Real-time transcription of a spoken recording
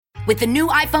With the new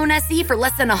iPhone SE for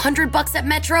less than $100 at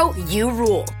Metro, you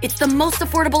rule. It's the most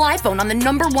affordable iPhone on the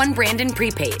 #1 brand in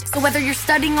prepaid. So whether you're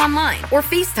studying online or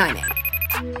FaceTiming.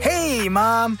 Hey,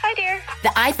 Mom. Hi, dear. The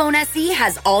iPhone SE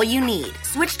has all you need.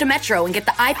 Switch to Metro and get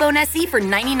the iPhone SE for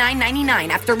 $99.99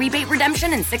 after rebate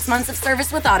redemption and 6 months of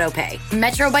service with AutoPay.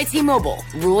 Metro by T-Mobile.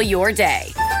 Rule your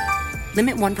day.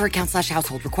 Limit 1 per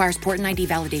account/household. Requires port and ID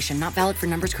validation. Not valid for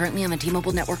numbers currently on the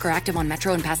T-Mobile network or active on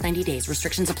Metro in past 90 days.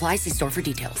 Restrictions apply. See store for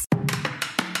details.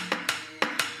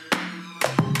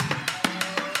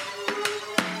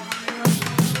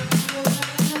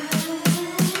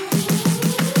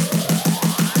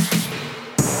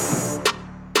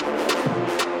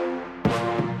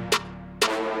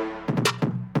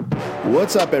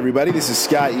 What's up, everybody? This is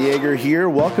Scott Yeager here.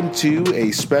 Welcome to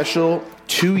a special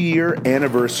 2-year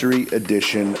anniversary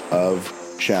edition of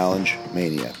Challenge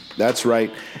Mania. That's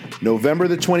right. November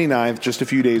the 29th, just a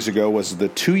few days ago, was the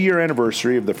 2-year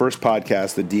anniversary of the first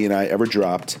podcast that Dee and I ever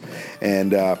dropped.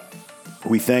 And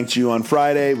we thanked you on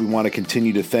Friday. We want to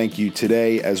continue to thank you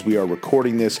today as we are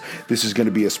recording this. This is going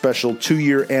to be a special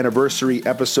 2-year anniversary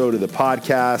episode of the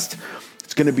podcast.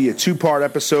 It's going to be a 2-part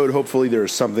episode. Hopefully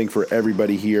there's something for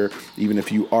everybody here, even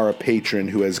if you are a patron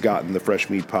who has gotten the Fresh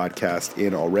Meat Podcast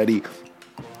in already.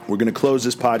 We're going to close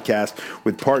this podcast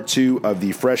with part 2 of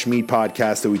the Fresh Meat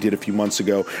Podcast that we did a few months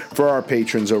ago for our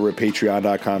patrons over at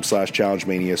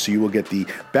patreon.com/challengemania. So you will get the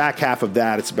back half of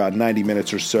that. It's about 90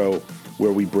 minutes or so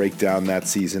where we break down that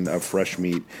season of Fresh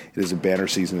Meat. It is a banner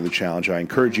season of the challenge. I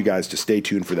encourage you guys to stay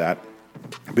tuned for that.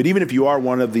 But even if you are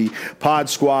one of the pod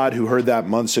squad who heard that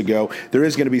months ago, there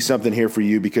is going to be something here for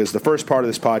you, because the first part of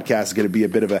this podcast is going to be a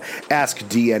bit of a Ask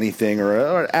D anything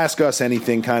or Ask Us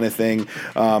anything kind of thing.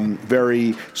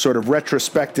 Very sort of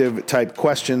retrospective type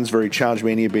questions, very Challenge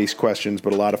Mania based questions,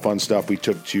 but a lot of fun stuff. We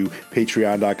took to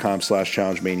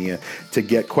patreon.com/challengemania to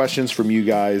get questions from you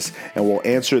guys, and we'll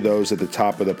answer those at the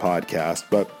top of the podcast.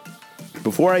 But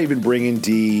before I even bring in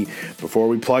Dee, before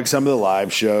we plug some of the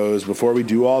live shows, before we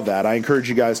do all that, I encourage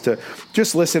you guys to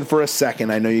just listen for a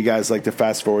second. I know you guys like to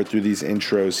fast forward through these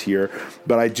intros here,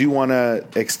 but I do want to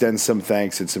extend some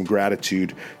thanks and some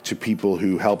gratitude to people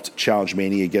who helped Challenge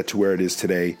Mania get to where it is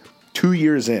today, 2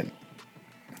 years in.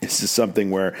 This is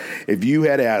something where if you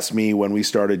had asked me when we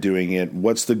started doing it,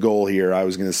 what's the goal here? I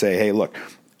was going to say, hey, look,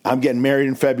 I'm getting married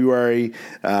in February.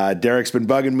 Derek's been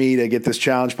bugging me to get this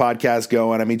challenge podcast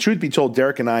going. I mean, truth be told,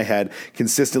 Derek and I had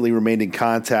consistently remained in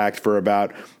contact for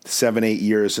about 7-8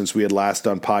 years since we had last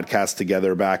done podcasts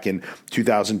together back in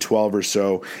 2012 or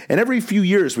so. And every few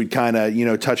years we'd kind of,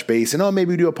 touch base and,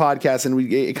 maybe we do a podcast,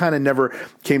 and it kind of never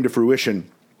came to fruition.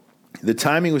 The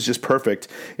timing was just perfect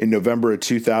in November of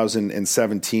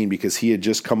 2017 because he had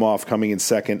just coming in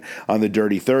second on the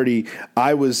Dirty 30.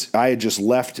 I had just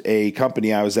left a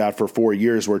company I was at for 4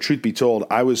 years where, truth be told,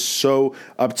 I was so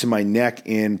up to my neck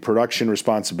in production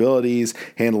responsibilities,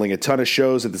 handling a ton of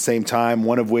shows at the same time,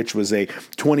 one of which was a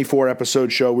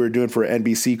 24-episode show we were doing for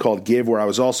NBC called Give, where I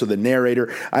was also the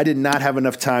narrator. I did not have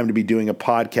enough time to be doing a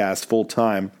podcast full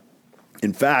time.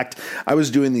 In fact, I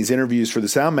was doing these interviews for the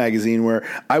Sound magazine where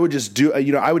I would just do,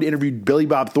 I would interview Billy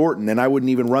Bob Thornton, and I wouldn't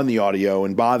even run the audio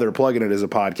and bother plugging it as a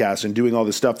podcast and doing all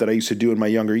the stuff that I used to do in my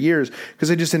younger years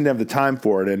because I just didn't have the time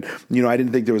for it. And, I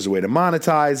didn't think there was a way to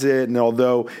monetize it. And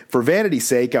although for vanity's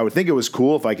sake, I would think it was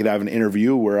cool if I could have an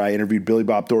interview where I interviewed Billy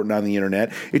Bob Thornton on the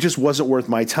internet, it just wasn't worth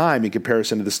my time in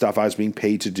comparison to the stuff I was being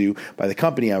paid to do by the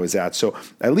company I was at. So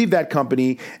I leave that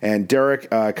company, and Derek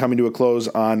coming to a close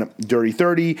on Dirty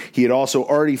 30. He had also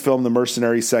already filmed the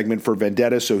Mercenary segment for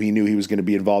Vendetta, so he knew he was going to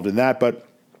be involved in that. But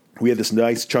we had this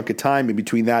nice chunk of time in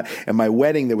between that and my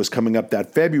wedding that was coming up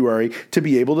that February to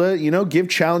be able to, give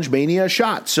Challenge Mania a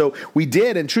shot. So we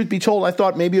did, and truth be told, I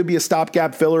thought maybe it would be a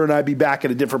stopgap filler and I'd be back at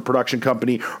a different production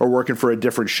company or working for a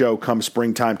different show come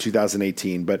springtime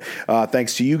 2018. But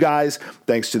thanks to you guys,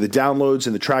 thanks to the downloads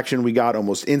and the traction we got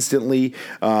almost instantly,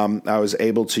 I was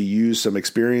able to use some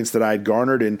experience that I had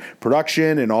garnered in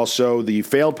production and also the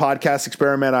failed podcast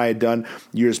experiment I had done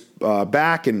years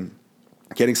back, and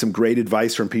getting some great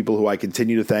advice from people who I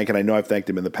continue to thank, and I know I've thanked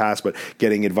them in the past, but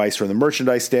getting advice from the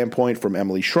merchandise standpoint from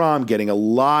Emily Schramm, getting a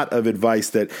lot of advice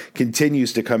that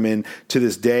continues to come in to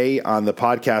this day on the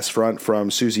podcast front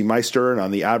from Susie Meister and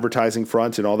on the advertising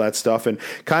front and all that stuff, and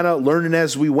kind of learning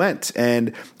as we went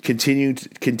and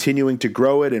continuing to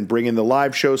grow it and bring in the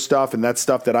live show stuff, and that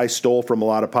stuff that I stole from a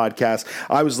lot of podcasts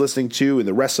I was listening to in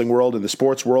the wrestling world, in the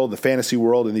sports world, the fantasy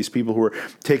world, and these people who are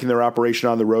taking their operation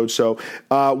on the road. So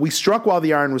we struck while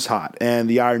the iron was hot, and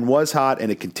the iron was hot,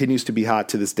 and it continues to be hot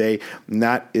to this day, and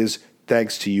that is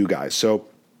thanks to you guys. So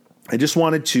I just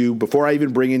wanted to, before I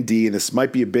even bring in D, and this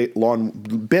might be a bit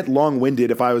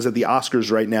long-winded. If I was at the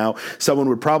Oscars right now, someone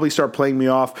would probably start playing me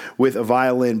off with a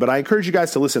violin. But I encourage you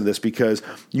guys to listen to this, because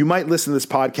you might listen to this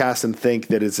podcast and think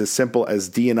that it's as simple as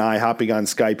D and I hopping on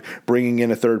Skype, bringing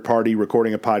in a third party,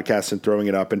 recording a podcast, and throwing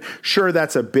it up. And sure,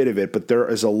 that's a bit of it, but there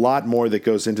is a lot more that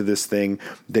goes into this thing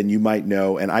than you might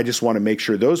know. And I just want to make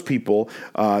sure those people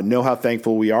know how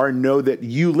thankful we are, and know that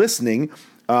you listening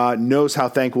knows how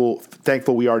thankful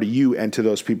we are to you and to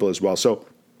those people as well. So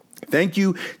thank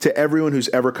you to everyone who's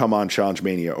ever come on Challenge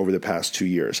Mania over the past 2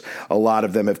 years. A lot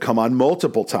of them have come on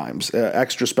multiple times.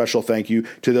 Extra special thank you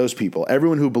to those people.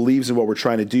 Everyone who believes in what we're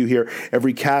trying to do here,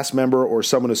 every cast member or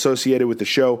someone associated with the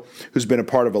show who's been a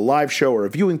part of a live show or a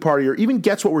viewing party, or even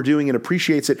gets what we're doing and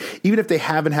appreciates it, even if they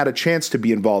haven't had a chance to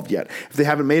be involved yet, if they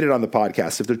haven't made it on the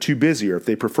podcast, if they're too busy, or if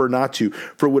they prefer not to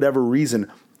for whatever reason.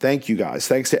 Thank you guys.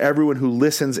 Thanks to everyone who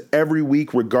listens every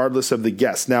week, regardless of the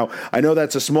guest. Now, I know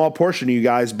that's a small portion of you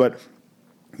guys, but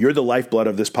you're the lifeblood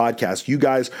of this podcast. You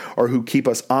guys are who keep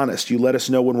us honest. You let us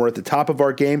know when we're at the top of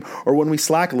our game or when we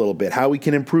slack a little bit, how we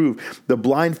can improve. The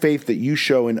blind faith that you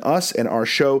show in us and our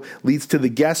show leads to the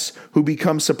guests who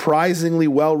become surprisingly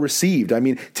well received. I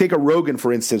mean, take a Rogan,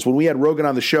 for instance. When we had Rogan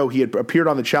on the show, he had appeared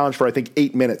on the challenge for, I think,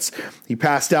 8 minutes. He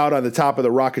passed out on the top of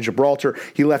the Rock of Gibraltar.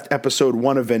 He left episode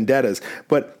 1 of Vendettas.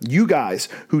 But you guys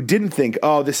who didn't think,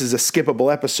 oh, this is a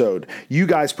skippable episode, you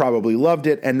guys probably loved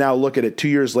it. And now look at it. 2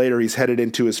 years later, he's headed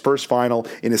into his first final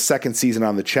in his second season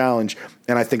on the challenge.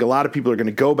 And I think a lot of people are going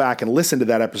to go back and listen to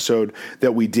that episode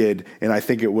that we did. And I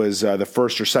think it was the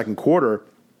first or second quarter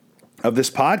of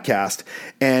this podcast,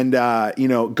 and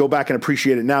go back and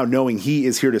appreciate it now, knowing he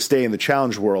is here to stay in the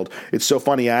challenge world. It's so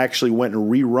funny. I actually went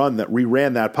and reran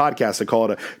that podcast. I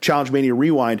call it a Challenge Mania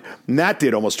Rewind, and that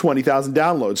did almost 20,000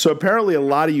 downloads. So apparently a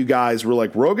lot of you guys were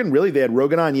like, Rogan? Really? They had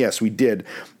Rogan on? Yes, we did.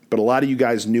 But a lot of you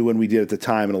guys knew when we did at the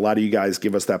time, and a lot of you guys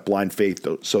give us that blind faith.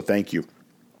 So thank you.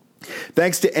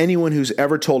 Thanks to anyone who's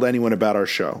ever told anyone about our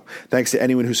show. Thanks to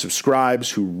anyone who subscribes,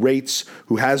 who rates,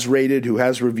 who has rated, who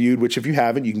has reviewed, which if you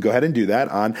haven't, you can go ahead and do that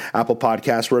on Apple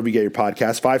Podcasts, wherever you get your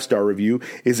podcasts. 5-star review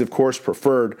is, of course,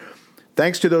 preferred.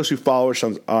 Thanks to those who follow us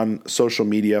on social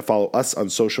media. Follow us on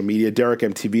social media. Derek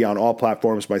MTV on all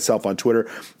platforms. Myself on Twitter,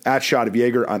 at Shot of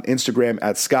Jaeger, on Instagram,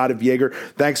 at Scott of Jaeger.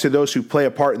 Thanks to those who play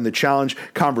a part in the challenge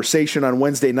conversation on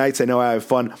Wednesday nights. I know I have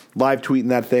fun live tweeting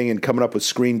that thing and coming up with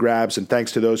screen grabs. And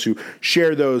thanks to those who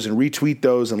share those and retweet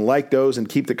those and like those and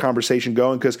keep the conversation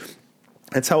going, because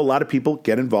that's how a lot of people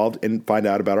get involved and find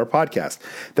out about our podcast.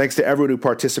 Thanks to everyone who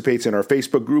participates in our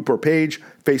Facebook group or page,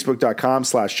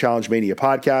 facebook.com/Challenge Mania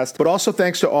Podcast. But also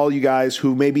thanks to all you guys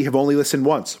who maybe have only listened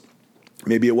once.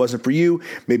 Maybe it wasn't for you.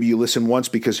 Maybe you listened once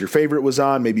because your favorite was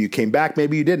on. Maybe you came back.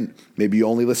 Maybe you didn't. Maybe you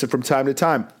only listened from time to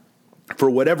time. For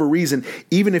whatever reason,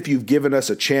 even if you've given us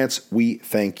a chance, we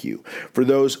thank you. For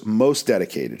those most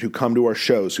dedicated who come to our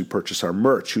shows, who purchase our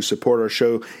merch, who support our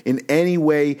show in any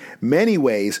way, many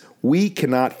ways, we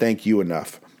cannot thank you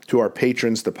enough. To our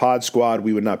patrons, the Pod Squad,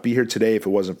 we would not be here today if it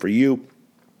wasn't for you.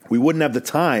 We wouldn't have the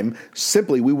time,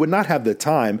 we would not have the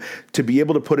time to be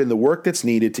able to put in the work that's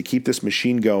needed to keep this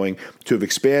machine going, to have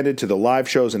expanded to the live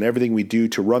shows and everything we do,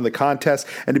 to run the contest,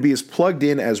 and to be as plugged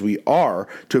in as we are,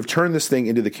 to have turned this thing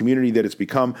into the community that it's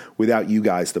become without you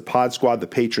guys, the Pod Squad, the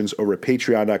patrons over at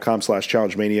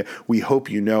patreon.com/Challenge Mania. We hope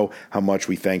you know how much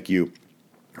we thank you.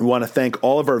 We want to thank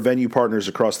all of our venue partners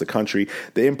across the country,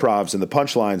 the Improvs and the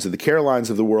Punchlines and the Carolines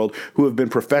of the world, who have been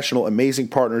professional, amazing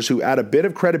partners who add a bit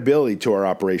of credibility to our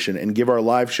operation and give our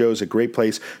live shows a great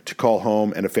place to call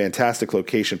home and a fantastic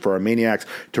location for our maniacs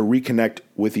to reconnect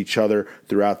with each other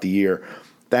throughout the year.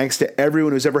 Thanks to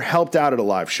everyone who's ever helped out at a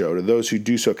live show, to those who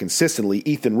do so consistently: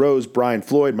 Ethan Rose, Brian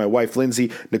Floyd, my wife Lindsay,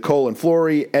 Nicole and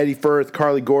Flory, Eddie Firth,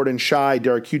 Carly Gordon, Shy,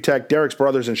 Derek Hutek, Derek's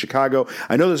brothers in Chicago.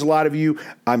 I know there's a lot of you.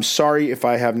 I'm sorry if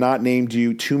I have not named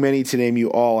you. Too many to name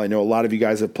you all. I know a lot of you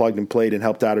guys have plugged and played and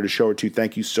helped out at a show or two.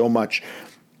 Thank you so much.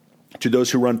 To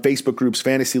those who run Facebook groups,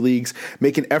 fantasy leagues,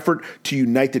 make an effort to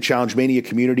unite the Challenge Mania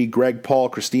community: Greg, Paul,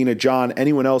 Christina, John,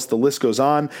 anyone else, the list goes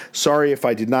on. Sorry if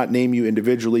I did not name you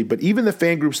individually, but even the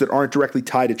fan groups that aren't directly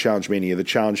tied to Challenge Mania, the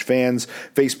Challenge Fans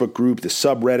Facebook group, the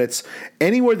subreddits,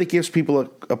 anywhere that gives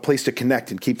people a place to connect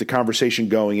and keep the conversation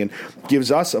going and gives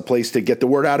us a place to get the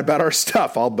word out about our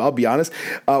stuff. I'll be honest.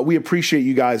 We appreciate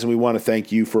you guys, and we want to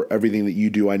thank you for everything that you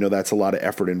do. I know that's a lot of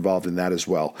effort involved in that as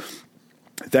well.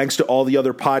 Thanks to all the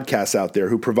other podcasts out there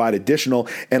who provide additional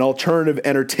and alternative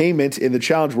entertainment in the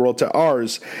challenge world to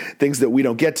ours. Things that we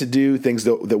don't get to do, things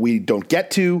that we don't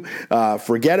get to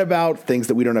forget about, things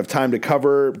that we don't have time to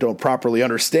cover, don't properly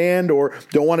understand, or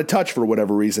don't want to touch for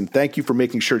whatever reason. Thank you for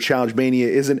making sure Challenge Mania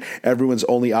isn't everyone's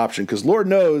only option, because Lord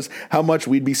knows how much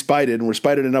we'd be spited, and we're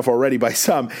spited enough already by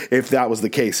some if that was the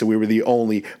case, and we were the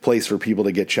only place for people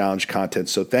to get challenge content.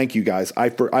 So thank you guys. I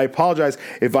apologize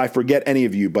if I forget any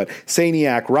of you, but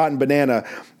Saniac, Rotten Banana,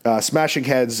 Smashing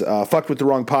Heads, Fucked with the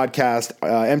Wrong Podcast,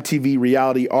 MTV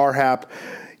Reality, RHAP,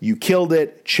 You Killed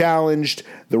It, Challenged,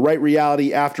 The Right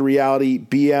Reality, After Reality,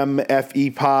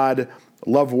 BMFE Pod,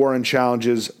 Love Warren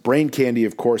Challenges, Brain Candy,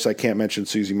 of course. I can't mention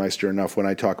Susie Meister enough when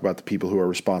I talk about the people who are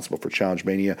responsible for Challenge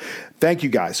Mania. Thank you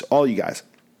guys, all you guys.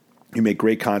 You make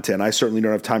great content. I certainly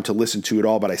don't have time to listen to it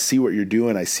all, but I see what you're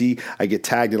doing. I get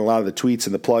tagged in a lot of the tweets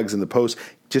and the plugs and the posts.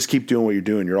 Just keep doing what you're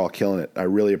doing. You're all killing it. I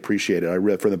really appreciate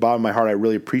it. From the bottom of my heart, I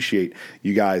really appreciate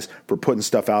you guys for putting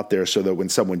stuff out there so that when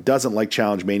someone doesn't like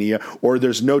Challenge Mania or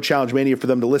there's no Challenge Mania for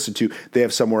them to listen to, they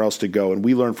have somewhere else to go. And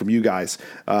we learn from you guys.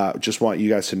 Just want you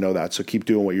guys to know that. So keep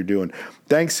doing what you're doing.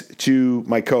 Thanks to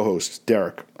my co-host,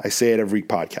 Derek. I say it every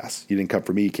podcast. You didn't come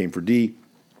for me. You came for D.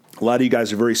 A lot of you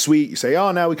guys are very sweet. You say,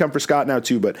 oh, now we come for Scott now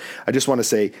too. But I just want to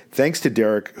say thanks to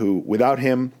Derek, who without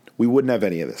him, we wouldn't have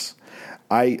any of this.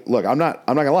 I'm not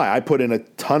gonna lie. I put in a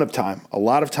ton of time, a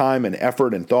lot of time and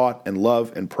effort and thought and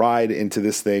love and pride into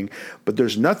this thing, but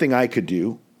there's nothing I could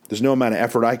do. There's no amount of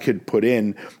effort I could put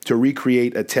in to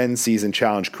recreate a 10-season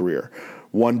challenge career,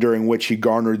 one during which he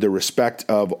garnered the respect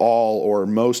of all or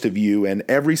most of you and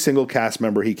every single cast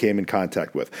member he came in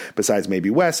contact with, besides maybe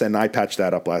Wes, and I patched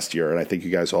that up last year, and I think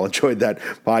you guys all enjoyed that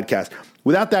podcast.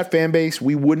 Without that fan base,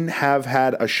 we wouldn't have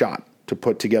had a shot to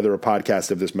put together a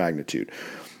podcast of this magnitude.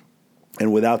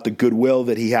 And without the goodwill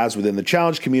that he has within the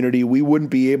challenge community, we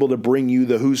wouldn't be able to bring you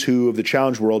the who's who of the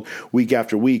challenge world week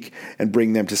after week and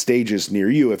bring them to stages near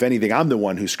you. If anything, I'm the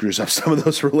one who screws up some of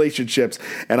those relationships,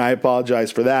 and I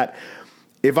apologize for that.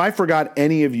 If I forgot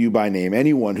any of you by name,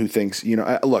 anyone who thinks,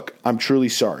 look, I'm truly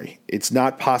sorry. It's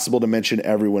not possible to mention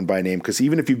everyone by name, because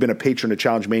even if you've been a patron of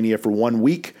Challenge Mania for 1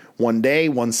 week, 1 day,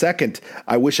 1 second,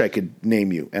 I wish I could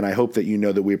name you, and I hope that you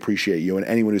know that we appreciate you and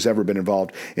anyone who's ever been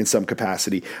involved in some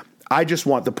capacity. I just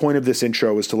want, the point of this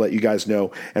intro is to let you guys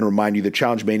know and remind you that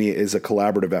Challenge Mania is a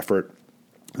collaborative effort.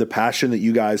 The passion that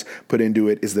you guys put into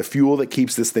it is the fuel that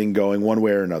keeps this thing going one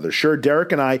way or another. Sure,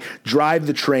 Derek and I drive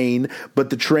the train, but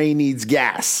the train needs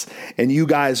gas, and you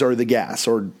guys are the gas,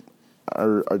 or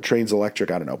train's electric,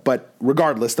 I don't know. But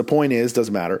regardless, the point is,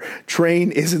 doesn't matter.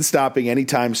 Train isn't stopping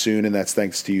anytime soon, and that's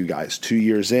thanks to you guys. 2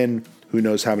 years in, who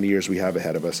knows how many years we have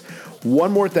ahead of us.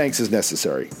 One more thanks is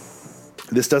necessary.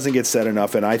 This doesn't get said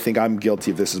enough, and I think I'm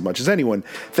guilty of this as much as anyone.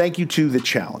 Thank you to the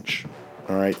challenge.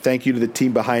 All right. Thank you to the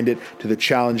team behind it, to the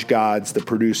challenge gods, the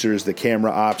producers, the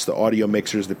camera ops, the audio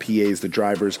mixers, the PAs, the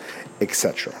drivers,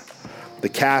 etc. The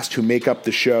cast who make up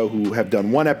the show, who have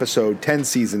done 1 episode, 10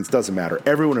 seasons, doesn't matter.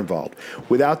 Everyone involved.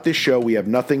 Without this show, we have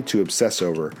nothing to obsess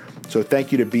over. So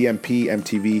thank you to BMP,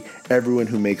 MTV, everyone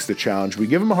who makes the challenge. We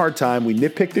give them a hard time. We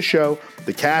nitpick the show,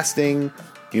 the casting.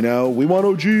 We want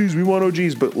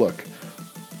OGs, but look.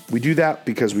 We do that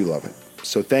because we love it.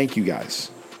 So thank you guys.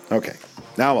 Okay,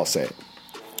 now I'll say it.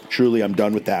 Truly, I'm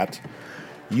done with that.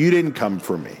 You didn't come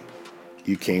for me.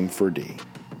 You came for D.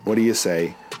 What do you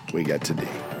say we get to D?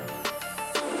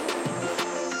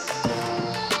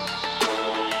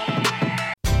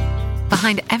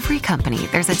 Behind every company,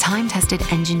 there's a time-tested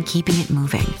engine keeping it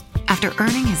moving. After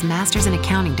earning his master's in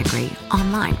accounting degree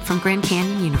online from Grand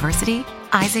Canyon University,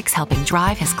 Isaac's helping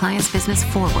drive his client's business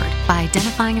forward by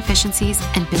identifying efficiencies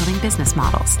and building business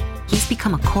models. He's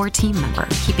become a core team member,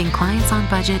 keeping clients on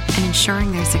budget and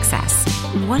ensuring their success.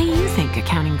 What do you think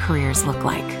accounting careers look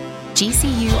like?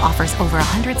 GCU offers over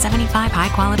 175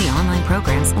 high-quality online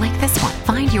programs like this one.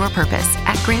 Find your purpose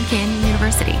at Grand Canyon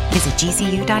University. Visit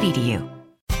gcu.edu.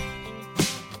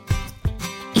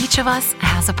 Each of us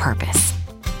has a purpose.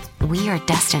 We are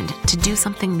destined to do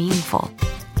something meaningful,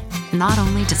 not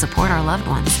only to support our loved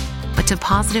ones, but to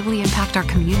positively impact our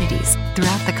communities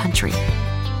throughout the country.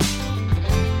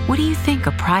 What do you think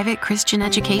a private Christian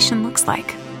education looks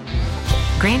like?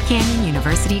 Grand Canyon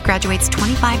University graduates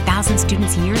 25,000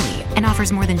 students yearly and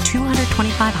offers more than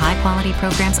 225 high-quality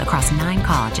programs across 9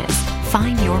 colleges.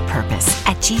 Find your purpose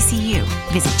at GCU.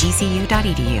 Visit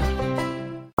gcu.edu.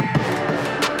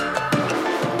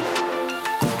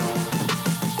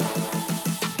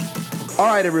 All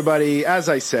right, everybody, as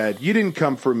I said, you didn't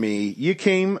come for me. You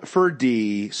came for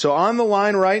D. So on the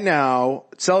line right now,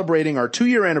 celebrating our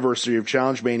 2-year anniversary of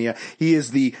Challenge Mania, he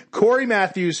is the Corey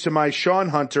Matthews to my Sean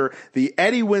Hunter, the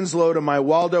Eddie Winslow to my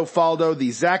Waldo Faldo, the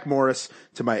Zach Morris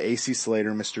to my AC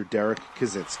Slater, Mr. Derek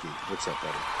Kaczynski. What's up,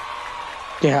 buddy?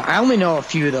 Yeah, I only know a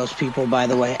few of those people, by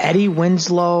the way. Eddie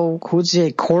Winslow, who's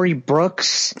it? Corey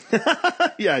Brooks.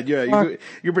 Yeah,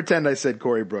 you pretend I said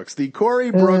Corey Brooks. The Corey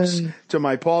Brooks to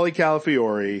my Paulie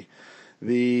Calafiore,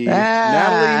 the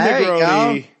Natalie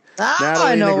Negroni.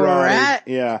 I know where we're at.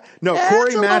 Yeah. No,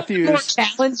 Corey Matthews. More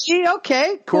challenging.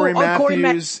 Okay. Cool. Corey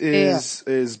Matthews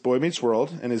is Boy Meets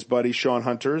World, and his buddy Sean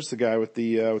Hunter is the guy with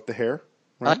the hair.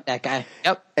 Right? That guy.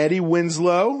 Yep. Eddie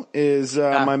Winslow is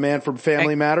my man from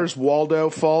Family Matters. Waldo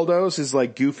Faldo's his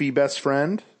like goofy best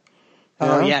friend.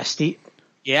 Yeah, Steve.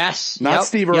 Yes. Not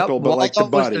Steve Urkel, but like the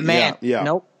buddy. Was the man. Yeah.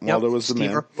 Nope. Waldo was the Steve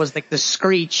man. Urkel was like the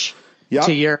Screech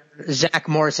to your Zach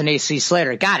Morris and AC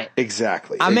Slater. Got it.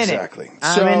 Exactly. I'm in it.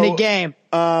 I'm in the game.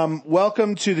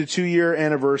 Welcome to the 2-year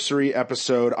anniversary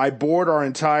episode. I bored our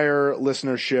entire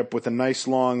listenership with a nice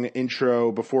long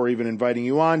intro before even inviting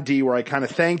you on, D, where I kind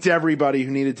of thanked everybody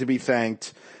who needed to be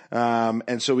thanked.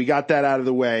 And so we got that out of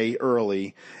the way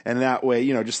early, and that way,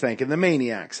 just thanking the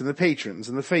maniacs and the patrons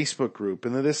and the Facebook group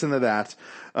and the this and the that.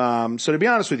 So to be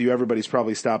honest with you, everybody's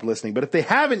probably stopped listening, but if they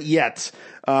haven't yet,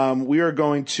 we are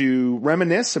going to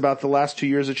reminisce about the last 2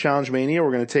 years of Challenge Mania.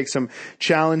 We're going to take some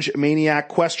Challenge Maniac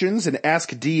questions and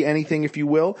ask D anything, if you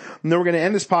will. And then we're going to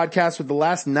end this podcast with the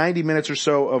last 90 minutes or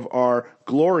so of our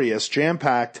glorious,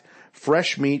 jam-packed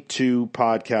Fresh Meat 2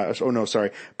 podcast. Oh no,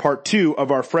 sorry. Part 2 of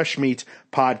our Fresh Meat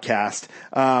podcast,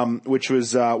 which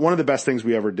was, one of the best things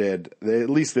we ever did, at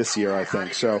least this year, I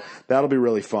think. So that'll be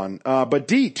really fun. But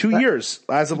D, 2 years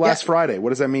as of last Friday. What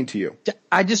does that mean to you?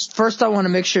 I want to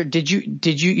make sure,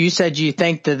 you said you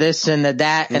thanked the this and the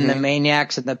that and the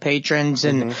maniacs and the patrons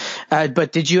and,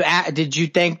 but did you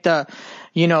thank the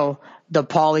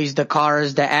Paulies, the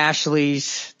Cars, the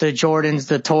Ashleys, the Jordans,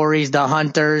 the Torys, the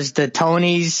Hunters, the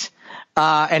Tonys,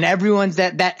 and everyone's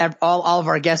all of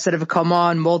our guests that have come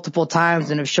on multiple times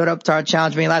and have showed up to our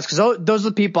Challenge Mania Lives, because those are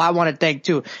the people I want to thank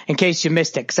too, in case you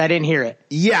missed it, because I didn't hear it.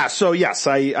 Yeah, so yes,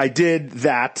 I did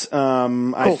that.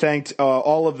 Cool. I thanked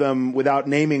all of them without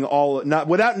naming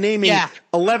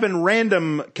 11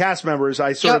 random cast members.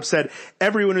 I sort of said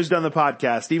everyone who's done the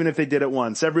podcast, even if they did it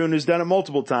once, everyone who's done it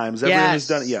multiple times, everyone who's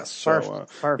done it. Yes. So,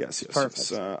 Perfect.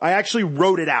 Yes. I actually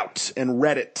wrote it out and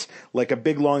read it like a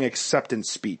big long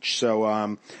acceptance speech. So,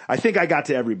 I think I got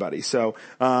to everybody. So,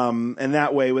 and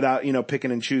that way, without,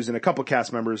 picking and choosing a couple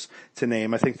cast members to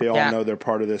name, I think they all know they're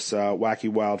part of this, wacky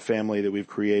wild family that we've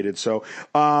created. So,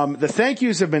 the thank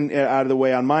yous have been out of the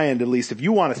way on my end, at least. If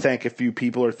you want to thank a few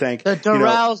people or thank the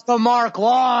Durrells, the Mark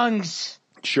Longs.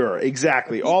 Sure,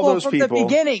 exactly. All those people from the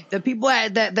beginning, the people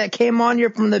that came on here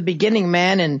from the beginning,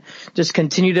 man, and just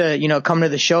continue to, come to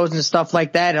the shows and stuff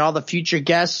like that, and all the future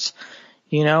guests,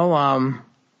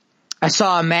 I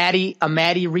saw a Maddie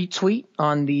retweet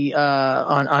on the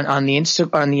on the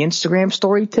Instagram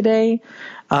story today.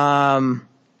 I'm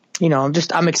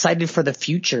excited for the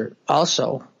future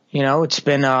also. It's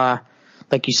been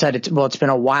like you said, it's been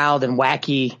a wild and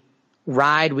wacky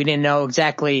ride. We didn't know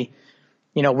exactly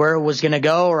where it was going to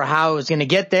go or how it was going to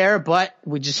get there, but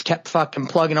we just kept fucking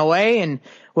plugging away. And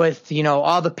with,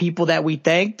 all the people that we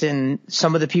thanked and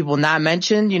some of the people not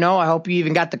mentioned, I hope you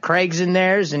even got the Craigs in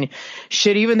theirs and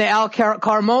shit, even the Al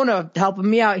Carmona helping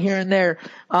me out here and there.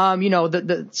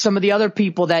 Some of the other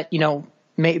people that,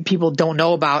 people don't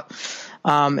know about.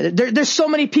 There's so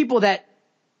many people that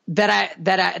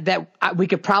we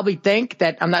could probably thank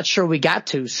that I'm not sure we got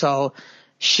to. So,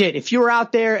 shit, if you're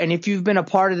out there and if you've been a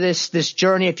part of this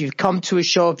journey, if you've come to a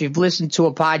show, if you've listened to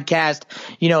a podcast,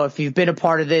 if you've been a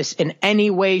part of this in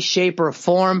any way, shape, or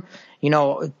form,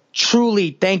 truly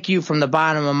thank you from the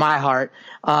bottom of my heart.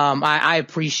 I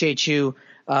appreciate you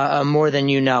more than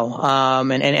you know.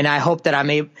 And I hope that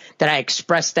I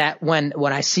express that when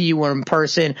I see you in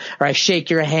person, or I shake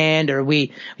your hand, or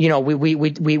we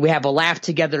have a laugh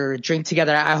together or a drink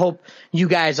together. I hope you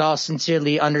guys all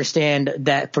sincerely understand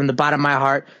that from the bottom of my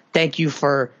heart. Thank you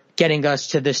for getting us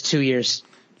to this 2 years.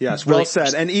 Yes, well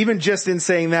said. And even just in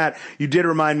saying that, you did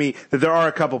remind me that there are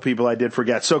a couple people I did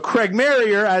forget. So Craig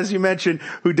Marrier, as you mentioned,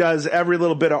 who does every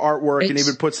little bit of artwork and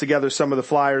even puts together some of the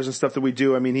flyers and stuff that we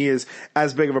do. I mean, he is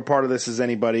as big of a part of this as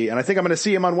anybody. And I think I'm going to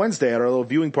see him on Wednesday at our little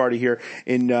viewing party here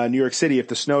in New York City, if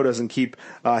the snow doesn't keep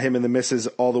him and the missus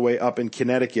all the way up in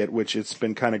Connecticut, which it's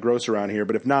been kind of gross around here.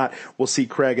 But if not, we'll see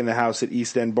Craig in the house at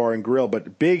East End Bar and Grill.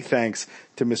 But big thanks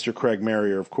to Mr. Craig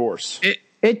Marrier, of course.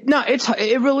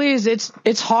 It really is.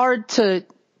 It's hard to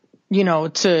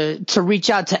to reach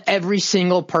out to every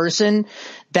single person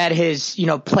that has,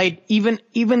 played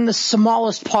even the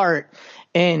smallest part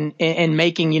in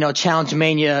making, Challenge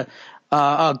Mania,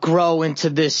 grow into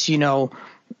this,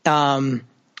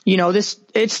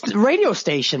 it's the radio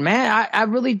station, man. I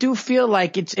really do feel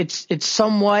like it's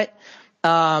somewhat,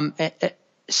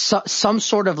 some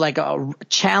sort of like a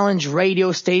challenge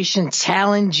radio station,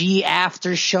 challenge-y,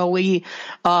 after showy,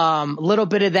 little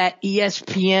bit of that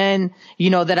ESPN,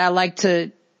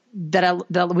 that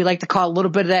we like to call a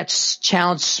little bit of that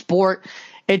challenge sport.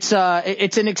 It's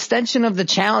an extension of the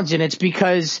challenge, and it's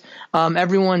because,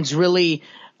 everyone's really,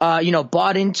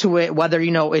 bought into it, whether,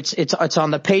 it's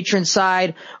on the patron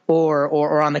side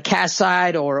or on the cast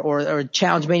side or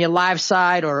Challenge Mania Live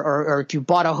side or if you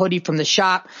bought a hoodie from the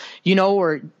shop,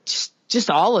 or just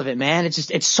all of it, man.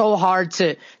 It's so hard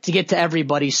to get to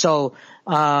everybody. So,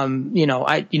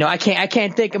 I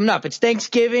can't thank them enough. It's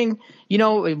Thanksgiving,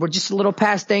 we're just a little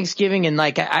past Thanksgiving, and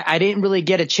like, I didn't really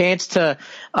get a chance to,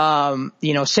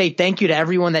 say thank you to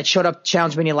everyone that showed up to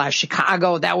Challenge Mania Live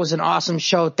Chicago. That was an awesome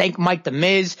show. Thank Mike the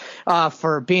Miz,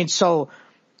 for being so,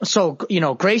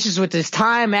 gracious with his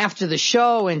time after the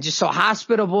show and just so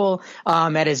hospitable,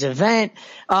 at his event.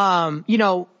 And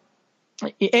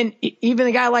even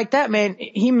a guy like that, man,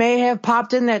 he may have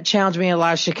popped in that Challenge Mania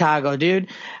Live Chicago, dude,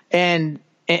 and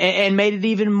made it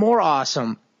even more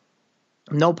awesome.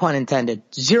 No pun intended.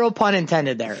 Zero pun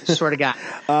intended there. Swear to God.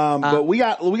 But we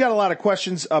got a lot of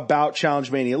questions about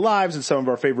Challenge Mania Lives and some of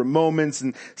our favorite moments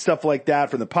and stuff like that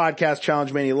from the podcast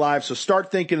Challenge Mania Live. So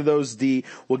start thinking of those, D.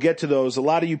 We'll get to those. A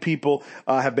lot of you people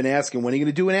have been asking, when are you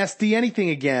going to do an Ask D Anything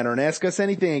again or an Ask Us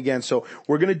Anything again? So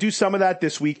we're going to do some of that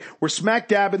this week. We're smack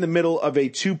dab in the middle of a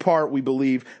 2-part, we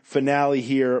believe, finale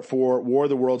here for War of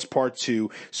the Worlds Part 2.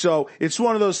 So it's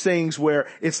one of those things where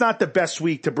it's not the best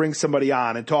week to bring somebody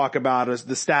on and talk about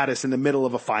the status in the middle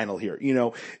of a final here.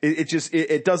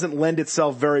 It doesn't lend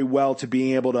itself very well to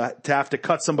being able to have to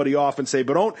cut somebody off and say,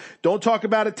 but don't talk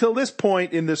about it till this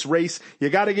point in this race. You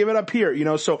got to give it up here,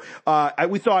 So,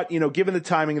 we thought, given the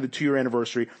timing of the 2-year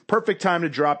anniversary, perfect time to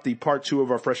drop the part 2 of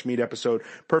our Fresh Meat episode.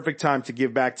 Perfect time to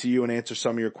give back to you and answer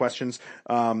some of your questions.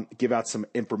 Give out some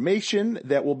information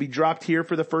that will be dropped here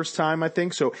for the first time, I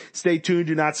think. So stay tuned.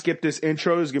 Do not skip this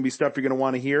intro. There's going to be stuff you're going to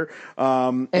want to hear.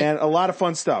 And a lot of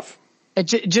fun stuff.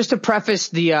 Just to preface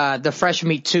the Fresh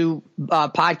Meat 2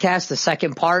 podcast, the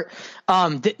second part,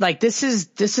 this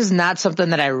is not something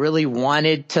that I really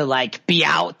wanted to like be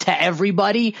out to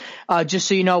everybody. Just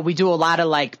so you know, we do a lot of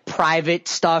like private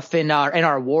stuff during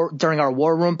our War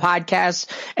Room podcast,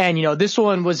 and this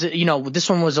one was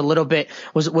a little bit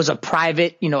was a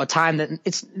private, a time that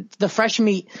it's the Fresh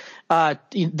Meat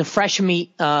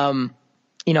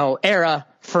era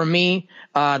for me.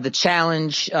 The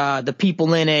challenge, the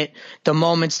people in it, the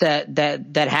moments that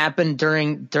happened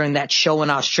during that show in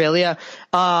Australia,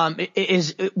 wasn't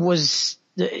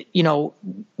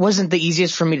the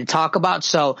easiest for me to talk about.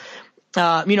 So,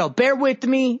 bear with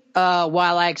me,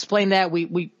 while I explain that.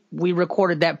 We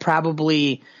recorded that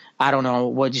probably, I don't know,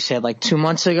 what'd you say, like 2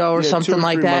 months ago or something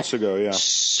like that? 3 months ago, yeah.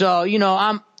 So,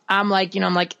 I'm like,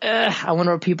 I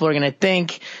wonder what people are going to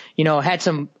think, had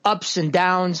some ups and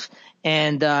downs.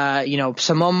 And,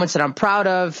 some moments that I'm proud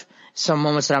of, some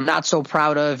moments that I'm not so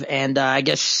proud of. And, I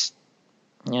guess,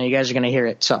 you guys are going to hear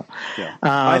it. So, yeah.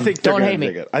 I think they're going to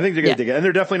dig it. I think they're going to dig it. And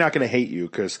they're definitely not going to hate you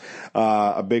because,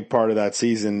 a big part of that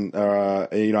season,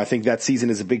 I think that season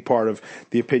is a big part of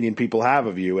the opinion people have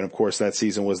of you. And of course, that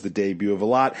season was the debut of a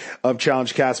lot of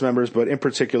Challenge cast members, but in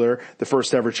particular, the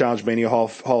first ever Challenge Mania Hall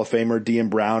of Famer,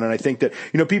 DM Brown. And I think that,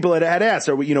 people had asked,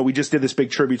 we just did this big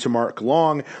tribute to Mark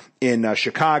Long in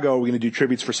Chicago. We're going to do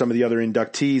tributes for some of the other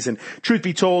inductees. And truth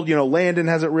be told, Landon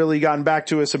hasn't really gotten back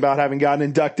to us about having gotten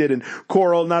inducted, and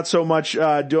Coral, not so much.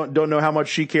 Don't know how much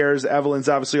she cares. Evelyn's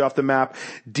obviously off the map.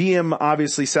 Diem,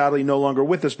 obviously, sadly, no longer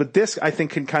with us. But this, I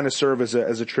think, can kind of serve as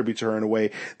a tribute to her in a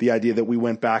way. The idea that we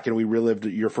went back and we relived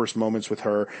your first moments with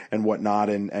her and whatnot,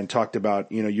 and talked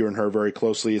about, you and her very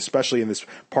closely, especially in this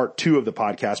part 2 of the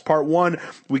podcast. Part 1,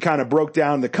 we kind of broke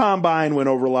down the combine, went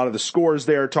over a lot of the scores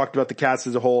there, talked about the cast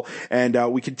as a whole,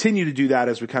 and we continue to do that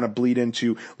as we kind of bleed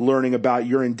into learning about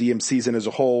your and Diem season as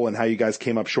a whole and how you guys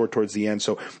came up short towards the end.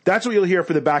 So that's what you'll hear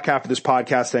for the back half of this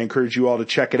podcast. I encourage you all to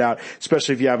check it out,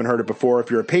 especially if you haven't heard it before. If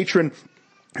you're a patron,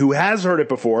 who has heard it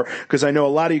before, because I know a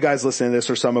lot of you guys listening to this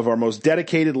are some of our most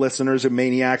dedicated listeners and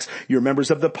maniacs. You're members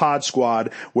of the Pod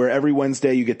Squad, where every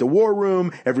Wednesday you get the War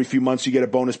Room. Every few months you get a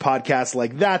bonus podcast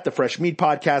like that, the Fresh Meat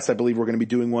Podcast. I believe we're going to be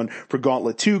doing one for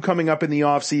Gauntlet 2 coming up in the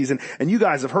off season. And you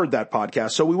guys have heard that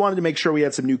podcast. So we wanted to make sure we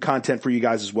had some new content for you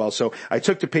guys as well. So I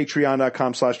took to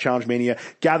patreon.com/challengemania,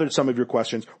 gathered some of your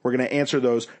questions. We're going to answer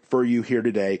those for you here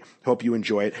today. Hope you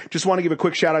enjoy it. Just want to give a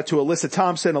quick shout out to Alyssa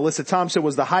Thompson. Alyssa Thompson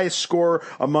was the highest scorer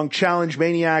among Challenge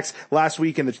Maniacs last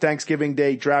week in the Thanksgiving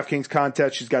Day DraftKings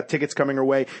contest. She's got tickets coming her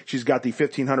way. She's got the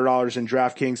 $1,500 in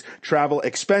DraftKings travel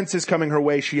expenses coming her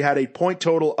way. She had a point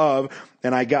total of,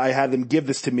 and I had them give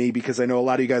this to me because I know a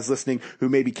lot of you guys listening who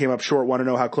maybe came up short want to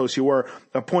know how close you were.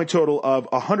 A point total of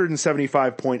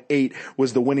 175.8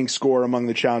 was the winning score among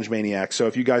the Challenge Maniacs. So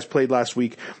if you guys played last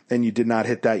week and you did not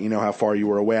hit that, you know how far you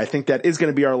were away. I think that is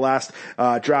going to be our last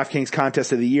DraftKings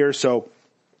contest of the year. So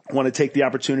I want to take the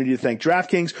opportunity to thank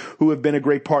DraftKings, who have been a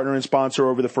great partner and sponsor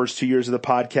over the first 2 years of the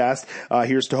podcast.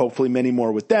 Here's to hopefully many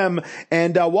more with them.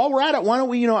 And while we're at it, why don't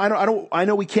we, I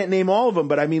know we can't name all of them,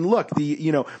 but I mean, look,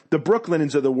 the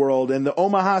Brooklynens of the world and the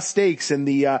Omaha Steaks and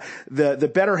the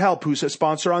BetterHelp, who's a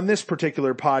sponsor on this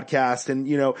particular podcast, and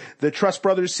the Trust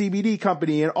Brothers CBD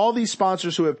company, and all these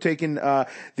sponsors who have taken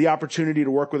the opportunity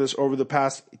to work with us over the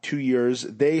past 2 years.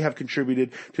 They have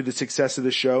contributed to the success of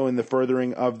the show and the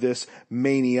furthering of this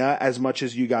mania as much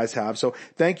as you guys have. So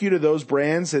thank you to those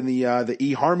brands. And the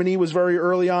eHarmony was very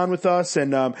early on with us,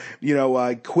 and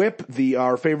Quip,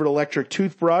 our favorite electric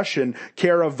toothbrush, and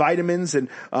Care of Vitamins, and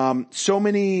so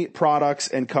many products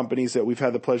and companies that we've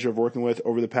had the pleasure of working with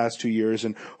over the past 2 years.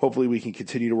 And hopefully we can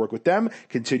continue to work with them,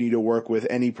 continue to work with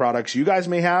any products you guys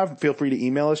may have. Feel free to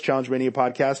email us,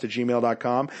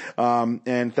 challengemaniapodcast@gmail.com.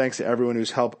 And thanks to everyone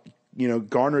who's helped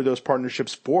garner those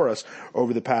partnerships for us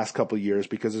over the past couple of years,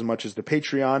 because as much as the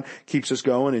Patreon keeps us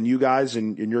going, and you guys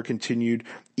and your continued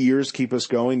ears keep us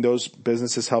going, those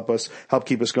businesses help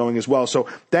keep us going as well. So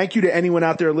thank you to anyone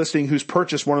out there listening who's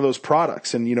purchased one of those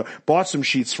products and, bought some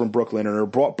sheets from Brooklyn, or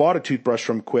bought a toothbrush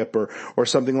from Quip or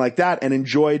something like that, and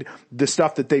enjoyed the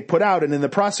stuff that they put out. And in the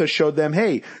process showed them,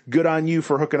 hey, good on you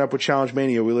for hooking up with Challenge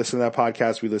Mania. We listen to that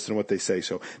podcast. We listen to what they say.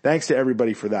 So thanks to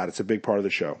everybody for that. It's a big part of the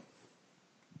show.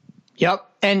 Yep.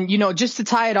 And, just to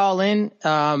tie it all in,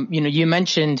 you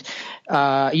mentioned,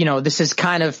 this is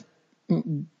kind of,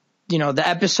 the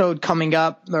episode coming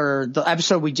up, or the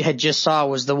episode we had just saw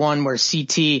was the one where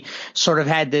CT sort of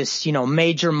had this,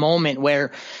 major moment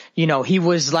where, he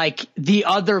was like the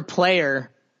other player,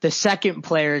 the second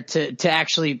player to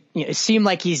actually, it seemed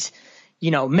like he's,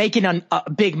 making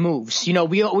big moves.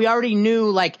 We already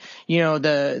knew, like,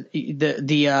 the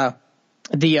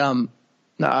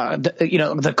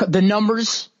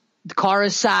numbers, the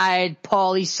Kara's side,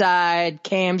 Paulie's side,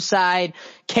 Cam's side,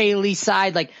 Kaylee's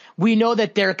side, like, we know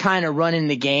that they're kind of running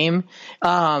the game.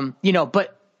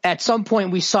 But at some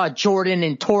point we saw Jordan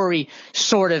and Tori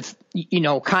sort of,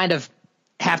 kind of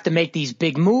have to make these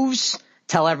big moves,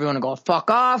 tell everyone to go fuck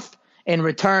off. In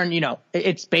return,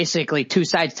 it's basically two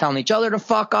sides telling each other to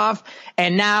fuck off.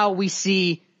 And now we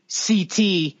see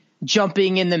CT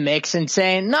jumping in the mix and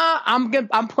saying, "Nah,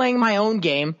 I'm playing my own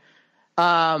game.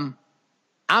 I'm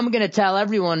going to tell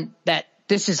everyone that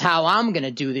this is how I'm going to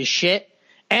do this shit."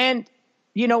 And,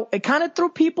 it kind of threw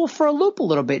people for a loop a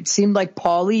little bit. It seemed like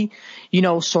Paulie,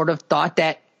 sort of thought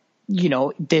that,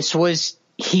 this was,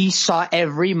 he saw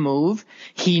every move.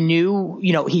 He knew,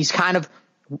 he's kind of,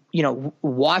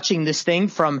 watching this thing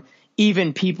from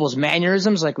even people's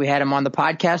mannerisms, like we had him on the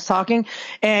podcast talking.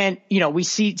 And, we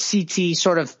see CT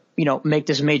sort of, make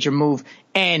this major move,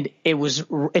 and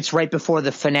it's right before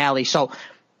the finale. So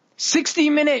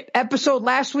 60-minute episode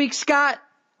last week, Scott.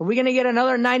 Are we going to get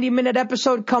another 90-minute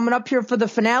episode coming up here for the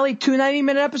finale? 2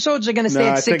 90-minute episodes are going to stay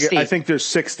at 60. I think there's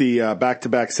 60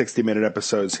 back-to-back 60-minute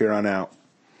episodes here on out.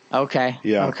 Okay.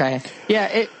 Yeah. Okay.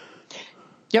 Yeah.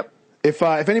 Yep. If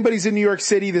anybody's in New York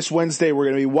City this Wednesday, we're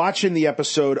going to be watching the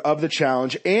episode of The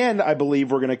Challenge, and I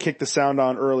believe we're going to kick the sound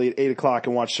on early at 8 o'clock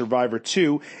and watch Survivor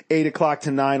 2. 8 o'clock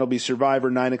to 9 will be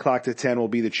Survivor. 9 o'clock to 10 will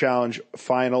be The Challenge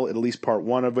final, at least part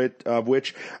one of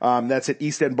which that's at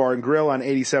East End Bar and Grill on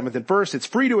 87th and 1st. It's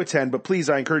free to attend, but please,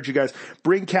 I encourage you guys,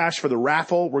 bring cash for the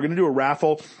raffle. We're going to do a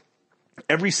raffle.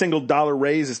 Every single dollar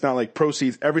raised, it's not like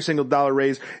proceeds, every single dollar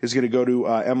raised is going to go to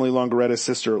Emily Longaretta's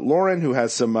sister Lauren, who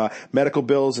has some medical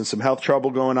bills and some health trouble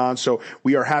going on. So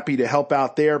we are happy to help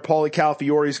out there. Paulie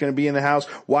Calafiore is going to be in the house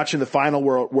watching the final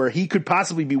where he could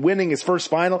possibly be winning his first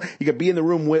final. You could be in the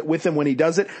room with him when he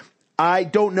does it. I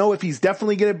don't know if he's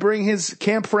definitely going to bring his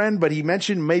camp friend, but he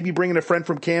mentioned maybe bringing a friend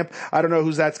from camp. I don't know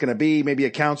who that's going to be. Maybe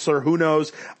a counselor. Who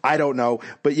knows? I don't know.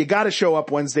 But you got to show up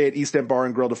Wednesday at East End Bar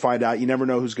and Grill to find out. You never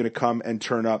know who's going to come and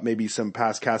turn up. Maybe some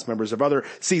past cast members of other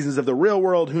seasons of The Real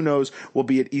World. Who knows? We'll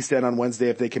be at East End on Wednesday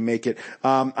if they can make it.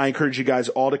 I encourage you guys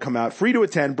all to come out. Free to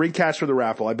attend. Bring cash for the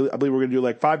raffle. I believe we're going to do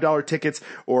like $5 tickets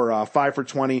or 5 for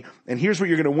 $20. And here's what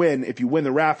you're going to win if you win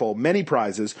the raffle. Many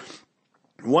prizes.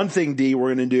 One thing, D,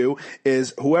 we're going to do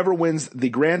is whoever wins the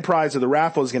grand prize of the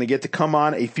raffle is going to get to come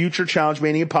on a future Challenge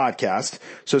Mania podcast.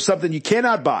 So something you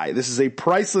cannot buy. This is a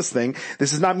priceless thing.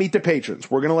 This is not Meet the Patrons.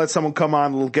 We're going to let someone come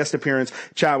on, a little guest appearance,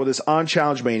 chat with us on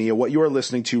Challenge Mania, what you are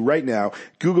listening to right now.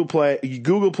 Google Play,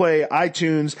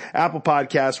 iTunes, Apple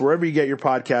Podcasts, wherever you get your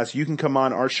podcasts, you can come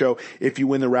on our show if you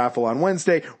win the raffle on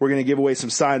Wednesday. We're going to give away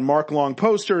some signed Mark Long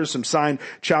posters, some signed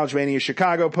Challenge Mania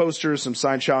Chicago posters, some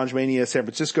signed Challenge Mania San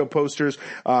Francisco posters.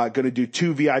 Going to do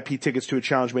 2 VIP tickets to a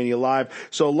Challenge Mania Live.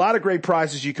 So a lot of great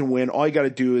prizes you can win. All you got to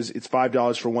do is it's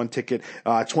 $5 for 1 ticket,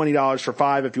 $20 for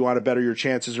 5 if you want to better your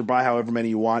chances or buy however many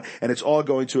you want. And it's all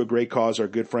going to a great cause. Our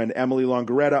good friend Emily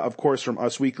Longaretta, of course, from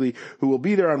Us Weekly, who will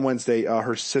be there on Wednesday.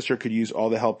 Her sister could use all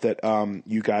the help that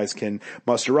you guys can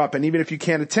muster up. And even if you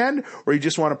can't attend or you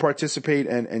just want to participate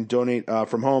and donate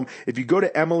from home, if you go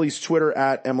to Emily's Twitter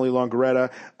at Emily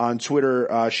Longaretta on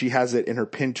Twitter, she has it in her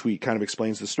pinned tweet, kind of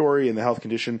explains the story and the health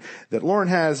condition that Lauren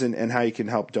has and how you can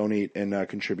help donate and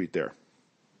contribute there.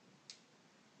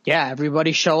 Yeah,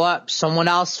 everybody show up. Someone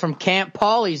else from Camp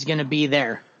Paulie's going to be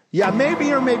there. Yeah,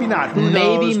 maybe or maybe not. Who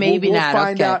knows? Maybe we'll not.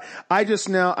 Find okay. out. I just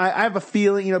know. I have a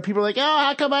feeling. People are like, "Oh,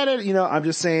 how come I didn't?" I'm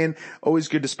just saying. Always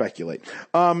good to speculate.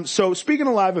 So speaking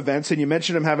of live events, and you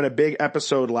mentioned I'm having a big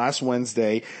episode last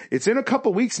Wednesday. It's in a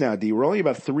couple weeks now, D. We're only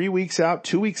about 3 weeks out,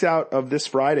 2 weeks out of this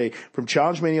Friday from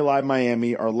Challenge Mania Live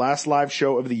Miami, our last live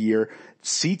show of the year.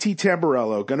 CT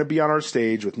Tamburello going to be on our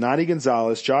stage with Nani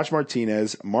Gonzalez, Josh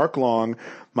Martinez, Mark Long,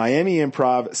 Miami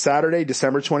Improv, Saturday,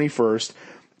 December 21st.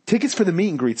 Tickets for the meet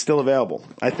and greet still available.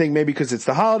 I think maybe because it's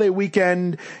the holiday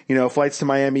weekend, flights to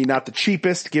Miami, not the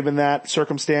cheapest given that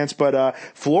circumstance, but,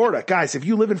 Florida, guys, if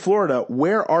you live in Florida,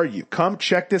 where are you? Come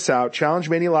check this out. Challenge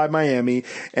Mania Live Miami,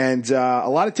 and, a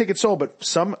lot of tickets sold, but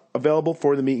some available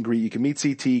for the meet and greet. You can meet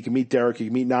CT, you can meet Derek, you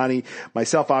can meet Nani.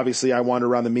 Myself, obviously, I wander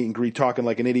around the meet and greet talking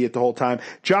like an idiot the whole time.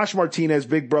 Josh Martinez,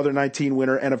 Big Brother 19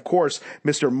 winner, and of course,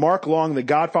 Mr. Mark Long, the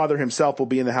Godfather himself, will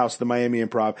be in the house of the Miami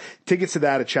Improv. Tickets to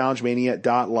that at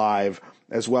challengemania.live,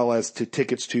 as well as to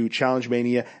tickets to Challenge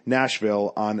Mania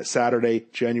Nashville on Saturday,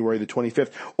 January the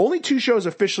 25th. Only 2 shows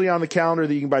officially on the calendar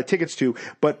that you can buy tickets to,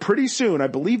 but pretty soon, I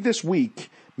believe this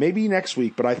week, maybe next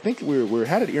week, but I think we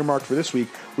had it earmarked for this week.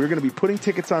 We're going to be putting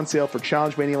tickets on sale for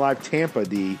Challenge Mania Live Tampa,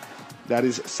 D. That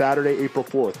is Saturday, April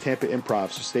 4th, Tampa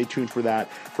Improv. So stay tuned for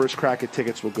that. First crack at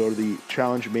tickets will go to the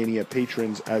Challenge Mania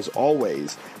patrons as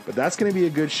always. But that's going to be a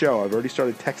good show. I've already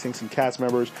started texting some cast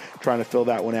members, trying to fill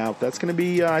that one out. That's going to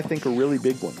be, I think, a really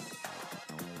big one.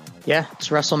 Yeah, it's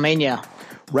WrestleMania.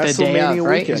 WrestleMania the day of,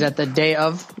 right? weekend. Is that the day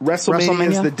of?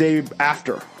 WrestleMania is the day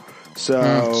after.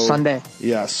 So Sunday.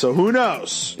 Yeah. So who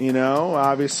knows?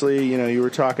 Obviously, you were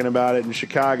talking about it in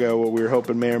Chicago. What we were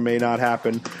hoping may or may not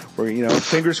happen. We're,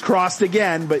 fingers crossed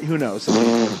again, but who knows?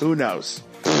 Who knows?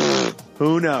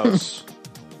 Who knows?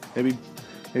 Maybe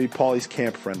Paulie's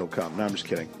camp friend will come. No, I'm just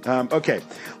kidding. Okay.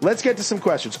 Let's get to some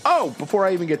questions. Oh, before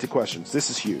I even get to questions, this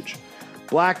is huge.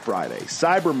 Black Friday,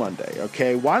 Cyber Monday.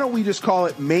 Okay. Why don't we just call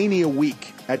it Mania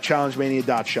Week at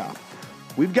challengemania.shop?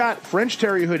 We've got French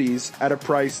Terry hoodies at a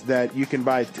price that you can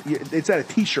buy. It's at a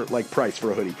t-shirt-like price for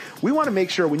a hoodie. We want to make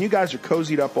sure when you guys are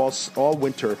cozied up all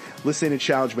winter listening to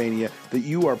Challenge Mania that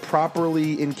you are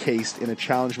properly encased in a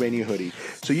Challenge Mania hoodie.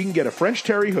 So you can get a French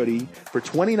Terry hoodie for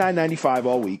 $29.95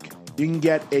 all week. You can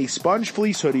get a sponge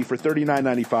fleece hoodie for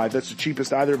 $39.95. That's the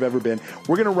cheapest either have ever been.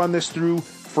 We're going to run this through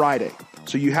Friday.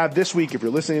 So you have this week, if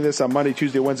you're listening to this on Monday,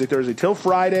 Tuesday, Wednesday, Thursday, till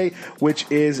Friday,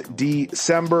 which is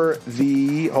December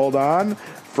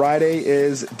Friday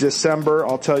is December.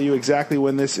 I'll tell you exactly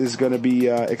when this is going to be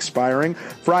expiring.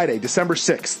 Friday, December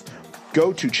 6th.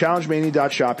 Go to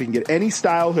challengemania.shop. You can get any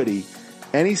style hoodie,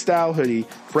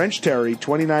 French Terry,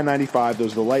 $29.95.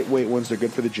 Those are the lightweight ones. They're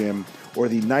good for the gym. Or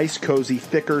the nice, cozy,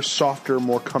 thicker, softer,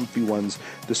 more comfy ones,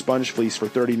 the sponge fleece for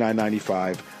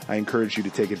 $39.95. I encourage you to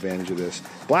take advantage of this.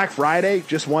 Black Friday,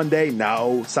 just one day?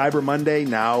 No. Cyber Monday?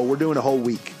 No. We're doing a whole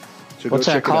week. So What's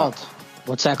go that check called? It out.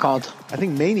 What's that called? I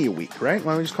think Mania Week, right?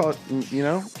 Why don't we just call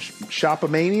it,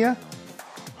 Shop-a-Mania?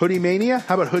 Hoodie Mania?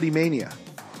 How about Hoodie Mania?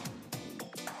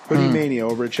 Hoodie Mania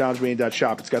over at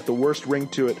challengemania.shop. It's got the worst ring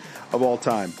to it of all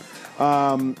time.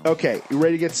 Okay, you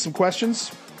ready to get to some questions?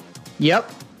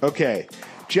 Yep. Okay.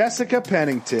 Jessica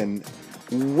Pennington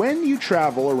when you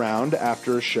travel around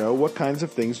after a show, what kinds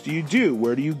of things do you do?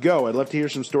 Where do you go? I'd love to hear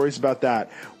some stories about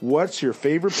that. What's your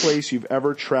favorite place you've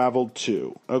ever traveled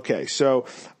to? Okay, so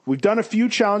we've done a few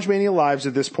Challenge Mania Lives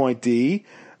at this point, D.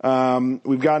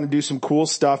 We've gotten to do some cool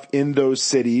stuff in those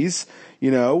cities.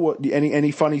 You know,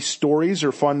 any funny stories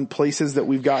or fun places that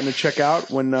we've gotten to check out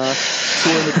when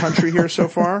touring the country here so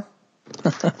far?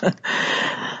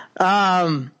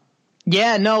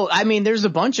 Yeah, no, I mean, there's a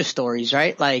bunch of stories,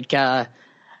 right? Like, I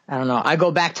don't know. I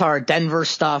go back to our Denver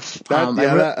stuff.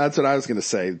 That's what I was going to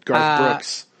say. Garth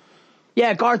Brooks.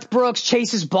 Yeah, Garth Brooks,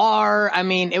 Chase's Bar. I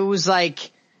mean, it was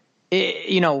like,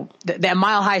 that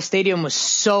Mile High Stadium was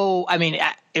so, I mean,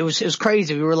 it was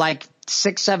crazy. We were like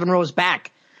 6-7 rows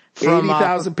back from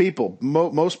 80,000 people.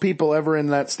 Most people ever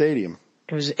in that stadium.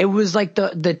 It was like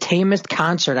the tamest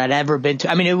concert I'd ever been to.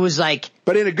 I mean, it was like,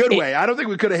 but in a good way. I don't think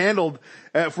we could have handled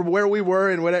from where we were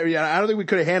and whatever. Yeah, I don't think we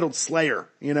could have handled Slayer.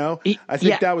 You know, I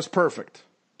think that was perfect.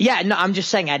 Yeah, no, I'm just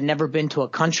saying I'd never been to a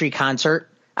country concert.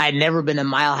 I'd never been to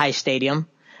Mile High Stadium.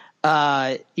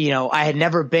 I had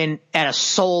never been at a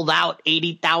sold out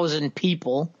 80,000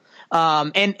 people.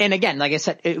 And again, like I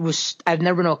said, I've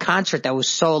never been to a concert that was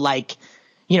so like,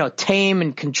 tame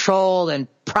and controlled and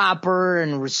proper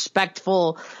and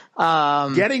respectful.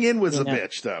 Getting in was a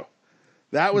bitch, though.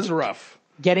 That was rough.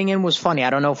 Getting in was funny. I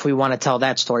don't know if we want to tell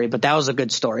that story, but that was a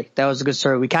good story.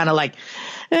 We kind of like,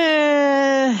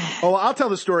 Oh, I'll tell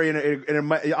the story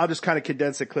and I'll just kind of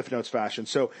condense it Cliff Notes fashion.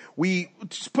 So I'm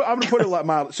going to put it a lot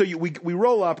mild. So we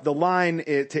roll up the line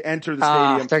to enter the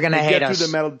stadium. They're going to hate us. Get through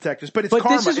the metal detectors, but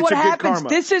karma. This is what happens.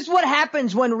 This is what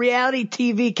happens when reality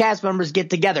TV cast members get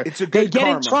together. They get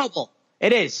in trouble.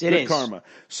 It is. Good karma.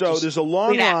 So there's a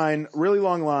long line, really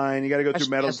long line. You got to go through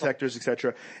metal detectors,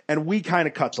 etc. And we kind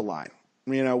of cut the line.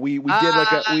 We did like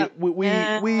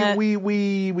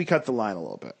we cut the line a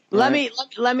little bit. Right?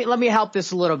 Let me help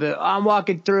this a little bit. I'm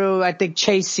walking through. I think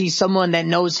Chase sees someone that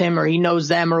knows him or he knows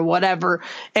them or whatever.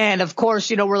 And of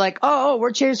course, we're like, oh,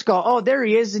 where'd Chase go? Oh, there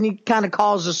he is. And he kind of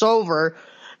calls us over.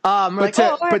 But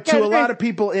to a lot of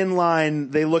people in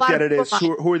line, they look at it as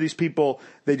who are these people?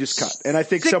 They just cut. And I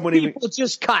think someone people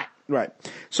just cut. Right.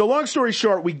 So long story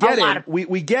short, we get in.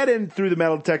 We get in through the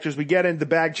metal detectors. We get in the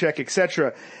bag check,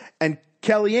 etc. And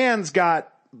Kellyanne's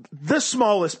got the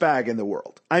smallest bag in the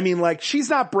world. I mean, like, she's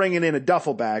not bringing in a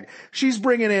duffel bag. She's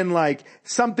bringing in like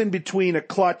something between a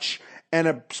clutch and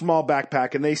a small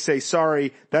backpack. And they say,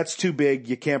 sorry, that's too big.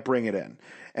 You can't bring it in.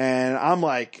 And I'm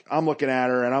looking at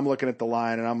her and I'm looking at the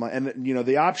line and I'm like, and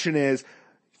the option is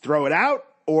throw it out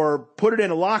or put it in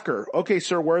a locker. Okay,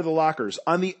 sir, where are the lockers?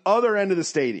 On the other end of the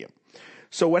stadium.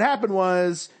 So what happened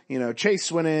was,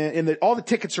 Chase went in and all the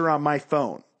tickets are on my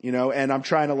phone. And I'm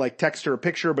trying to like text her a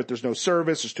picture, but there's no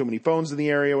service. There's too many phones in the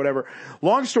area, whatever.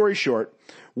 Long story short,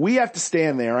 we have to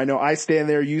stand there. I know I stand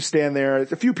there. You stand there.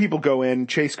 A few people go in.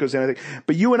 Chase goes in, I think.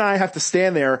 But you and I have to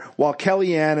stand there while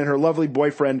Kellyanne and her lovely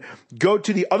boyfriend go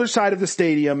to the other side of the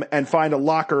stadium and find a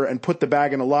locker and put the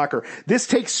bag in a locker. This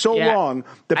takes so long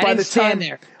that by the time stand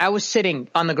there, I was sitting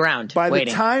on the ground waiting.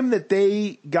 The time that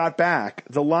they got back,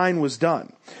 the line was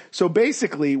done. So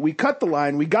basically, we cut the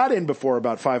line. We got in before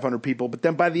about 500 people, but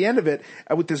then by the end of it,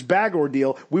 with this bag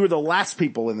ordeal, we were the last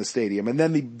people in the stadium. And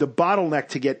then the bottleneck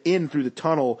to get in through the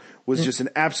tunnel was just an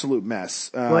absolute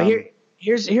mess. Well,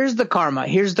 here's the karma.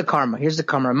 Here's the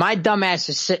karma. My dumbass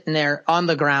is sitting there on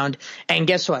the ground, and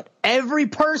guess what? Every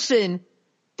person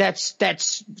that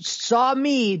saw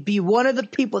me be one of the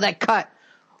people that cut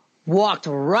walked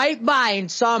right by and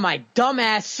saw my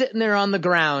dumbass sitting there on the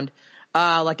ground.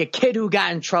 Like a kid who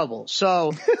got in trouble.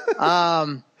 So,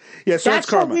 that's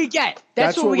what we get.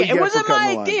 That's what we get. It wasn't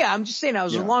my idea. I'm just saying I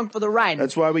was along for the ride.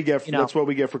 That's why we get. That's what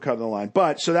we get for cutting the line.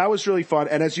 But so that was really fun.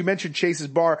 And as you mentioned, Chase's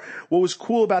Bar. What was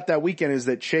cool about that weekend is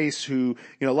that Chase, who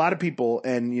a lot of people,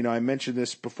 and I mentioned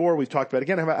this before. We've talked about it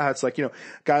again about how it's like a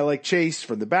guy like Chase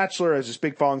from The Bachelor has this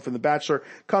big following from The Bachelor,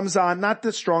 comes on, not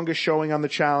the strongest showing on the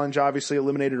challenge, obviously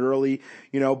eliminated early,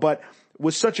 but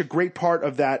was such a great part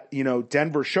of that,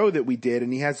 Denver show that we did.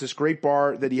 And he has this great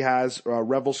bar that he has,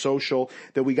 Revel Social,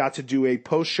 that we got to do a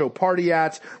post-show party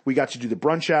at. We got to do the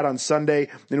brunch at on Sunday.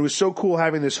 And it was so cool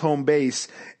having this home base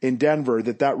in Denver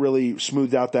that really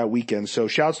smoothed out that weekend. So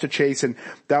shouts to Chase, and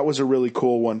that was a really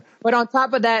cool one. But on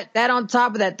top of that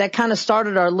kind of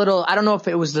started our little, I don't know if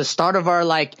it was the start of our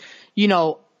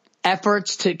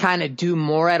efforts to kind of do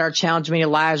more at our Challenge Mania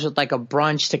Lives with like a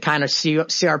brunch to kind of see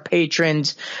our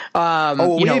patrons.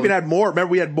 We even had more.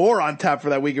 Remember, we had more on tap for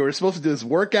that weekend. We were supposed to do this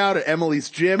workout at Emily's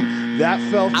gym. That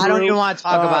fell through. I don't even want to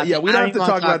talk about that. Yeah, we don't have to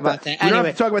talk about that. We don't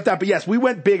have to talk about that. But yes, we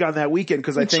went big on that weekend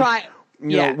because I think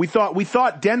you know, we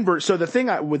thought Denver. So the thing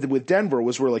with Denver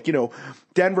was we're like, you know,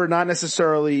 Denver, not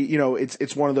necessarily, you know,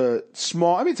 it's one of the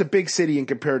small, I mean, it's a big city in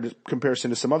comparison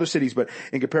to some other cities, but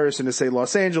in comparison to say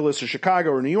Los Angeles or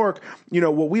Chicago or New York, you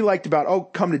know, what we liked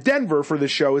about, come to Denver for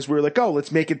this show is we were like,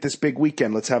 let's make it this big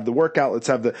weekend. Let's have the workout. Let's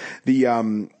have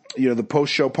the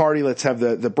post-show party. Let's have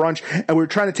the brunch. And we were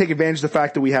trying to take advantage of the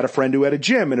fact that we had a friend who had a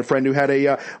gym and a friend who had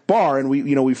a bar. And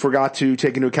we forgot to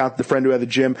take into account that the friend who had the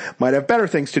gym might have better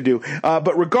things to do.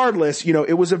 But regardless, you know,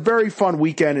 it was a very fun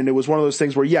weekend. And it was one of those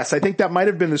things where, yes, I think that might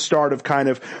have been the start of kind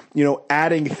of, you know,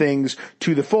 adding things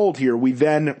to the fold here. We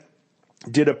then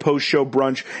did a post-show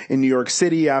brunch in New York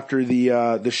City after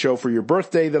the show for your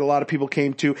birthday that a lot of people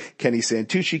came to. Kenny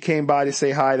Santucci came by to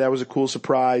say hi. That was a cool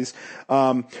surprise.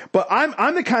 But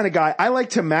I'm the kind of guy, I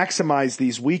like to maximize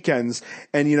these weekends.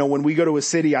 And, you know, when we go to a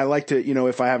city, I like to, you know,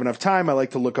 if I have enough time, I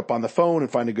like to look up on the phone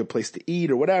and find a good place to eat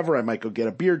or whatever. I might go get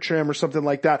a beard trim or something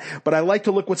like that. But I like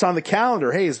to look what's on the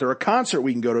calendar. Hey, is there a concert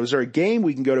we can go to? Is there a game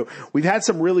we can go to? We've had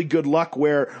some really good luck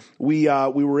where we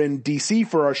were in DC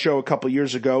for our show a couple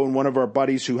years ago, and one of our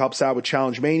buddies who helps out with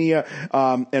Challenge Mania,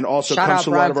 and also comes to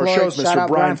a lot of our shows, Mr.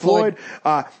 Brian Floyd,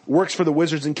 works for the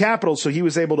Wizards and Capitals. So he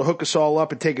was able to hook us all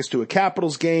up and take us to a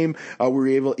Capitals game. We were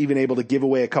even able to give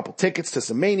away a couple tickets to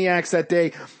some Maniacs that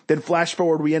day. Then flash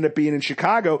forward, we end up being in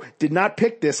Chicago. Did not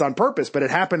pick this on purpose, but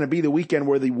it happened to be the weekend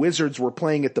where the Wizards were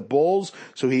playing at the Bulls.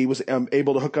 So he was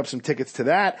able to hook up some tickets to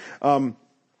that.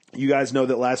 You guys know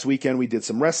that last weekend we did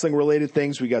some wrestling related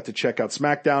things. We got to check out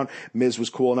SmackDown. Miz was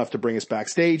cool enough to bring us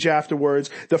backstage afterwards.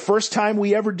 The first time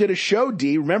we ever did a show,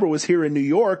 D, remember, was here in New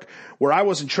York where I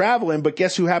wasn't traveling, but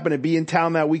guess who happened to be in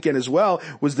town that weekend as well?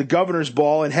 Was the Governor's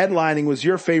Ball, and headlining was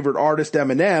your favorite artist,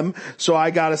 Eminem. So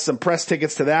I got us some press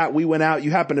tickets to that. We went out.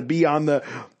 You happened to be on the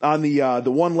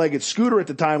one-legged scooter at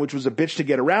the time, which was a bitch to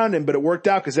get around in, but it worked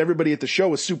out because everybody at the show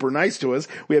was super nice to us.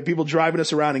 We had people driving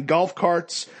us around in golf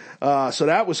carts. So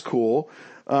that was cool.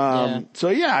 So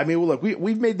yeah, I mean, well, look,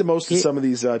 we've made the most of some of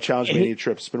these Challenge Mania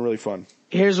trips. It's been really fun.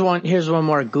 Here's one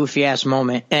more goofy ass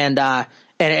moment, and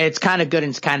it's kind of good and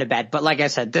it's kind of bad. But like I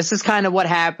said, this is kind of what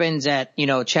happens at, you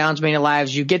know, Challenge Mania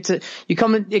Lives. You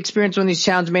come and experience one of these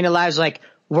Challenge Mania Lives, like,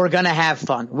 we're going to have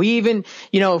fun. We even,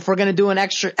 you know, if we're going to do an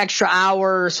extra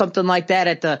hour or something like that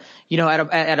at the, you know,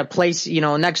 at a place, you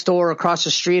know, next door, across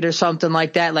the street or something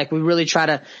like that, like, we really try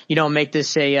to, you know, make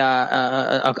this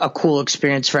a cool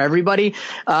experience for everybody.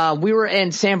 We were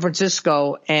in San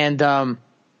Francisco, and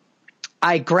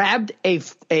I grabbed I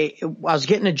was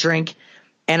getting a drink,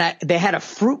 and they had a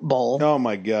fruit bowl. Oh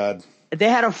my God. They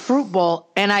had a fruit bowl,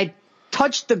 and I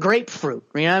touched the grapefruit.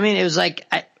 You know what I mean? It was like,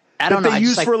 I don't know. They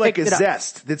use for like a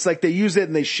zest. It's like they use it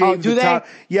and they shave the top.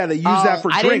 Yeah, they use that for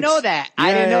drinks. I didn't know that.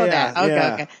 I didn't know that.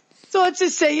 Okay. So let's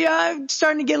just say, I'm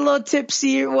starting to get a little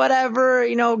tipsy or whatever,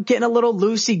 you know, getting a little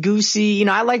loosey-goosey. You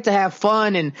know, I like to have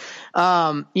fun, and,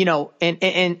 you know, and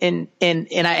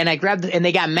I grabbed and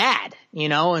they got mad, you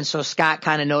know, and so Scott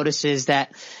kind of notices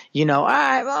that, you know, all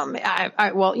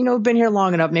right, well, you know, we've been here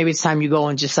long enough. Maybe it's time you go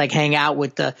and just like hang out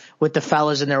with the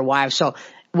fellas and their wives. So,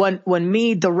 when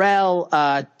me, Darrell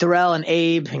and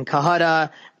Abe and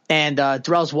Kahutta and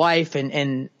Darrell's wife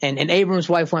and Abram's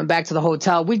wife went back to the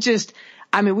hotel, we just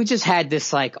had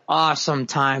this like awesome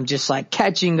time, just like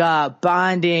catching up,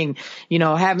 bonding, you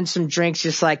know, having some drinks,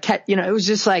 just like, you know, it was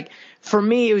just like, for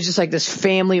me, it was just like this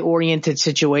family oriented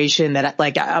situation that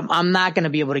like, I'm not going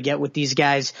to be able to get with these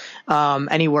guys,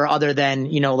 anywhere other than,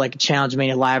 you know, like a Challenge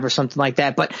Mania Live or something like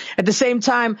that. But at the same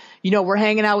time, you know, we're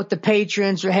hanging out with the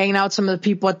patrons, we're hanging out with some of the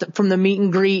people from the meet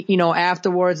and greet, you know,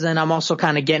 afterwards. And I'm also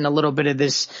kind of getting a little bit of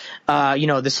this, you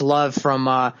know, this love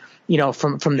from, you know,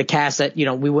 from the cast that, you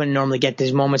know, we wouldn't normally get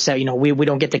these moments that, you know, we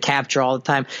don't get to capture all the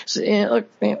time. So, you know,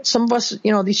 look, some of us,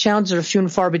 you know, these challenges are few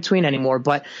and far between anymore,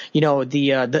 but, you know,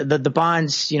 the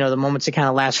bonds, you know, the moments that kind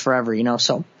of last forever, you know,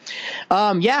 so,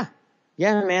 yeah,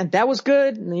 man, that was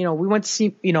good. You know, we went to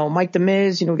see, you know, Mike the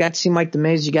Miz, you know, we got to see Mike the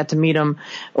Miz. You got to meet him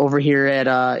over here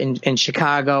at, in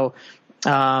Chicago.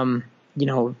 You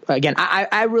know, again,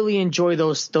 I really enjoy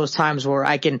those times where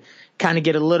I can kind of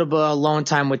get a little bit of alone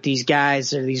time with these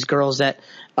guys or these girls that,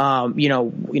 you know,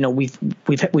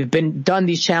 we've done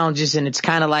these challenges, and it's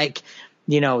kind of like,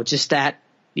 you know, just that,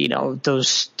 you know,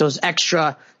 those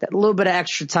extra, that little bit of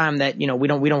extra time that, you know, we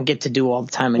don't get to do all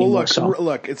the time anymore. Well,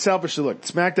 look, it's selfishly, look,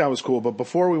 SmackDown was cool, but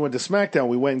before we went to SmackDown,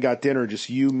 we went and got dinner, just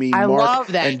you, me,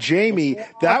 Mark, and Jamie.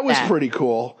 That was pretty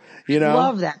cool. You know,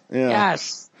 love that. Yeah.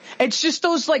 Yes, it's just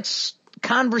those like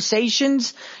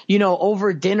conversations, you know,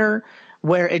 over dinner,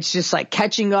 where it's just like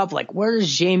catching up, like, where's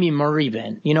Jamie Murray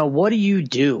been? You know, what do you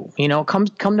do? You know, come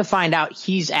to find out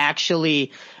he's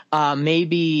actually,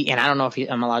 maybe, and I don't know if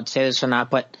I'm allowed to say this or not,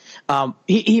 but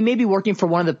he may be working for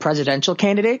one of the presidential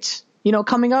candidates,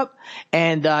 coming up,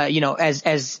 and as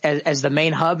the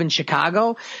main hub in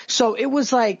Chicago. So it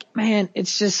was like, man,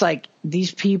 it's just like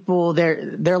these people,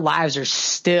 their lives are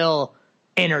still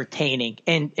entertaining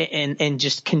and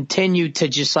just continue to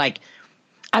just like.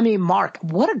 I mean, Mark,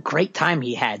 what a great time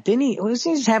he had, didn't he? Was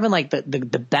he just having like the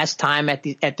best time at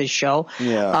the show?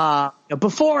 Yeah.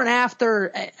 Before and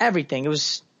after everything, it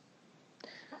was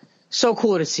so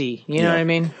cool to see. You know what I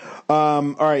mean? All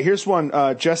right, here's one.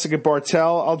 Jessica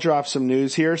Bartell, I'll drop some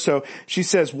news here. So she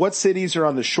says, what cities are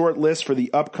on the short list for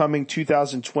the upcoming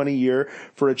 2020 year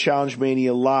for a Challenge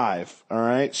Mania Live? All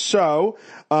right. So,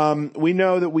 we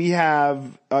know that we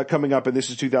have, coming up, and this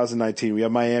is 2019, we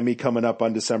have Miami coming up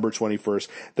on December 21st.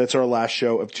 That's our last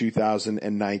show of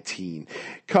 2019.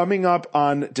 Coming up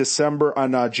on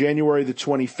January the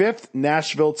 25th,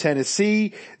 Nashville,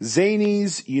 Tennessee,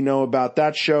 Zanies, you know about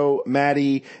that show,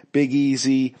 Maddie, Big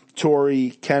Easy,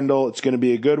 Tori, Kendall. It's going to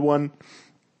be a good one.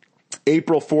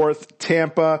 April 4th,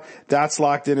 Tampa. That's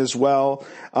locked in as well.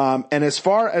 And as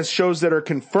far as shows that are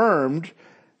confirmed,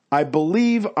 I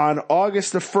believe on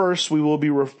August the 1st, we will be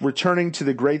returning to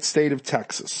the great state of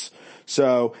Texas.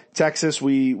 So Texas,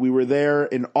 we were there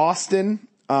in Austin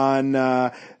on,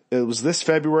 it was this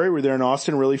February. We were there in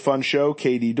Austin. Really fun show.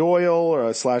 KD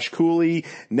Doyle / Cooley,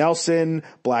 Nelson,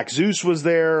 Black Zeus was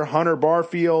there, Hunter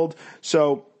Barfield.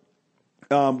 So,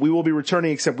 we will be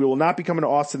returning, except we will not be coming to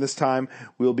Austin this time.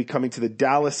 We will be coming to the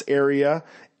Dallas area.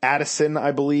 Addison,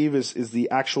 I believe, is the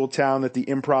actual town that the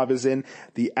Improv is in.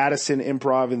 The Addison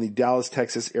Improv in the Dallas,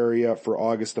 Texas area for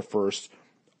August the 1st.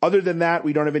 Other than that,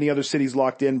 we don't have any other cities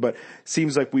locked in, but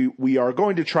seems like we are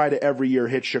going to try to every year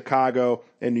hit Chicago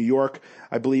and New York.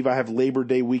 I believe I have Labor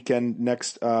Day weekend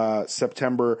next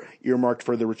September earmarked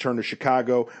for the return to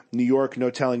Chicago. New York,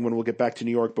 no telling when we'll get back to New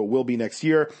York, but will be next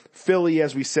year. Philly,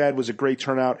 as we said, was a great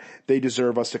turnout. They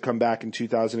deserve us to come back in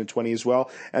 2020 as well.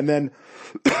 And then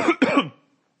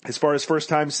as far as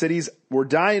first-time cities, we're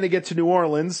dying to get to New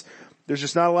Orleans. There's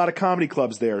just not a lot of comedy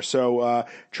clubs there. So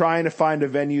trying to find a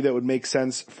venue that would make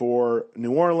sense for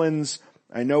New Orleans.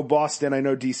 I know Boston, I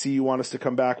know DC, you want us to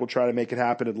come back. We'll try to make it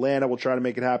happen. Atlanta, we'll try to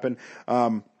make it happen.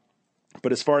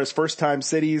 But as far as first-time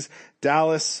cities,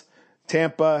 Dallas,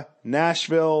 Tampa,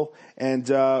 Nashville, and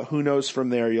who knows from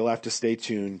there. You'll have to stay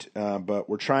tuned. But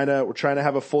we're trying to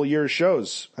have a full year of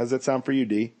shows. How's that sound for you,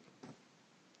 D?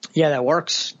 Yeah, that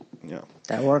works. Yeah.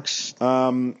 That works.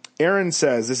 Aaron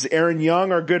says, this is Aaron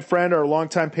Young, our good friend, our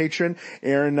longtime patron.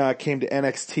 Aaron came to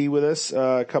NXT with us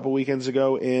a couple weekends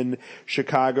ago in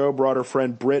Chicago, brought her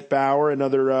friend Britt Bauer,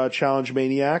 another Challenge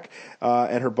Maniac,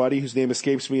 and her buddy, whose name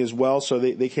escapes me as well. So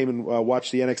they came and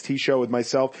watched the NXT show with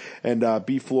myself and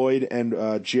B. Floyd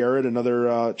and Jared,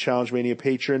 another Challenge Mania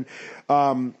patron.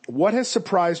 What has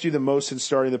surprised you the most in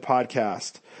starting the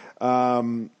podcast?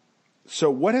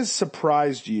 So what has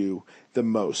surprised you the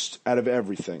most out of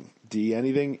everything? D,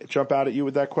 anything jump out at you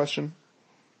with that question?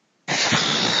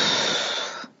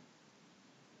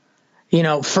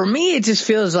 For me, it just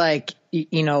feels like,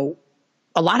 a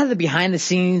lot of the behind the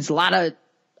scenes, a lot of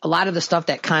the stuff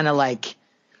that kind of like,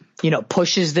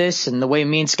 pushes this, and the way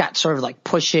me and Scott sort of like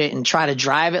push it and try to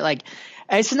drive it. Like,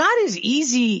 it's not as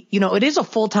easy, it is a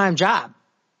full-time job.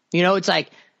 It's like,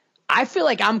 I feel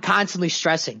like I'm constantly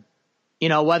stressing,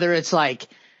 whether it's like,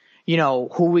 who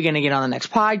are we going to get on the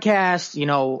next podcast?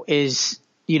 Is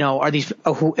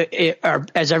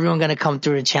everyone going to come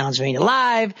through to Challenge Mania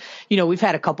Live? We've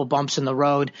had a couple bumps in the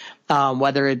road,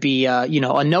 whether it be, a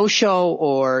no show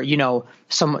or,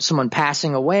 someone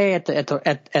passing away at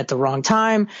the wrong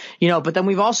time, but then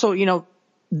we've also,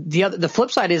 the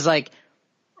flip side is like,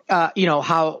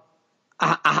 how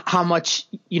much,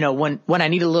 when I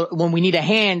need when we need a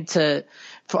hand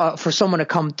for someone to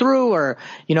come through, or,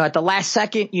 at the last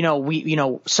second,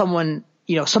 someone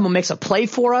makes a play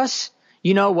for us,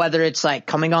 whether it's like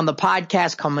coming on the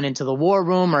podcast, coming into the war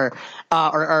room, or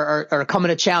coming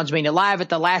to Challenge Mania Live at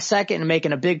the last second and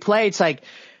making a big play. It's like,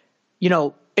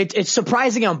 it's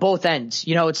surprising on both ends.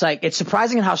 It's like, it's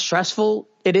surprising how stressful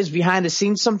it is behind the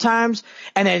scenes sometimes.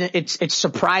 And then it's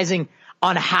surprising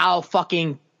on how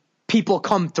fucking people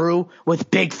come through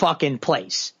with big fucking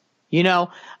plays,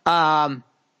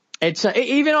 it's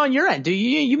even on your end.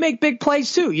 You make big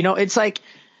plays too. It's like,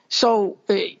 so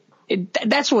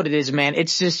that's what it is, man.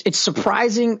 It's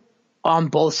surprising on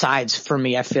both sides for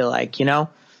me. I feel like, Yeah.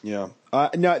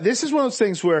 No, this is one of those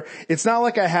things where it's not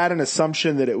like I had an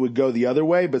assumption that it would go the other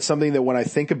way, but something that when I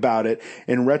think about it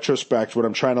in retrospect, when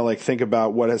I'm trying to like think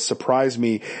about what has surprised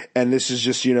me, and this is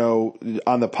just,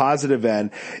 on the positive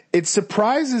end, it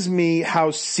surprises me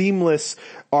how seamless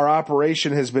our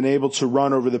operation has been able to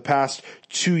run over the past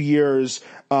 2 years,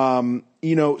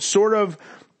 sort of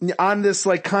on this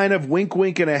like kind of wink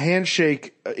wink and a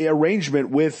handshake arrangement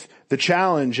with the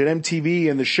challenge and MTV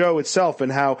and the show itself,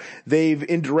 and how they've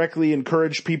indirectly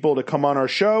encouraged people to come on our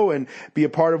show and be a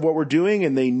part of what we're doing,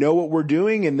 and they know what we're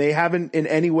doing, and they haven't in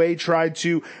any way tried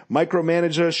to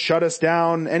micromanage us, shut us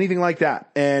down, anything like that.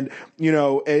 And,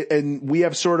 and we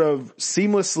have sort of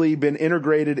seamlessly been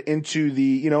integrated into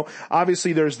the,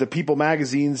 obviously there's the People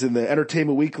magazines and the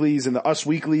Entertainment Weeklies and the Us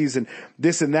Weeklies and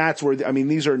this and that's where,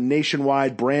 these are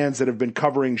nationwide brands that have been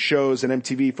covering shows and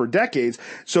MTV for decades.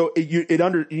 So you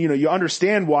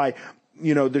understand why,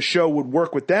 the show would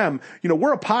work with them.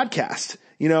 We're a podcast,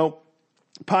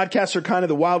 podcasts are kind of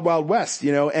the wild, wild west,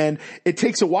 and it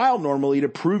takes a while normally to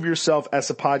prove yourself as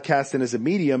a podcast and as a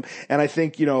medium. And I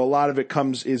think, a lot of it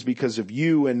is because of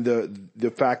you and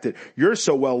the fact that you're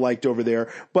so well liked over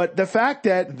there. But the fact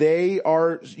that they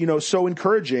are, so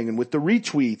encouraging, and with the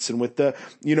retweets and with the,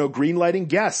 green lighting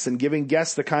guests and giving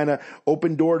guests the kind of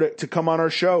open door to come on our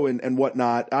show and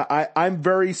whatnot. I'm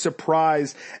very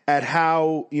surprised at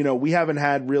how, we haven't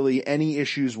had really any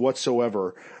issues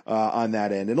whatsoever on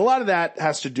that end. And a lot of that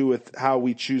has to do with how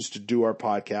we choose to do our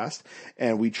podcast,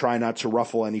 and we try not to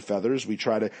ruffle any feathers. We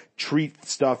try to treat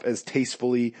stuff as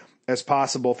tastefully as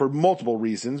possible for multiple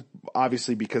reasons,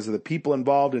 obviously because of the people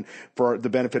involved and for the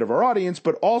benefit of our audience,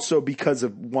 but also because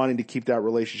of wanting to keep that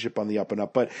relationship on the up and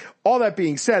up. But all that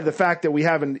being said, the fact that we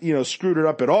haven't, screwed it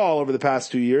up at all over the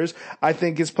past 2 years, I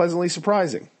think is pleasantly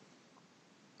surprising.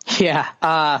 Yeah.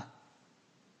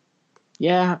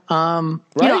 Yeah.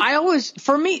 Right?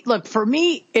 For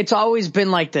me, it's always been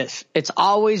like this. It's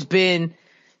always been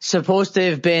supposed to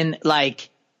have been like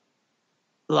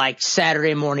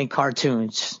Saturday morning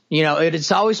cartoons.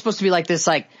 It's always supposed to be like this,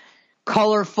 like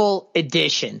colorful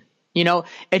edition.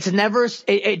 It's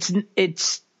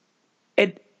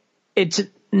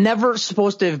never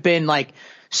supposed to have been like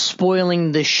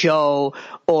spoiling the show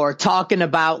or talking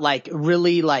about like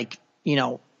really like,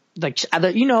 I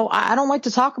don't like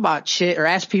to talk about shit or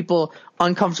ask people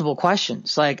uncomfortable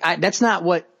questions. Like that's not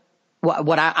what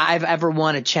I've ever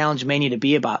wanted Challenge Mania to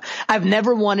be about. I've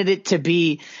never wanted it to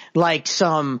be like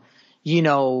some, like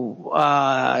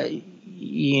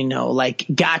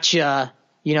gotcha,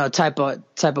 type of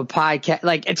podcast.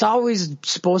 Like it's always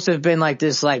supposed to have been like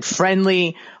this, like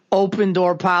friendly, open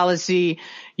door policy.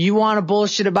 You want to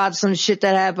bullshit about some shit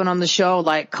that happened on the show?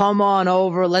 Like, come on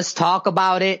over. Let's talk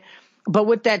about it. But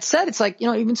with that said, it's like,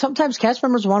 even sometimes cast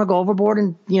members want to go overboard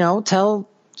and, go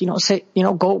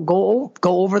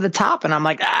over the top. And I'm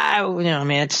like,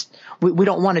 we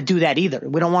don't want to do that either.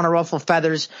 We don't want to ruffle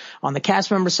feathers on the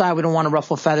cast member side. We don't want to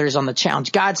ruffle feathers on the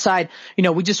Challenge God side.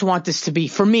 We just want this to be,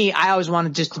 for me, I always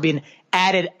wanted just to be an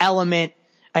added element,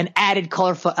 an added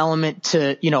colorful element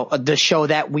to, the show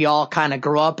that we all kind of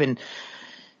grew up and,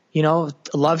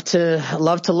 love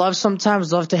to love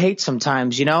sometimes, love to hate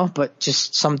sometimes, but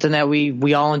just something that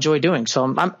we all enjoy doing.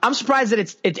 So I'm surprised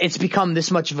that it's become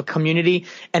this much of a community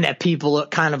and that people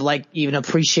kind of like even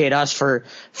appreciate us for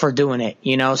doing it,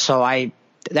 so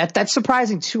that's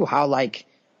surprising too, how like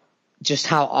just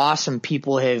how awesome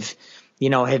people have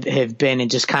been and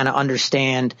just kind of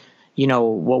understand,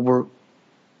 what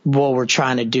we're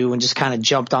trying to do and just kind of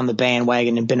jumped on the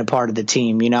bandwagon and been a part of the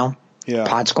team, Yeah.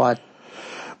 Pod Squad.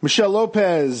 Michelle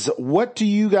Lopez, what do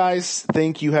you guys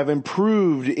think you have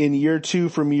improved in year 2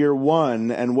 from year 1?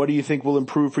 And what do you think will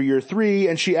improve for year 3?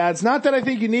 And she adds, not that I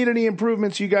think you need any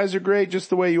improvements. You guys are great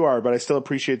just the way you are, but I still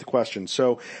appreciate the question.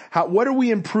 So what do we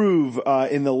improve,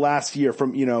 in the last year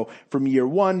from year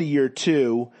 1 to year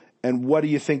 2? And what do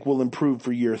you think will improve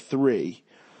for year 3?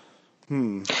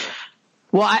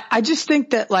 Well, I just think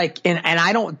that like, and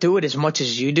I don't do it as much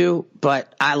as you do,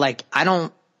 but I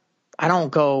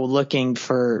don't go looking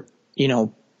for,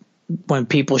 when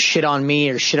people shit on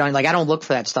me or shit on, like, I don't look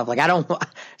for that stuff. Like,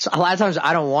 so a lot of times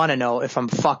I don't want to know if I'm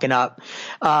fucking up.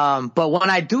 But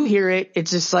when I do hear it, it's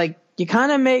just like, you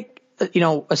kind of make,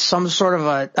 some sort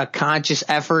of a conscious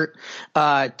effort,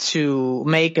 to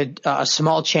make a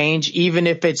small change, even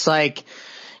if it's like,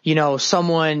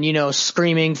 someone,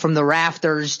 screaming from the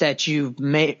rafters that you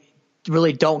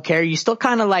really don't care. You still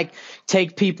kind of like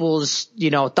take people's,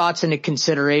 thoughts into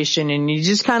consideration, and you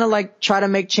just kind of like try to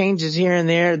make changes here and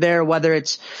there, whether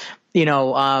it's,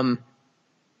 whether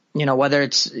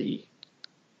it's,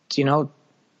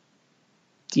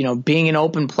 being an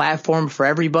open platform for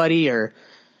everybody or,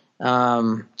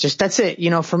 Just that's it. You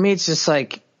know, for me, it's just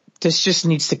like this just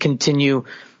needs to continue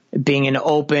being an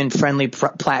open, friendly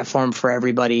platform for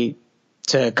everybody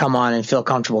to come on and feel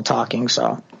comfortable talking.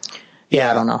 So. Yeah,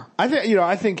 I don't know.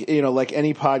 I think like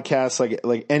any podcast,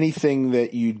 like anything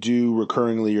that you do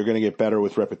recurringly, you're going to get better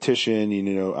with repetition.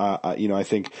 I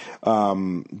think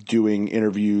doing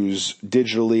interviews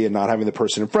digitally and not having the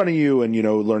person in front of you, and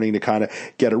learning to kind of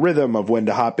get a rhythm of when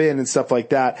to hop in and stuff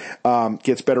like that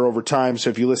gets better over time. So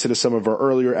if you listen to some of our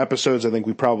earlier episodes, I think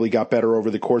we probably got better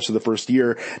over the course of the first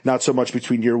year. Not so much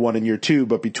between year 1 and year 2,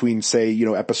 but between say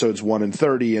episodes 1 and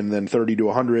 30, and then 30 to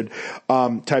 100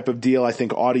 type of deal. I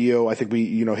think audio. I think we,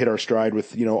 hit our stride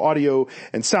with, audio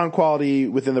and sound quality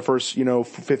within the first,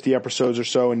 50 episodes or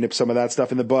so, and nip some of that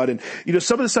stuff in the bud. And,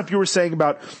 some of the stuff you were saying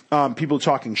about, people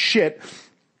talking shit.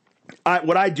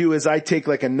 What I do is I take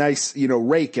like a nice,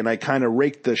 rake, and I kind of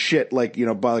rake the shit by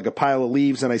like a pile of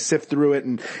leaves, and I sift through it.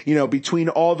 And, between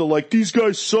all the like, these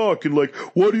guys suck, and like,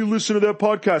 why do you listen to that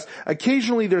podcast?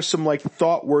 Occasionally there's some like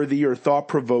thought-worthy or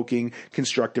thought-provoking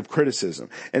constructive criticism.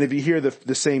 And if you hear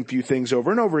the same few things over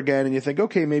and over again, and you think,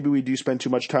 okay, maybe we do spend too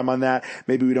much time on that,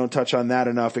 maybe we don't touch on that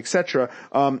enough, etc.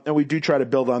 And we do try to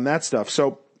build on that stuff.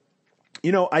 So,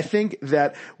 I think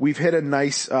that we've hit a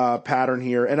nice pattern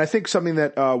here, and I think something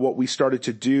that what we started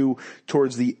to do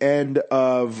towards the end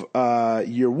of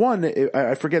year 1,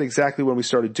 I forget exactly when we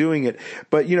started doing it,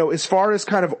 but as far as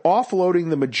kind of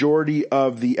offloading the majority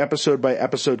of the episode by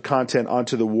episode content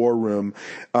onto the War Room,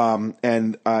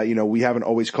 and we haven't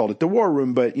always called it the War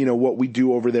Room, but what we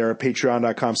do over there at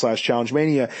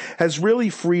patreon.com/challengemania has really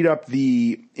freed up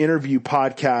the interview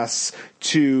podcasts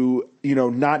to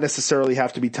not necessarily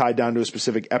have to be tied down to a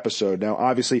specific episode. Now,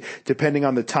 obviously, depending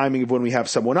on the timing of when we have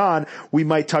someone on, we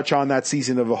might touch on that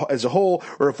season as a whole,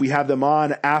 or if we have them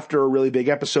on after a really big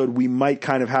episode, we might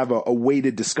kind of have a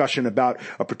weighted discussion about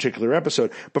a particular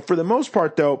episode. But for the most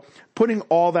part, though, putting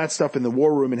all that stuff in the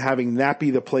War Room and having that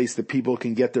be the place that people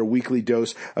can get their weekly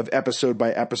dose of episode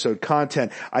by episode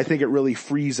content, I think it really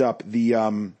frees up the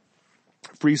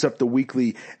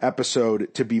weekly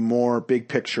episode to be more big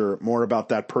picture, more about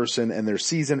that person and their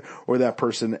season, or that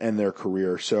person and their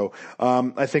career. So,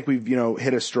 I think we've,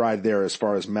 hit a stride there as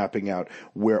far as mapping out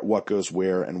what goes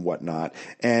where and what not.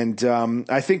 And,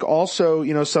 I think also,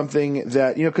 something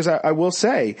that, cause I will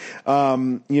say,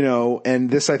 and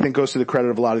this I think goes to the credit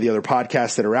of a lot of the other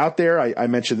podcasts that are out there. I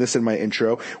mentioned this in my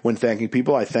intro when thanking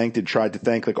people. I tried to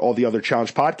thank like all the other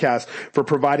challenge podcasts for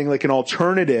providing like an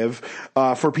alternative,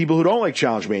 for people who don't like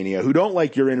Challenge Mania, who don't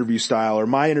like your interview style or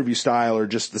my interview style or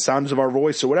just the sounds of our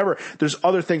voice or whatever. There's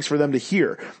other things for them to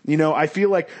hear. I feel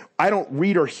like I don't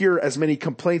read or hear as many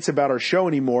complaints about our show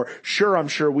anymore. Sure, I'm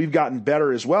sure we've gotten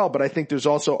better as well, but I think there's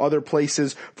also other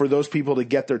places for those people to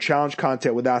get their challenge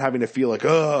content without having to feel like,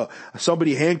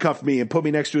 somebody handcuffed me and put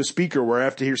me next to a speaker where I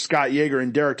have to hear Scott Yeager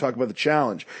and Derek talk about the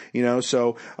challenge,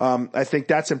 So, I think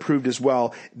that's improved as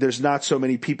well. There's not so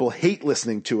many people hate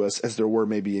listening to us as there were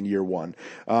maybe in year 1.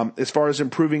 As far as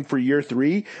improving for year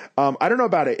 3, I don't know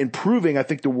about it. Improving, I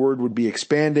think the word would be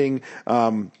expanding,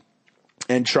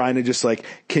 and trying to just like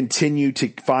continue to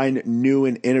find new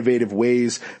and innovative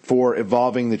ways for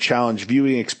evolving the challenge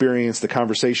viewing experience, the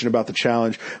conversation about the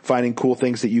challenge, finding cool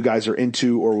things that you guys are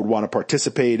into or would want to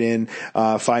participate in,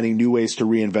 finding new ways to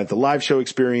reinvent the live show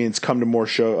experience, come to more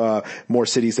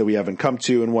cities that we haven't come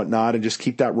to and whatnot, and just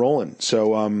keep that rolling.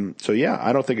 So yeah,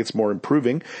 I don't think it's more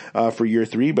improving, for year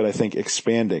 3, but I think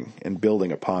expanding and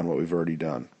building upon what we've already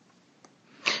done.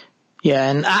 Yeah.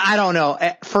 And I don't know.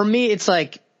 For me,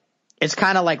 it's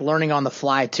kind of like learning on the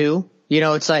fly too.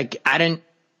 It's like, I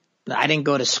didn't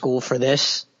go to school for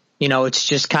this. It's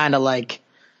just kind of like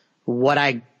what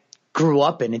I grew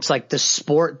up in. It's like the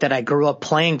sport that I grew up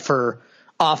playing for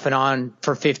off and on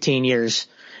for 15 years,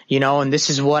 and this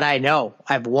is what I know.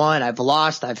 I've won, I've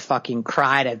lost, I've fucking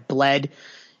cried, I've bled,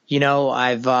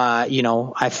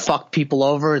 I've fucked people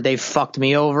over. They've fucked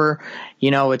me over.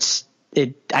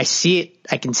 I see it.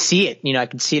 I can see it. I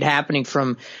can see it happening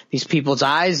from these people's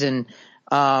eyes. And,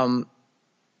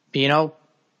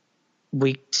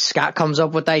 Scott comes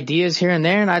up with ideas here and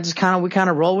there, and we kind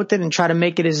of roll with it and try to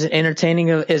make it as entertaining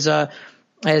as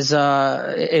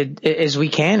we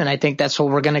can. And I think that's what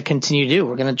we're going to continue to do.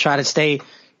 We're going to try to stay,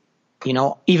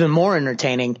 even more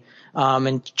entertaining,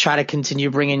 and try to continue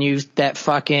bringing you that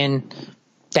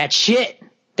shit,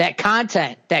 that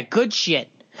content, that good shit.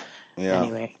 Yeah.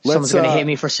 Anyway, someone's going to hate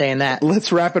me for saying that.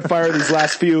 Let's rapid fire these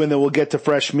last few, and then we'll get to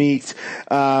fresh meat.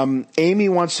 Amy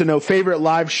wants to know favorite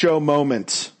live show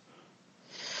moment.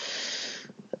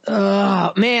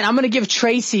 Man, I'm going to give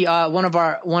Tracy, one of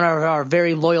our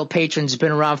very loyal patrons,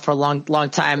 been around for a long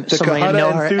time. The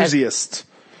Kahuna enthusiast.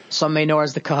 some may know her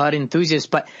as the Kahut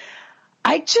enthusiast, but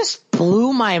I just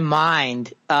blew my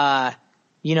mind.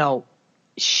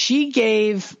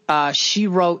 She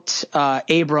wrote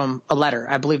Abram a letter.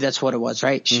 I believe that's what it was,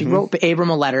 right? She wrote Abram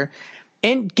a letter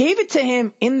and gave it to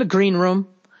him in the green room,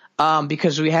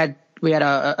 because we had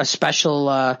a special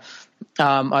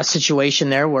a situation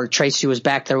there where Tracy was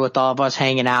back there with all of us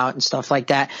hanging out and stuff like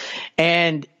that.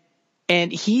 And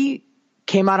he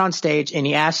came out on stage and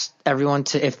he asked everyone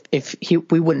to, if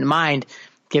we wouldn't mind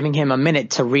giving him a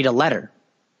minute to read a letter.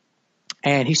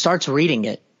 And he starts reading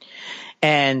it.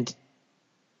 And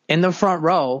in the front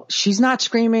row, she's not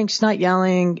screaming, she's not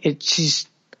yelling. She's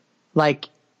like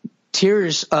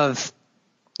tears of,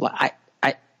 I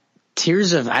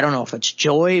don't know if it's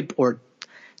joy or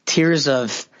tears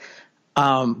of,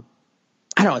 I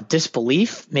don't know,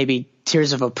 disbelief, maybe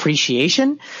tears of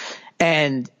appreciation.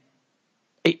 And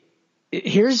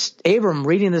here's Abram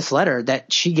reading this letter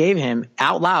that she gave him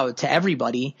out loud to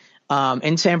everybody,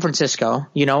 in San Francisco,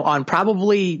 on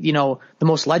probably, the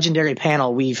most legendary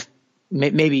panel we've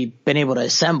maybe been able to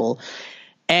assemble.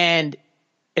 And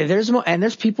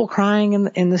there's people crying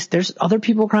in this, there's other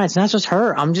people crying. It's not just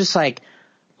her. I'm just like,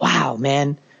 wow,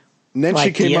 man. And then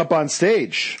she came up on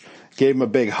stage, gave him a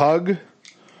big hug.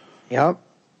 Yep.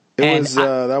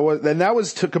 That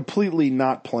was completely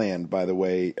not planned, by the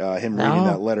way, him reading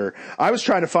that letter. I was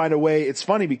trying to find a way. It's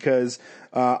funny because,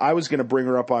 I was going to bring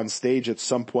her up on stage at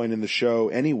some point in the show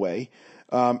anyway.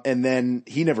 And then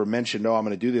he never mentioned, I'm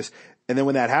going to do this. And then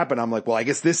when that happened, I'm like, well, I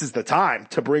guess this is the time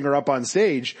to bring her up on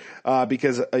stage,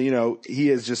 because, he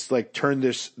has just like turned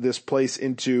this place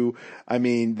into,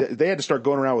 they had to start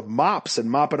going around with mops and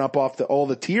mopping up off all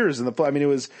the tears in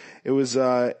the, it was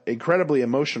incredibly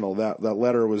emotional. That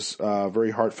letter was,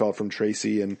 very heartfelt from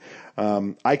Tracy. And,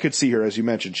 I could see her, as you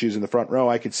mentioned, she was in the front row.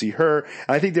 I could see her. And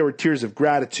I think there were tears of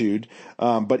gratitude.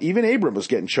 But even Abram was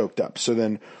getting choked up. So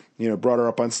then, brought her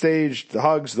up on stage, the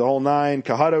hugs, the whole nine.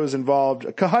 Kahut was involved.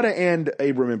 Kahut and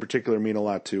Abram in particular mean a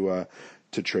lot to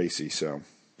Tracy. So,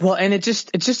 well, and it's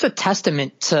just a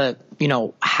testament to,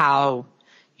 how,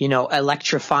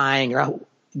 electrifying or how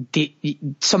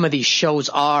some of these shows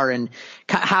are, and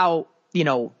how,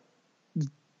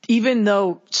 even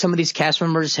though some of these cast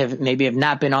members have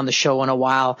not been on the show in a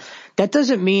while, that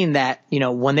doesn't mean that,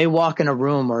 when they walk in a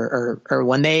room or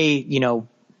when they,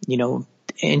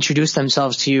 introduce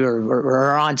themselves to you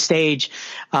or are on stage,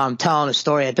 telling a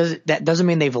story, that doesn't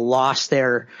mean they've lost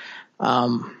their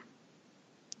chi.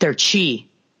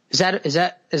 Is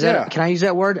that, can I use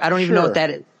that word? I don't even know what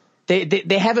that is.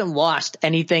 They haven't lost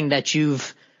anything that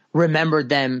you've remembered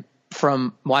them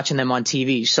from watching them on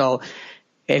TV. So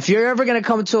if you're ever going to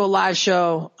come to a live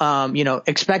show,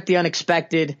 expect the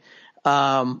unexpected.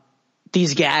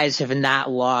 These guys have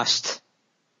not lost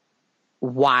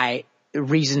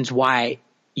reasons why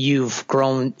you've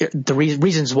grown, the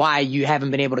reasons why you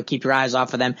haven't been able to keep your eyes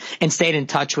off of them and stayed in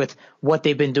touch with what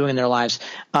they've been doing in their lives.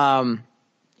 That's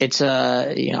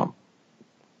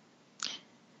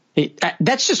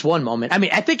just one moment.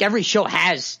 I think every show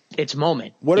has its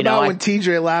moment. What about when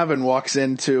TJ Lavin walks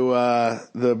into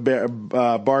the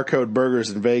Barcode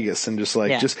Burgers in Vegas and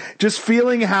just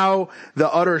feeling how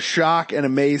the utter shock and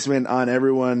amazement on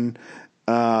everyone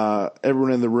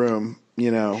in the room,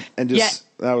 and just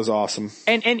that was awesome.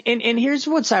 And here's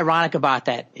what's ironic about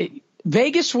that.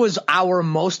 Vegas was our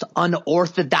most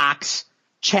unorthodox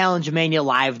Challenge Mania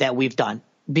Live that we've done,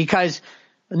 because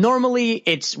normally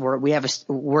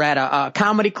we're at a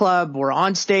comedy club, we're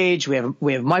on stage, we have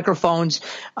microphones,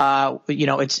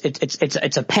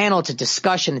 it's a panel, it's a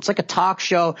discussion, it's like a talk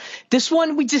show. This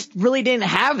one, we just really didn't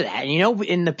have that,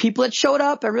 and the people that showed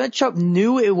up, everyone that showed up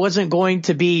knew it wasn't going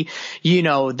to be,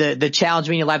 the Challenge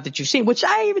Mania Live that you've seen, which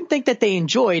I even think that they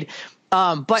enjoyed.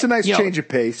 But it's a nice change of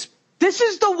pace. This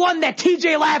is the one that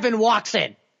TJ Lavin walks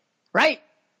in, right?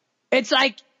 It's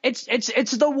like, it's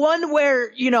the one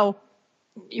where,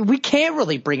 we can't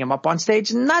really bring him up on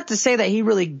stage. Not to say that he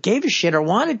really gave a shit or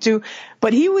wanted to,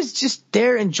 but he was just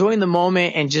there enjoying the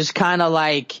moment and just kind of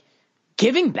like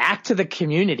giving back to the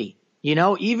community,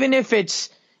 even if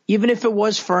it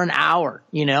was for an hour,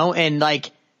 and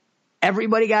like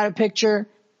everybody got a picture,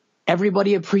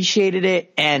 everybody appreciated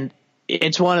it. And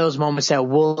it's one of those moments that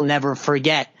we'll never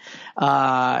forget,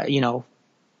 Challenge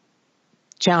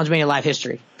Mania Live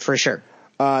history for sure.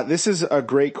 This is a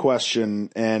great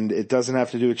question, and it doesn't have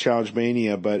to do with Challenge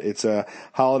Mania, but it's a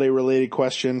holiday-related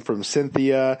question from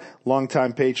Cynthia,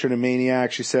 longtime patron of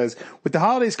Maniac. She says, with the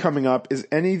holidays coming up, is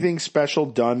anything special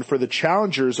done for the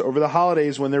challengers over the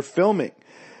holidays when they're filming?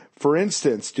 for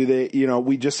instance, do they,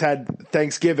 we just had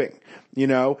Thanksgiving.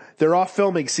 They're off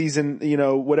filming season,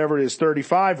 whatever it is,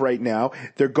 35 right now.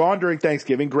 They're gone during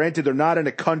Thanksgiving. Granted, they're not in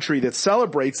a country that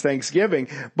celebrates Thanksgiving,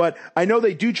 but I know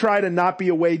they do try to not be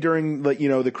away during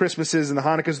the Christmases and the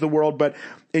Hanukkahs of the world. But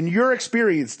in your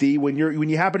experience, D, when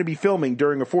you happen to be filming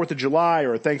during a 4th of July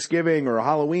or a Thanksgiving or a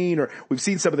Halloween, or we've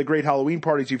seen some of the great Halloween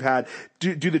parties you've had,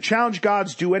 do the challenge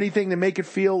gods do anything to make it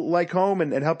feel like home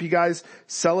and help you guys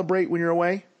celebrate when you're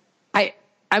away?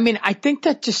 I mean, I think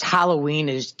that just Halloween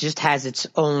just has its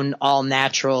own all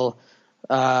natural,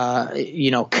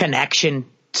 connection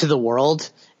to the world.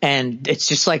 And it's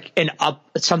just like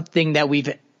something that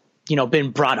we've,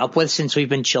 been brought up with since we've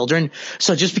been children.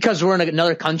 So just because we're in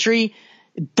another country,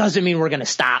 it doesn't mean we're going to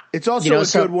stop. It's also a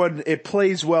good one. It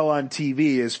plays well on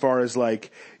TV as far as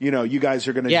you guys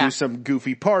are going to do some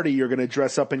goofy party. You're going to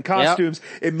dress up in costumes.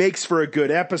 Yep. It makes for a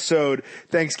good episode.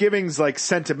 Thanksgiving's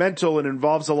sentimental and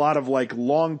involves a lot of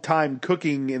long time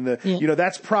cooking in the,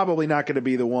 that's probably not going to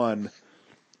be the one.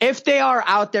 If they are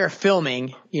out there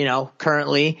filming,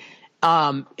 currently,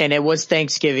 and it was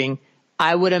Thanksgiving,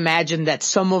 I would imagine that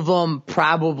some of them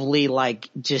probably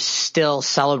just still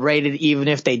celebrated even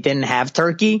if they didn't have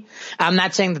turkey. I'm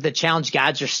not saying that the challenge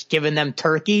gods are giving them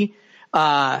turkey,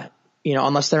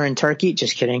 unless they're in Turkey.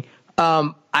 Just kidding.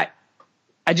 I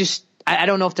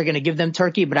don't know if they're going to give them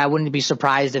turkey, but I wouldn't be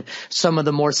surprised if some of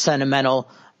the more sentimental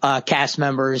cast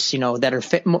members, that are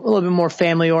a little bit more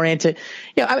family oriented.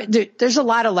 There's a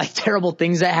lot of terrible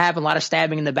things that happen, a lot of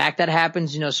stabbing in the back that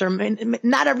happens. So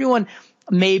not everyone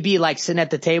may be sitting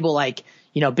at the table,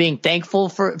 being thankful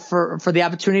for the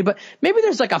opportunity, but maybe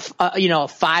there's a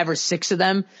 5 or 6 of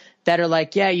them that are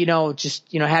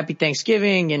happy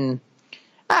Thanksgiving. And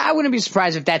I wouldn't be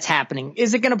surprised if that's happening.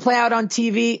 Is it going to play out on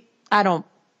TV? I don't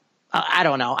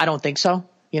know. I don't think so.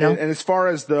 And as far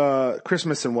as the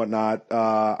Christmas and whatnot,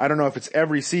 I don't know if it's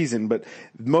every season, but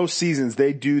most seasons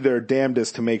they do their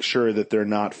damnedest to make sure that they're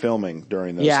not filming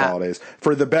during those holidays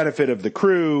for the benefit of the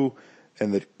crew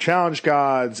and the challenge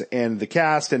gods and the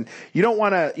cast. And you don't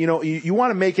want to, you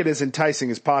want to make it as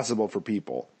enticing as possible for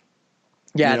people.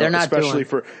 Yeah, they're not especially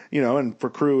for, and for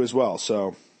crew as well.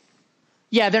 So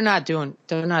yeah, they're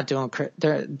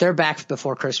back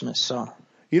before Christmas. So.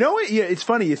 You know what? Yeah, it's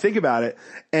funny. You think about it,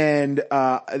 and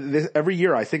every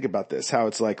year I think about this, how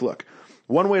it's look,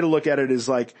 one way to look at it is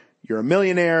you're a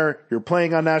millionaire, you're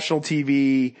playing on national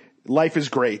TV, life is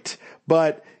great.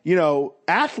 But,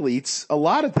 athletes a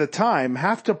lot of the time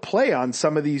have to play on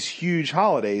some of these huge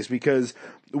holidays because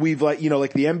we've like the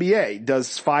NBA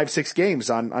does 5-6 games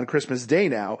on Christmas Day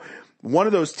now. One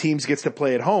of those teams gets to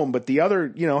play at home, but the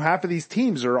other, half of these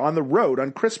teams are on the road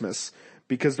on Christmas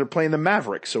because they're playing the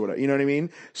Mavericks or whatever, you know what I mean?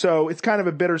 So it's kind of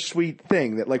a bittersweet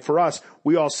thing that for us,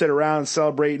 we all sit around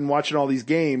celebrating, watching all these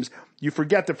games. You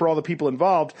forget that for all the people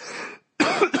involved,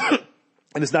 and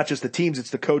it's not just the teams, it's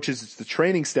the coaches, it's the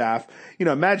training staff.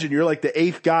 Imagine you're the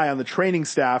 8th guy on the training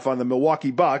staff on the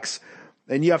Milwaukee Bucks,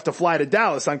 and you have to fly to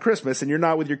Dallas on Christmas and you're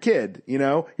not with your kid,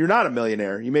 you're not a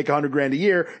millionaire. You make $100,000 a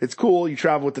year. It's cool. You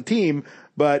travel with the team,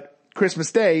 but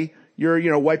Christmas Day,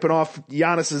 you're, wiping off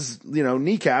Giannis's,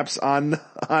 kneecaps on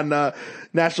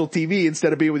national TV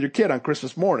instead of being with your kid on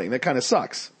Christmas morning. That kind of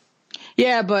sucks.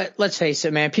 Yeah, but let's face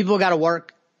it, man. People got to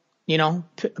work.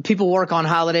 People work on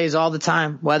holidays all the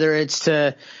time, whether it's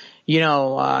to,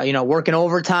 working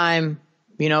overtime,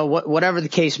 whatever the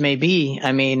case may be.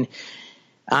 I mean,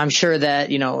 I'm sure that,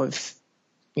 if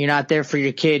you're not there for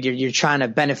your kid, you're trying to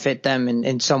benefit them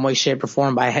in some way, shape, or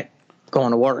form by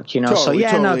going to work, Totally, so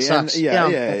yeah, totally. no, it sucks.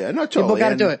 No, totally. People got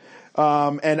to do it.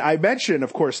 And I mentioned,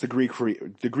 of course, the Greek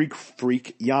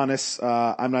freak, Giannis.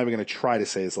 I'm not even going to try to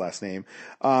say his last name.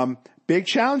 Big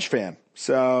challenge fan.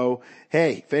 So,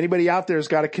 hey, if anybody out there has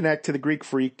got to connect to the Greek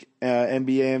freak,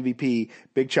 NBA MVP,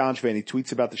 big challenge fan. He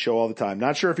tweets about the show all the time.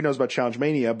 Not sure if he knows about Challenge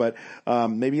Mania, but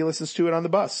maybe he listens to it on the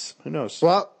bus. Who knows?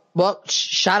 Well,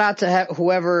 shout out to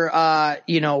whoever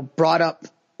brought up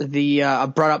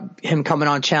him coming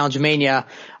on Challenge Mania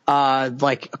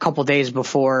a couple days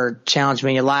before Challenge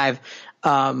Mania Live.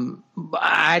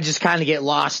 I just kind of get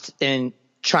lost in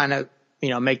trying to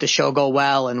make the show go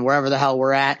well and wherever the hell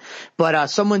we're at.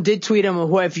 But someone did tweet him.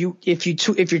 If you're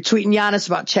tweeting Giannis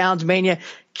about Challenge Mania,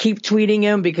 keep tweeting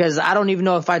him, because I don't even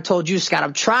know if I told you, Scott.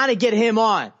 I'm trying to get him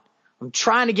on. Yeah,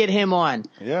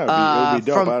 it would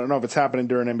be dope. I don't know if it's happening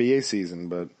during NBA season,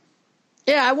 but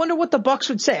yeah, I wonder what the Bucks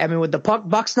would say. I mean, would the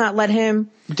Bucks not let him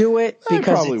do it? Because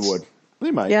they probably would. They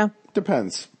might. Yeah,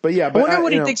 depends. But yeah, I wonder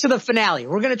what he thinks of the finale.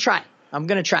 I'm gonna try.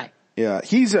 Yeah, Yeah,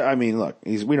 he's. I mean, look,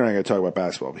 we're not going to talk about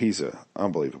basketball, but he's an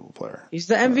unbelievable player. He's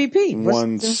the MVP.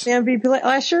 Was he MVP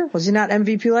last year? Was he not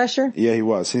MVP last year? Yeah, he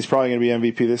was. He's probably going to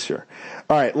be MVP this year.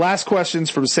 All right, last questions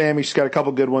from Sammy. She's got a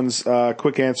couple good ones.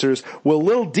 Quick answers. Will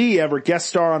Lil D ever guest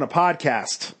star on a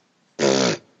podcast?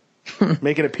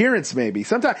 Make an appearance, maybe.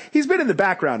 Sometime he's been in the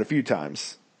background a few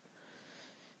times.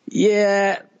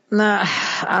 Yeah, nah,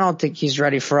 I don't think he's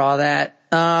ready for all that.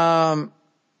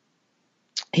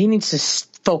 He needs to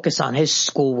focus on his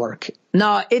schoolwork.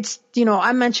 No, it's,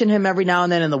 I mention him every now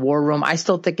and then in the war room. I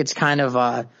still think it's kind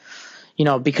of,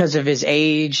 because of his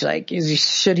age, like,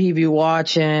 should he be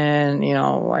watching,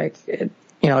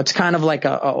 it's kind of like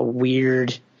a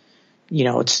weird,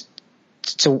 it's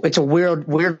a weird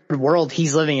world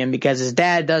he's living in because his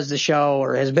dad does the show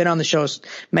or has been on the show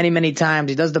many, many times.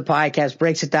 He does the podcast,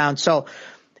 breaks it down. So,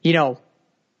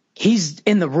 he's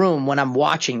in the room when I'm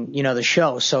watching, the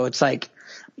show. So it's like,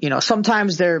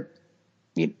 sometimes they're,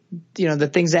 the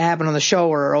things that happen on the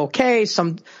show are okay.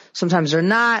 Sometimes they're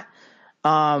not.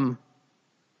 More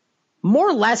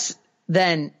or less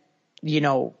than,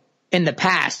 in the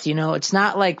past, it's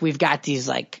not like we've got these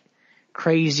like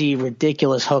crazy,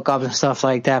 ridiculous hookups and stuff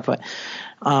like that. But,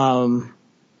 I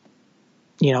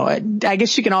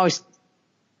guess you can always,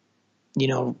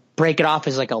 break it off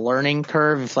as like a learning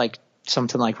curve if like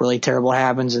something like really terrible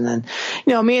happens. And then,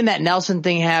 me and that Nelson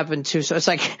thing happened too. So it's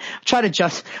like, try to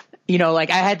just, like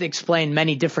I had to explain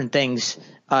many different things,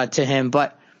 to him,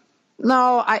 but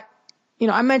no, I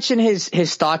mention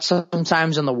his thoughts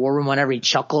sometimes in the war room whenever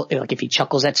if he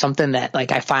chuckles at something that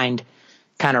like I find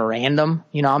kind of random,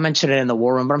 I'll mention it in the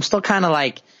war room, but I'm still kind of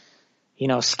like,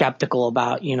 skeptical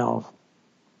about,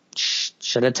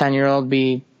 should a 10-year-old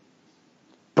be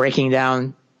breaking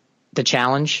down the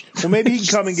challenge? Well, maybe he can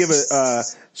come and give a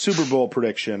Super Bowl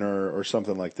prediction or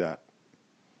something like that.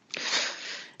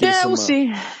 We'll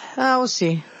see. We'll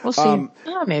see.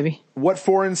 Maybe. What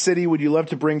foreign city would you love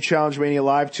to bring Challenge Mania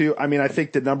live to? I mean, I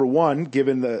think the number one,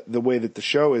 given the way that the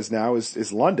show is now,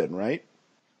 is London, right?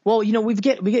 Well, we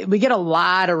get a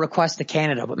lot of requests to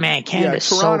Canada, but man, Canada's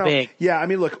so big. Yeah, I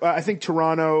mean, look, I think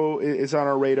Toronto is on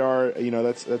our radar.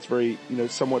 That's very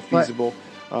somewhat feasible.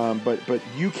 But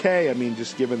UK, I mean,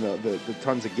 just given the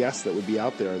tons of guests that would be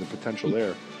out there and the potential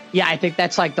there. Yeah, I think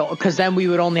that's like because then we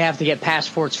would only have to get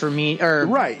passports for me or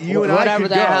right. You and I could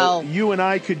go. Hell. You and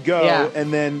I could go, yeah.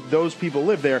 And then those people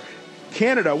live there.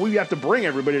 Canada, we have to bring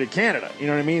everybody to Canada. You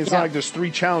know what I mean? It's not like there's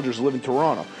 3 challengers who live in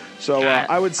Toronto. So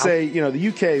I would say the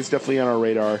UK is definitely on our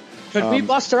radar. Could we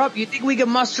muster up? You think we could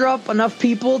muster up enough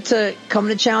people to come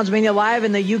to Challenge Mania Live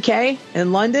in the UK,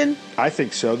 in London? I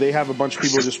think so. They have a bunch of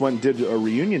people who just went and did a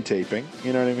reunion taping.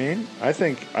 You know what I mean? I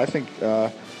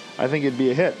think it'd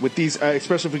be a hit with these,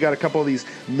 especially if we got a couple of these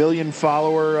 1 million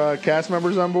follower cast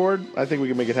members on board. I think we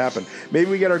can make it happen.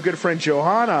 Maybe we get our good friend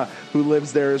Johanna, who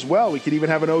lives there as well. We could even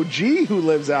have an OG who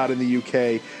lives out in the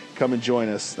UK come and join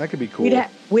us. That could be cool.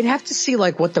 We'd have to see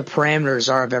like what the parameters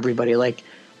are of everybody. Like,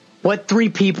 what 3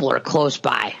 people are close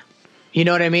by? You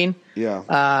know what I mean? Yeah.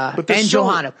 But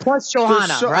Johanna, plus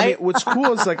Johanna, right? I mean, what's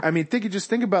cool is like, I mean,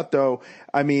 think about though.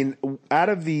 I mean, out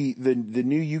of the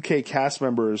new UK cast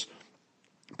members,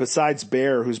 besides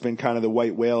Bear, who's been kind of the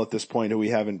white whale at this point, who we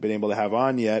haven't been able to have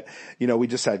on yet. We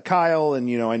just had Kyle, and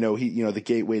I know he, the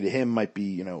gateway to him might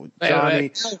be, Johnny.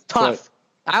 Tough. But,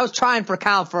 I was trying for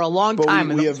Kyle for a long time.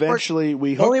 But we eventually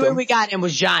hooked the only him. way we got him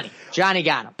was Johnny. Johnny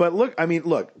got him. But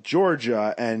look,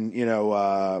 Georgia and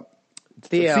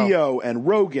Theo and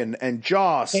Rogan and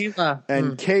Joss Kayla.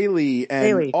 And Kaylee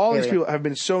and all these people have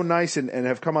been so nice and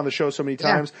have come on the show so many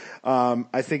times. Yeah.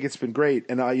 I think it's been great.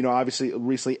 And, obviously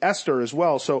recently Esther as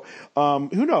well. So,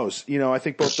 who knows? I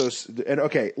think both those. And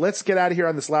okay, let's get out of here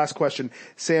on this last question.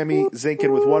 Sammy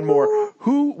Zinkin with one more.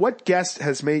 What guest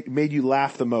has made you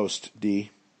laugh the most,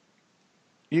 D?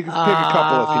 You can pick a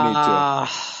couple if you need to.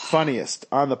 Funniest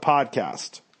on the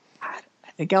podcast. I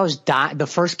think I was dying. The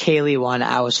first Kaylee one,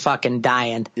 I was fucking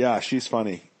dying. Yeah, she's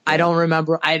funny. I don't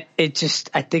remember. I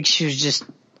think she was just,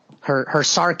 her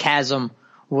sarcasm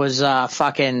was,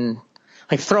 fucking,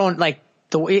 like throwing, like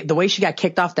the way she got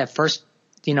kicked off that first,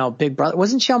 Big Brother.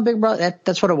 Wasn't she on Big Brother?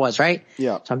 That's what it was, right?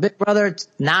 Yeah. So on Big Brother,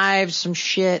 knives, some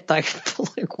shit. Like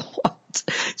what?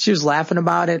 She was laughing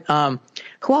about it.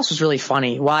 Who else was really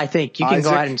funny? Well, I think you can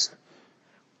Isaac. Go ahead and.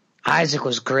 Isaac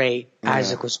was great. Yeah.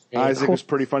 Isaac was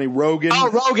pretty funny. Rogan. Oh,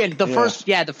 Rogan.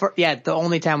 The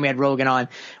only time we had Rogan on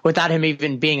without him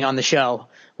even being on the show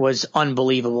was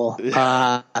unbelievable.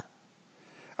 I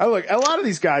Look, a lot of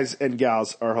these guys and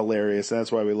gals are hilarious. And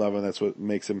that's why we love them. That's what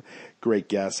makes them great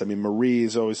guests. I mean, Marie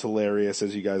is always hilarious,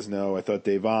 as you guys know. I thought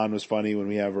Devon was funny when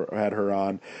we had her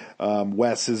on.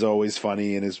 Wes is always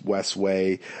funny in his Wes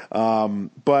way.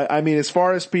 But I mean, as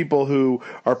far as people who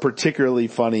are particularly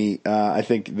funny, I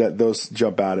think that those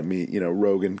jump out at me.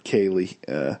 Rogan,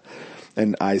 Kaylee,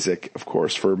 and Isaac, of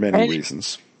course, for many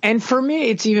reasons. And for me,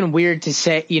 it's even weird to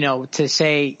say,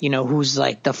 who's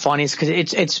like the funniest,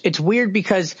 because it's weird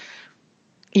because,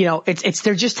 it's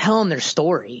they're just telling their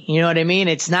story. You know what I mean?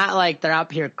 It's not like they're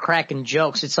out here cracking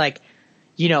jokes. It's like,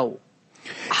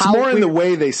 it's more in the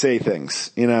way they say things.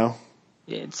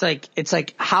 It's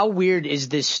like how weird is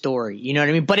this story? You know what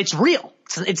I mean? But it's real.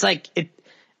 It's like it.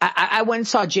 I went and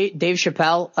saw Dave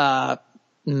Chappelle.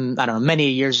 I don't know, many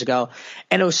years ago.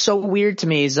 And it was so weird to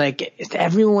me. It's like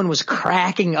everyone was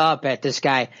cracking up at this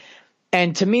guy.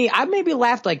 And to me, I maybe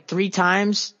laughed like 3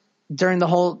 times during the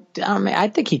whole, I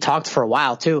think he talked for a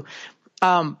while too.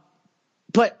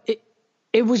 But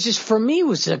it was just, for me, it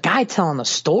was a guy telling a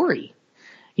story,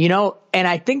 and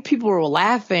I think people were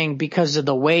laughing because of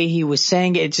the way he was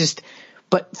saying it.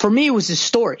 But for me, it was a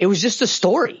story. It was just a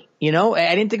story,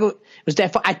 I didn't think it was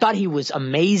that. I thought he was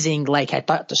amazing. Like, I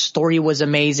thought the story was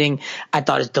amazing. I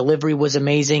thought his delivery was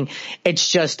amazing. It's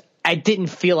just, I didn't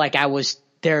feel like I was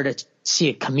there to see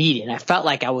a comedian. I felt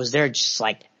like I was there just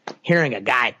like hearing a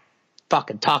guy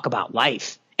fucking talk about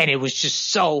life. And it was just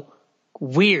so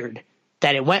weird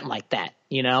that it went like that,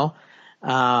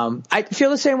 I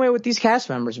feel the same way with these cast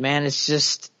members, man. It's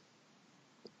just,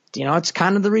 it's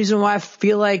kind of the reason why I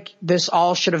feel like this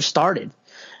all should have started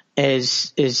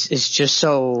is just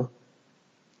so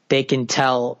they can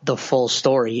tell the full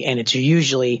story, and it's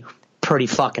usually pretty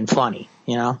fucking funny,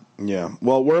 Yeah.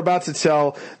 Well, we're about to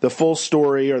tell the full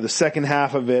story, or the second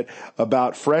half of it,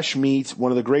 about Fresh Meat,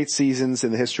 one of the great seasons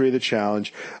in the history of the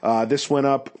challenge. This went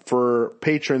up for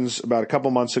patrons about a couple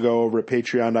months ago over at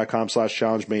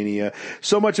patreon.com/challengemania.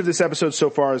 So much of this episode so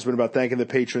far has been about thanking the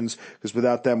patrons, because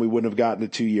without them, we wouldn't have gotten to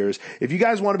 2 years. If you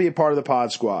guys want to be a part of the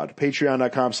Pod Squad,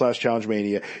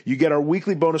 patreon.com/challengemania. You get our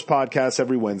weekly bonus podcasts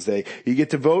every Wednesday. You get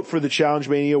to vote for the Challenge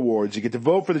Mania Awards. You get to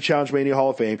vote for the Challenge Mania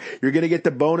Hall of Fame. You're going to get the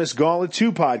bonus Gauntlet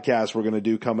 2 podcast we're going to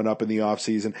do coming up in the off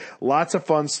season. Lots of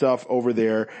fun stuff over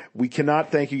there. We cannot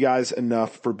thank you guys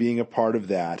enough for being a part of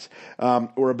that.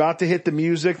 We're about to hit the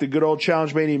music, the good old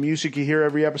Challenge Mania music you hear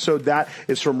every episode. That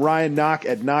is from Ryan Knock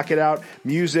at Knock It Out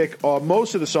Music.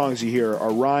 Most of the songs you hear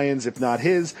are Ryan's, if not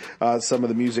his. Some of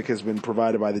the music has been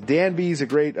provided by the Danbys, a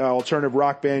great alternative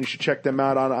rock band. You should check them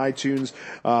out on iTunes.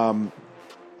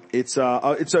 It's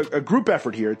a group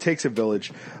effort here. It takes a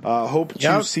village. Hope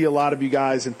to see a lot of you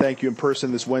guys and thank you in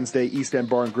person this Wednesday, East End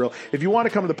Bar and Grill. If you want to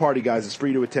come to the party, guys, it's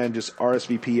free to attend. Just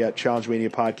RSVP at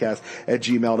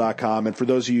challengemaniapodcast@gmail.com. And for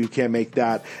those of you who can't make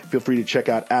that, feel free to check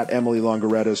out at Emily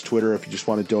Longaretta's Twitter if you just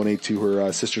want to donate to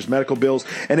her sister's medical bills.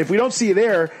 And if we don't see you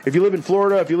there, if you live in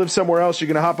Florida, if you live somewhere else, you're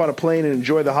going to hop on a plane and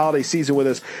enjoy the holiday season with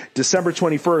us. December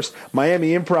 21st, Miami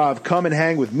Improv. Come and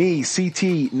hang with me,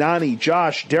 CT, Nani,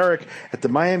 Josh, Derek at the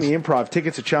Miami Improv.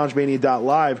 Tickets at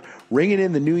challengemania.live. Ringing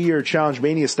in the New Year Challenge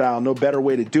Mania style. No better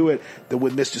way to do it than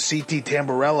with Mr. CT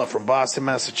Tamburella from Boston,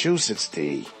 Massachusetts,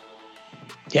 T.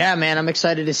 Yeah, man, I'm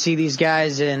excited to see these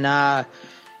guys and,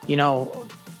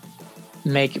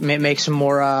 make some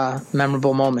more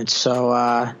memorable moments.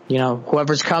 So,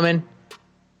 whoever's coming,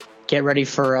 get ready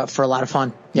for a lot of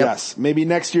fun. Yep. Yes. Maybe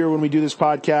next year when we do this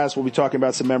podcast, we'll be talking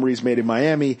about some memories made in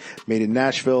Miami, made in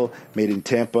Nashville, made in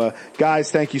Tampa.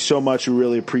 Guys, thank you so much. We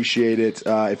really appreciate it.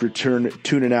 If you're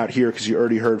tuning out here because you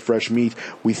already heard Fresh Meat,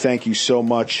 we thank you so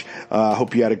much.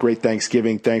 Hope you had a great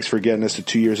Thanksgiving. Thanks for getting us to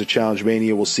 2 years of Challenge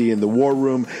Mania. We'll see you in the War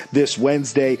Room this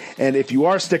Wednesday. And if you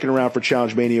are sticking around for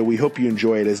Challenge Mania, we hope you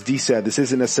enjoy it. As Dee said, this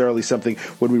isn't necessarily something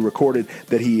when we recorded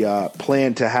that he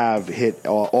planned to have hit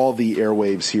all the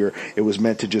airwaves here. It was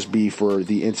meant to just be for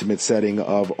the intimate setting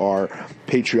of our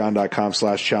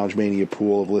patreon.com/challengemania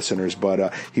pool of listeners.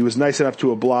 But he was nice enough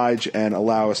to oblige and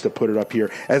allow us to put it up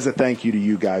here as a thank you to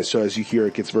you guys. So as you hear,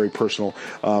 it gets very personal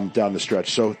down the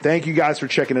stretch. So thank you guys for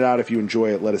checking it out. If you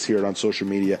enjoy it, let us hear it on social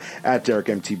media at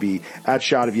DerekMTB, at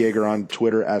Shot of Jaeger on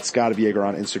Twitter, at Scott of Jaeger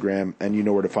on Instagram, and you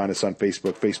know where to find us on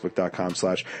Facebook,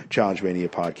 facebook.com/challengemania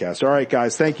podcast. All right,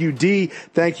 guys. Thank you, D.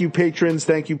 Thank you, patrons.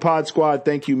 Thank you, Pod Squad.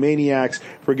 Thank you, Maniacs,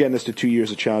 for getting us to 2 years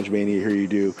of Challenge Mania. Here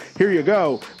you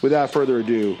go. Without further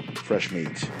ado, Fresh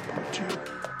Meat, Part 2.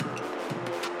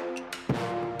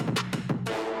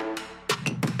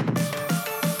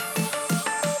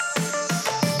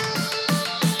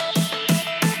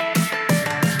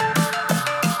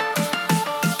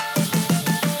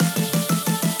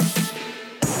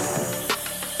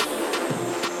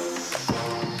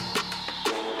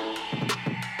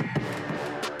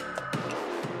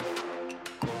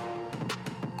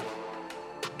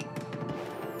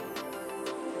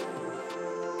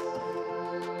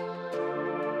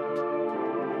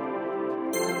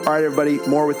 All right, everybody,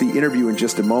 more with the interview in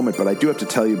just a moment, but I do have to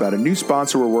tell you about a new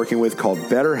sponsor we're working with called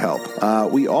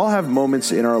BetterHelp. We all have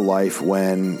moments in our life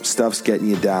when stuff's getting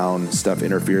you down, stuff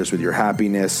interferes with your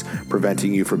happiness,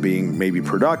 preventing you from being maybe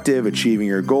productive, achieving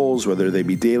your goals, whether they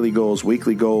be daily goals,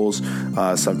 weekly goals.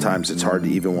 Sometimes it's hard to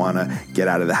even want to get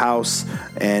out of the house.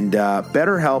 And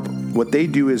BetterHelp, what they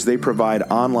do is they provide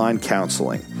online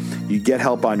counseling. You get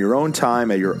help on your own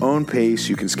time, at your own pace.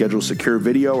 You can schedule secure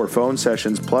video or phone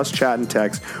sessions, plus chat and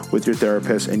text with your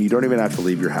therapist, and you don't even have to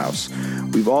leave your house.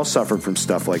 We've all suffered from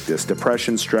stuff like this: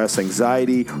 depression, stress,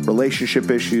 anxiety,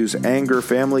 relationship issues, anger,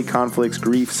 family conflicts,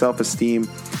 grief, self-esteem,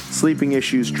 sleeping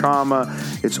issues, trauma.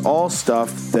 It's all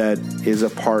stuff that is a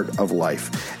part of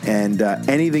life. And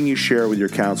anything you share with your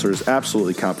counselor is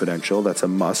absolutely confidential. That's a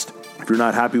must. If you're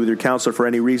not happy with your counselor for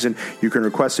any reason, you can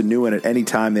request a new one at any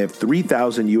time. They have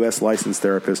 3,000 U.S. licensed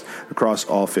therapists across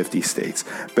all 50 states.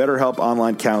 BetterHelp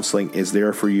Online Counseling is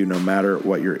there for you no matter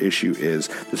what your issue is.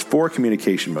 There's 4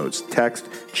 communication modes: text,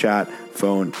 chat,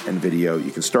 phone, and video. You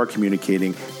can start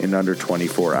communicating in under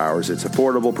 24 hours. It's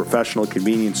affordable, professional,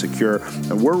 convenient, secure,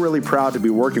 and we're really proud to be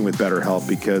working with BetterHelp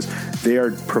because they are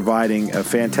providing a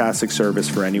fantastic service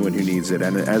for anyone who needs it.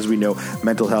 And as we know,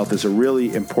 mental health is a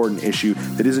really important issue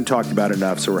that isn't talked about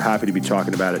enough, so we're happy to be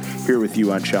talking about it here with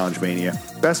you on Challenge Mania.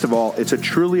 Best of all, it's a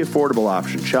truly affordable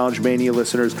option. Challenge Mania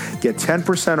listeners get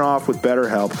 10% off with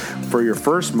BetterHelp for your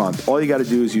first month. All you got to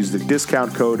do is use the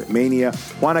discount code MANIA.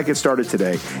 Why not get started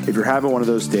today? If you're having one of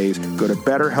those days, go to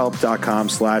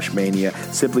betterhelp.com/mania.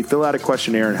 Simply fill out a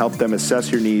questionnaire and help them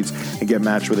assess your needs and get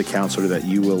matched with a counselor that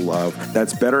you will love.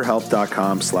 That's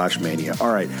betterhelp.com/mania.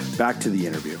 All right, back to the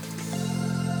interview.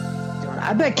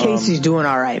 I bet Casey's doing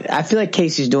all right. I feel like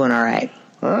Casey's doing all right.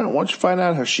 All right, why don't you find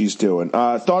out how she's doing?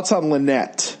 Thoughts on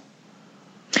Lynette?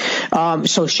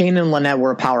 So Shane and Lynette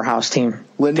were a powerhouse team.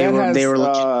 Lynette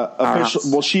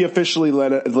she officially,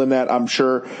 Lynette, I'm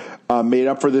sure, made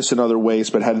up for this in other ways,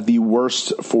 but had the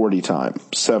worst 40 time,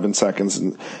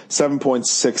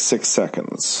 7.66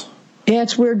 seconds. Yeah,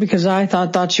 it's weird because I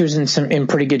thought she was in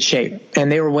pretty good shape,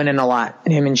 and they were winning a lot,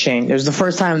 him and Shane. It was the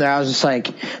first time that I was just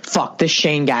like, fuck, this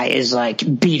Shane guy is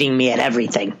like beating me at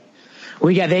everything.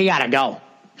 They gotta go.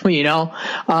 You know,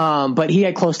 but he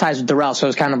had close ties with Darrell, so it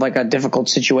was kind of like a difficult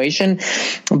situation.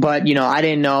 But, you know, I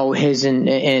didn't know his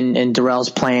and Darrell's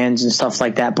plans and stuff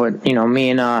like that. But, you know, me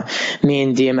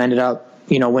and Diem ended up,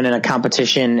 you know, winning a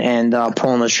competition and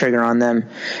pulling the trigger on them.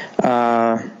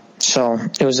 So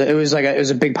it was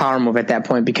a big power move at that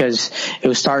point because it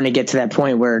was starting to get to that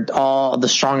point where all the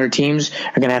stronger teams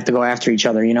are going to have to go after each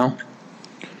other, you know?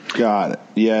 Got it.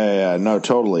 Yeah. No,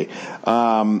 totally.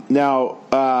 Now,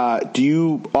 do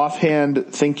you offhand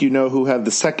think you know who had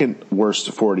the second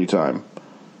worst 40 time?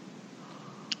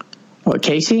 What,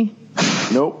 Casey?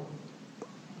 Nope.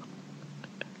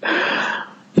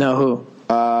 No, who?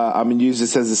 I'm going to use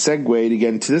this as a segue to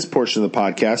get into this portion of the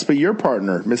podcast, but your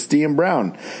partner, Miss Diem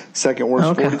Brown, second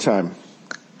worst 40 time.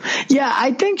 Yeah,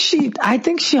 I think she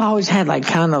always had like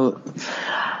kind of,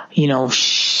 you know,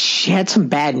 she had some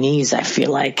bad knees. I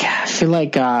feel like,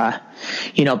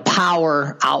 you know,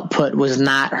 power output was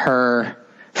not her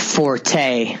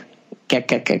forte.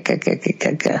 Did you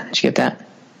get that?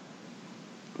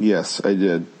 Yes, I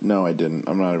did. No, I didn't.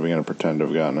 I'm not even going to pretend to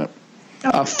have gotten it.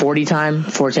 40 time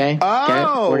Forte.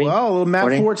 Oh, Matt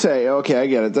 40? Forte. Okay, I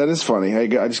get it. That is funny. I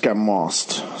just got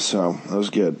mossed. So that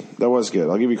was good.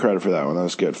 I'll give you credit for that one. That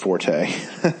was good. Forte.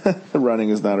 Running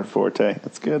is not a forte.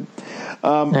 That's good.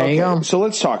 There you go. So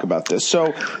let's talk about this.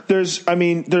 So there's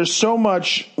so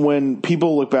much when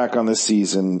people look back on this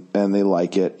season and they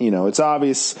like it. You know, it's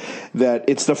obvious that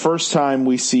it's the first time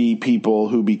we see people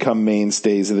who become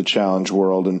mainstays of the challenge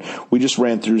world. And we just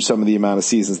ran through some of the amount of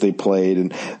seasons they played.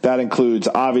 And that includes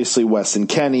obviously Weston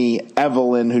Kenny,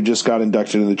 Evelyn, who just got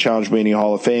inducted into the Challenge Mania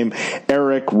Hall of Fame,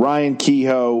 Eric, Ryan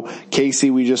Kehoe,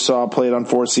 Casey we just saw played on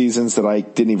 4 seasons that I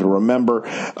didn't even remember.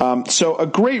 So a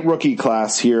great rookie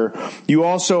class here. You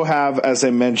also have, as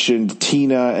I mentioned,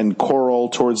 Tina and Coral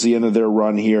towards the end of their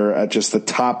run here at just the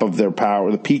top of their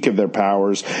power, the peak of their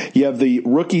powers. You have the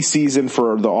rookie season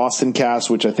for the Austin cast,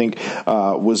 which I think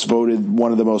was voted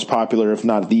one of the most popular, if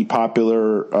not the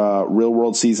popular Real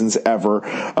World seasons ever.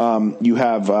 You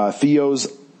have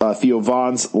Theo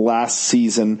Vaughn's last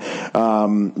season.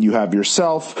 You have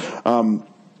yourself.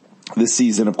 This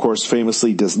season, of course,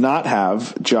 famously does not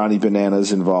have Johnny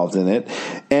Bananas involved in it.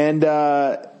 And,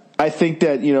 I think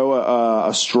that, you know,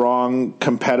 a strong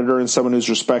competitor and someone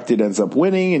who's respected ends up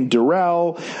winning. And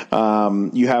Darrell,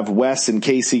 you have Wes and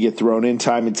Casey get thrown in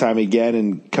time and time again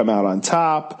and come out on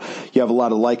top. You have a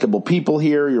lot of likable people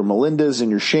here, your Melindas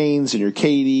and your Shanes and your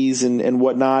Katies and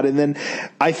whatnot. And then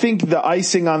I think the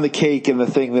icing on the cake and the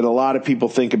thing that a lot of people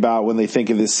think about when they think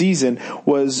of this season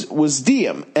was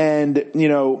Diem. And, you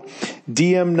know,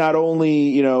 Diem not only,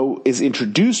 you know, is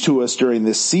introduced to us during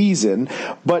this season,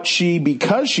 but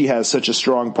because she has such a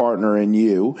strong partner in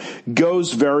you,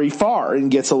 goes very far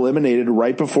and gets eliminated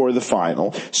right before the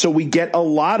final. So we get a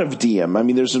lot of Diem. I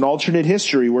mean, there's an alternate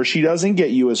history where she doesn't get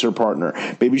you as her partner.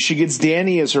 Maybe she gets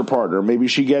Danny as her partner. Maybe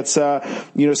she gets,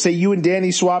 you know, say you and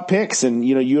Danny swap picks and,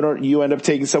 you know, you end up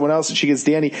taking someone else and she gets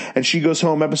Danny and she goes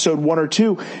home episode 1 or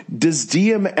 2. Does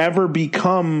Diem ever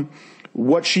become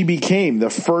what she became, the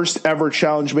first ever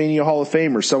Challenge Mania Hall of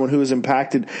Famer, someone who has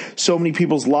impacted so many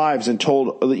people's lives and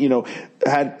told, you know,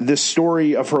 had this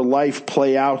story of her life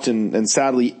play out and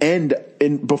sadly end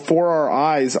before our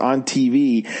eyes on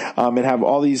TV, and have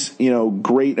all these, you know,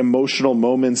 great emotional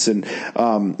moments and,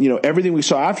 you know, everything we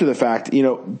saw after the fact. You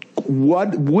know,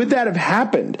 what would that have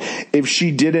happened if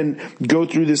she didn't go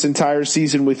through this entire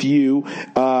season with you,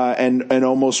 and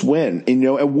almost win? You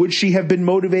know, and would she have been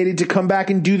motivated to come back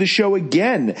and do the show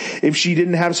again if she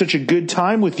didn't have such a good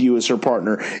time with you as her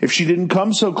partner? If she didn't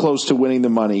come so close to winning the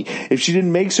money? If she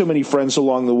didn't make so many friends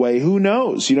along the way? Who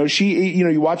knows? You know,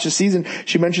 you watch the season,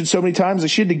 she mentioned so many times that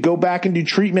she had to go back and do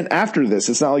treatment after this.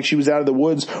 It's not like she was out of the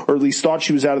woods, or at least thought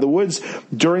she was out of the woods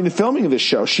during the filming of this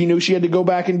show. She knew she had to go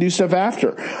back and do stuff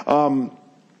after.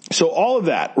 So all of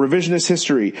that, revisionist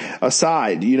history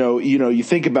aside, you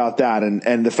think about that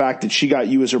and the fact that she got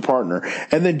you as her partner.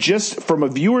 And then just from a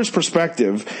viewer's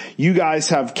perspective, you guys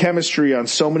have chemistry on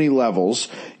so many levels.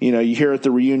 You hear at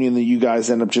the reunion that you guys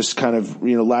end up just kind of,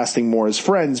 lasting more as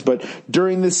friends. But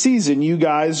during the season, you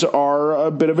guys are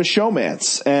a bit of a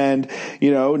showmance and,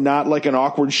 not like an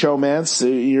awkward showmance.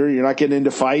 You're not getting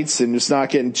into fights and it's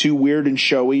not getting too weird and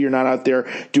showy. You're not out there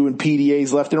doing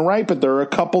PDAs left and right, but there are a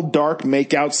couple dark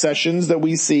makeout sessions that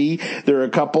we see. There are a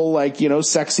couple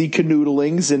sexy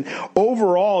canoodlings, and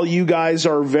overall you guys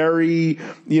are very,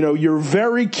 you're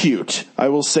very cute. I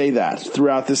will say that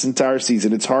throughout this entire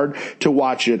season. It's hard to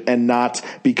watch it and not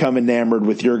become enamored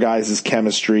with your guys'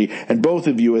 chemistry and both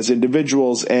of you as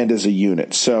individuals and as a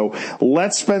unit. So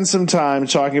let's spend some time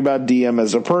talking about Diem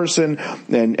as a person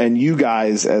and you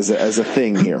guys as a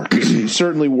thing here. You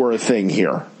certainly were a thing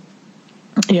here.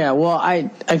 Yeah, well, I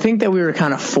think that we were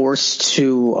kind of forced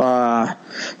to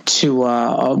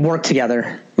work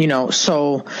together,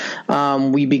 so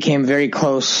we became very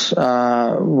close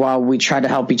while we tried to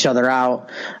help each other out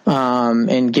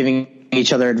and giving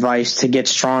each other advice to get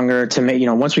stronger, to make,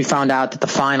 once we found out that the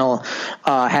final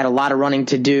had a lot of running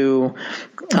to do,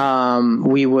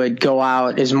 we would go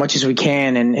out as much as we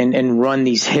can and run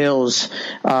these hills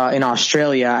in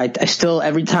Australia. I still,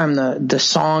 every time the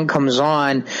song comes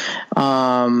on,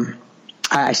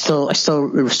 it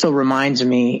still reminds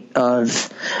me of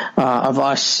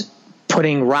us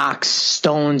putting rocks,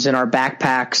 stones in our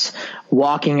backpacks,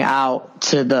 walking out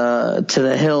to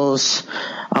the hills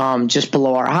just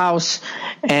below our house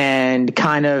and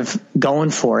kind of going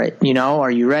for it.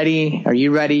 Are you ready? Are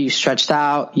you ready? You stretched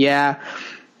out? Yeah.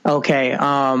 Okay.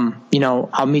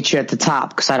 I'll meet you at the top,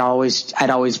 because I'd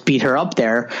always beat her up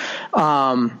there.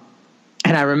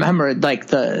 And I remember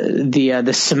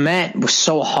the cement was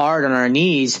so hard on our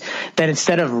knees that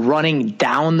instead of running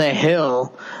down the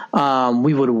hill,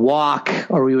 we would walk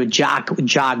or we would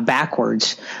jog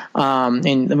backwards.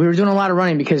 And we were doing a lot of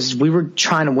running because we were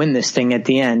trying to win this thing at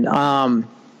the end.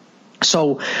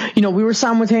 So, we were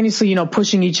simultaneously,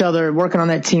 pushing each other, working on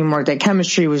that teamwork. That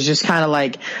chemistry was just kind of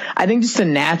just a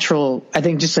natural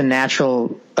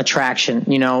attraction,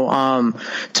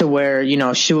 to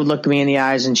where, she would look me in the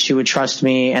eyes and she would trust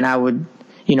me, and I would,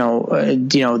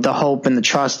 the hope and the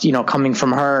trust, coming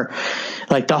from her,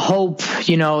 the hope,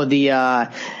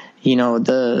 the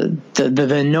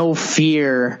no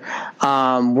fear.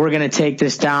 We're going to take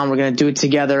this down. We're going to do it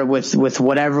together with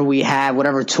whatever we have,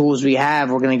 whatever tools we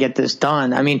have. We're going to get this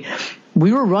done. I mean,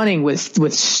 we were running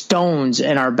with stones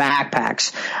in our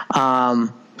backpacks.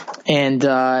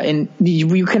 And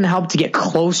you couldn't help to get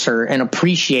closer and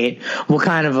appreciate what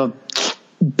kind of a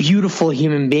beautiful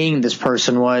human being this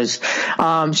person was.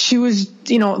 She was,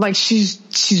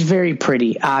 she's very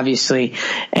pretty, obviously.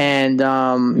 And,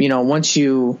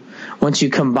 once you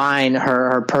combine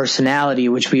her personality,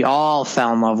 which we all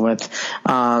fell in love with,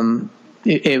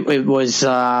 it was,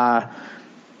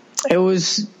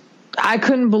 I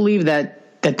couldn't believe that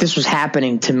this was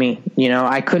happening to me.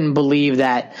 I couldn't believe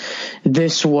that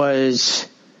this was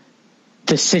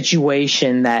the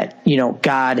situation that, you know,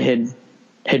 God had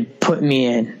put me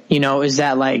in, you know, is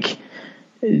that like,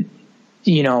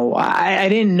 you know, I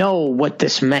didn't know what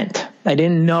this meant. I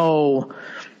didn't know,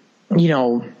 you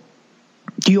know,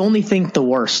 you only think the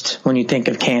worst when you think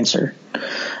of cancer.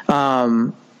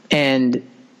 And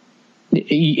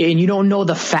you don't know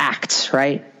the facts,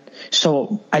 right?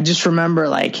 So I just remember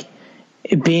like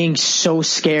being so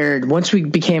scared. Once we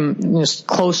became, you know,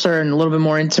 closer and a little bit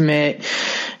more intimate,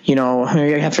 you know,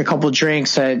 after a couple of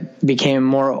drinks, I became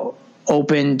more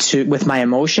open with my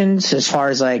emotions as far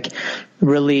as like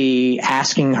really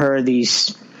asking her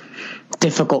these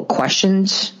difficult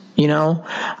questions, you know,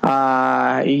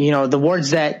 the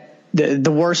words that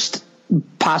the worst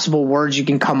possible words you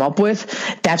can come up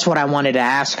with. That's what I wanted to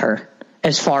ask her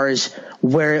as far as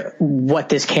what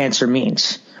this cancer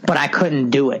means, but I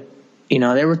couldn't do it. You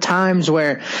know, there were times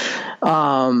where, you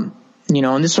know,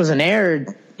 and this wasn't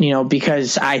aired, you know,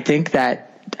 because I think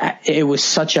that it was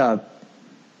such a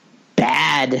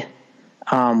bad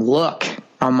look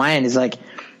on my end. Is like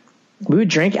we would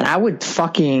drink and I would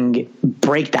fucking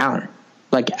break down.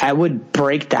 Like I would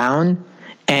break down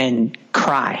and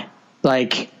cry,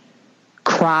 like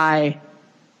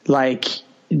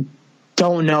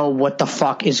don't know what the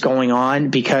fuck is going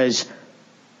on, because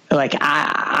like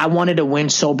I wanted to win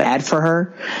so bad for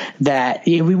her that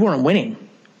we weren't winning,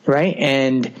 right?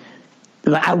 And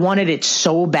I wanted it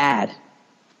so bad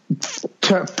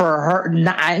for her.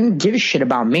 I didn't give a shit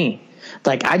about me.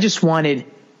 Like I just wanted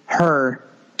her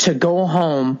to go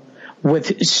home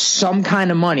with some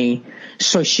kind of money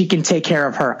so she can take care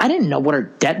of her. I didn't know what her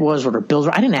debt was, what her bills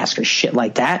were. I didn't ask her shit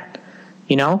like that,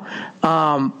 you know?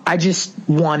 I just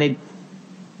wanted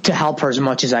to help her as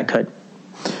much as I could,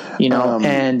 you know?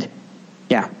 And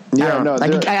yeah.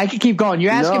 I could keep going.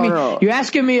 You're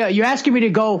asking me to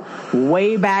go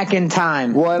way back in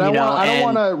time. Well, and I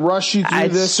don't want to rush you through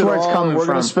this at all. We're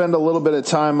going to spend a little bit of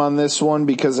time on this one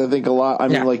because I think a lot. I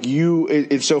mean, like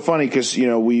it's so funny because, you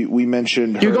know, we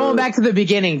mentioned you're going back to the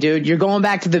beginning, dude. You're going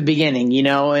back to the beginning, you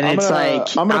know, and I'm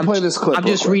going to play this clip. I'm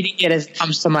just reading it as it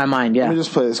comes to my mind. Yeah. Let me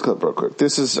just play this clip real quick.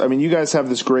 This is, I mean, you guys have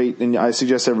this great, and I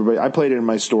suggest everybody. I played it in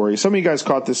my story. Some of you guys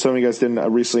caught this. Some of you guys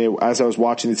didn't. Recently, as I was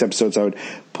watching these episodes, I would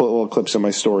put little clips in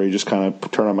my story, just kind of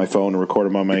turn on my phone and record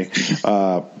them on my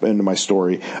into my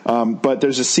story. But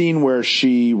there's a scene where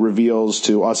she reveals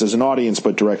to us as an audience,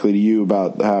 but directly to you,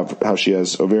 about how she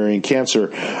has ovarian cancer.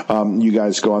 You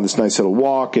guys go on this nice little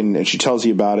walk, and she tells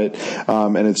you about it.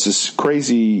 And it's this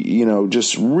crazy, you know,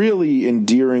 just really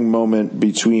endearing moment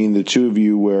between the two of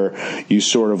you where you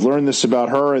sort of learn this about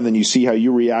her, and then you see how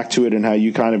you react to it and how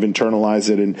you kind of internalize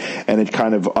it, and it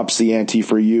kind of ups the ante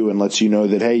for you and lets you know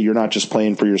that, hey, you're not just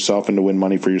playing for yourself and to win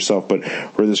money for yourself, but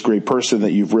for this great person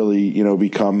that you've really, you know,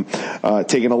 become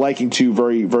taken a liking to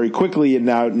very, very quickly, and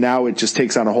now it just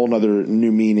takes on a whole nother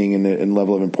new meaning and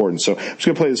level of importance. So I'm just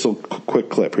going to play this little quick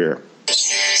clip here. You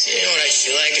know what I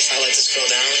feel like if I let this girl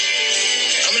down?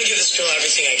 I'm going to give this girl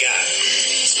everything I got.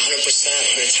 100%,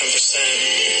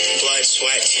 110%, blood,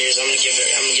 sweat, tears. I'm going to give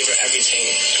her everything.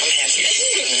 I'm happy.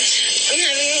 I'm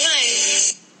having a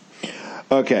life.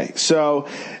 Okay, so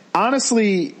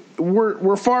honestly,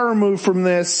 we're far removed from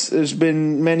this. There's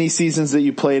been many seasons that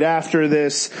you played after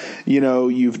this. You know,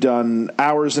 you've done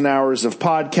hours and hours of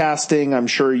podcasting. I'm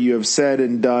sure you have said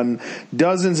and done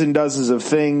dozens and dozens of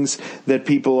things that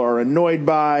people are annoyed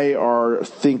by or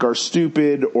think are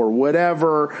stupid or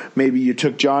whatever. Maybe you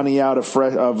took Johnny out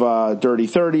of Dirty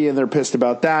 30 and they're pissed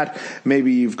about that.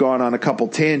 Maybe you've gone on a couple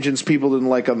tangents people didn't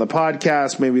like on the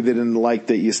podcast. Maybe they didn't like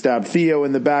that you stabbed Theo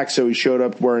in the back, so he showed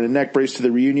up wearing a neck brace to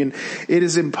the reunion. It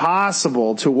is impossible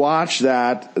to watch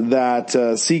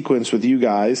that sequence with you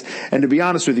guys, and to be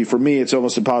honest with you, for me, it's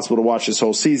almost impossible to watch this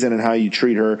whole season and how you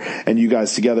treat her and you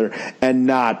guys together and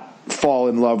not fall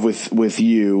in love with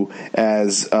you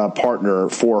as a partner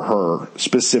for her,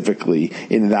 specifically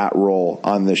in that role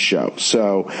on this show.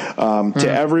 So to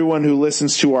everyone who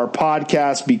listens to our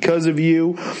podcast because of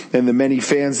you and the many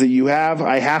fans that you have,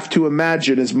 I have to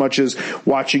imagine, as much as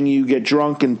watching you get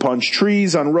drunk and punch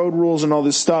trees on Road Rules and all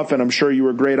this stuff, and I'm sure you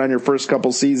were great on your first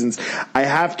couple seasons, I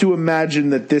have to imagine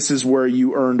that this is where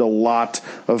you earned a lot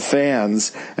of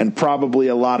fans and probably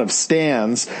a lot of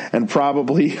stans and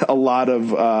probably a lot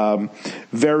of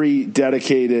very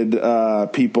dedicated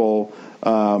people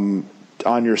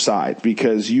on your side,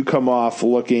 because you come off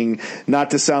looking,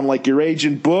 not to sound like your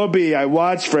agent, Booby, I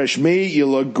watched Fresh Meat, you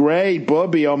look great,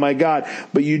 Booby, oh my God.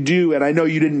 But you do, and I know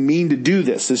you didn't mean to do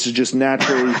this. This is just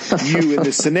naturally you in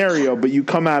this scenario, but you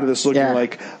come out of this looking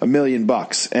like $1 million.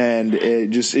 And it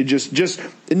just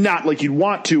not like you'd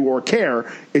want to or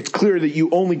care. It's clear that you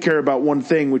only care about one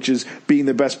thing, which is being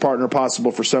the best partner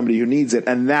possible for somebody who needs it.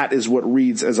 And that is what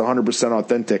reads as 100%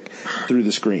 authentic through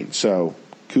the screen. So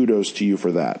kudos to you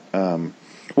for that.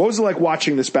 What was it like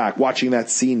watching that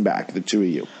scene back, the two of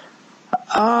you?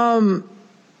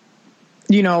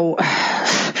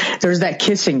 There's that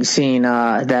kissing scene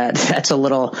that's a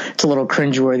little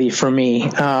cringeworthy for me.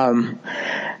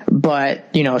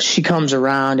 But she comes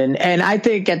around and I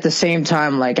think at the same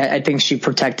time, like, I think she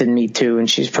protected me too, and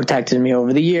she's protected me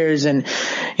over the years. And,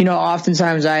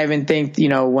 oftentimes I even think,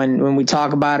 when we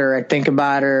talk about her, I think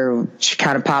about her, she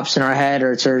kind of pops in our head,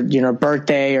 or it's her,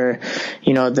 birthday, or,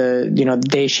 the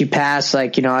day she passed.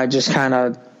 Like, I just kind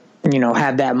of,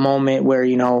 have that moment where,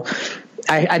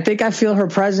 I think I feel her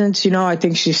presence, I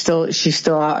think she's still,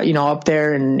 up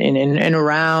there and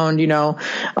around,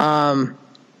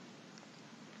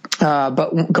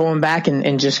 but going back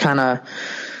and just kind of,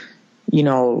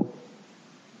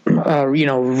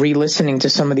 re-listening to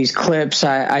some of these clips,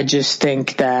 I just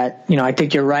think that, I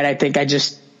think you're right. I think I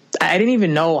didn't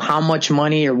even know how much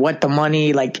money or what the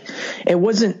money, like, it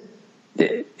was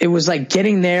like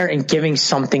getting there and giving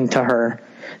something to her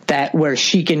that where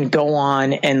she can go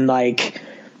on and, like,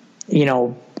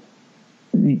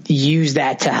 use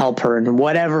that to help her in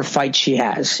whatever fight she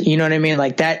has. You know what I mean?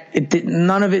 Like that,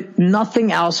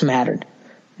 nothing else mattered.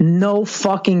 No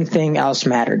fucking thing else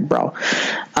mattered, bro.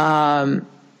 It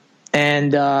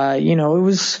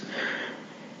was,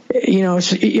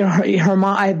 her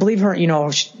mom, I believe her,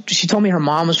 she told me her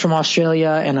mom was from Australia,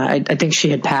 and I think she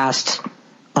had passed,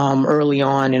 early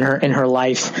on in her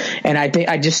life. And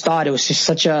I just thought it was just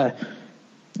such a,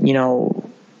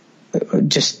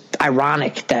 just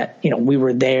ironic that, we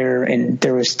were there and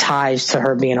there was ties to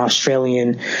her being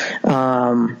Australian.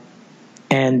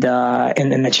 And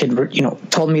that she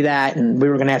had, told me that, and we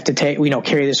were going to have to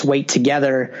carry this weight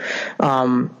together,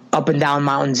 up and down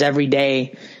mountains every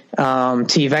day, to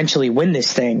eventually win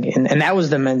this thing. And that was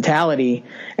the mentality,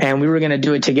 and we were going to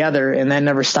do it together, and that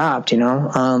never stopped,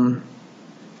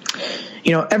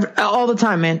 all the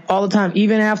time, man, all the time.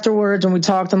 Even afterwards, when we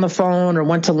talked on the phone or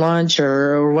went to lunch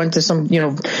or went to some,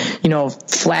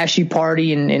 flashy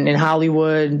party in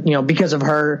Hollywood, because of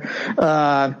her,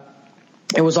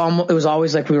 it was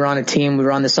always like we were on a team. We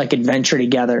were on this like adventure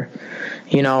together,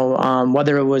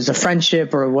 whether it was a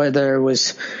friendship or whether it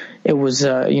was,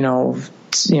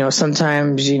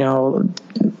 sometimes,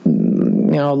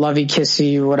 lovey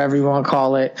kissy, whatever you want to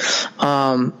call it.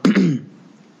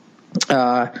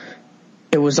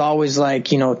 It was always like,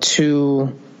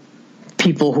 two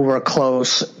people who were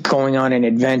close going on an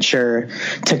adventure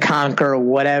to conquer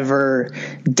whatever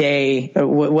day,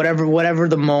 whatever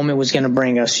the moment was going to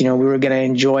bring us. We were going to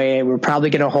enjoy it. We were probably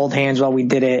going to hold hands while we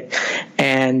did it.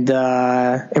 And we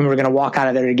were going to walk out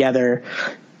of there together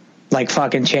like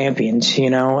fucking champions,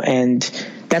 and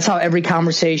that's how every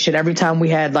conversation, every time we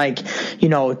had like,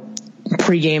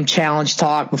 pregame challenge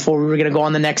talk before we were going to go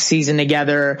on the next season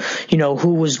together,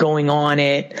 who was going on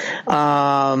it,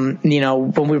 when we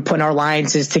were putting our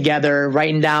alliances together,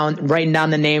 writing down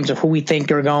the names of who we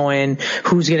think are going,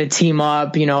 who's going to team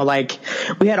up, like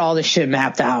we had all this shit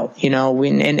mapped out,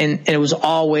 and it was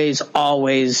always,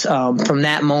 from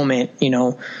that moment,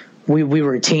 we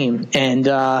were a team. And,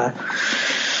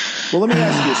 well, let me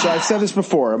ask you. So I've said this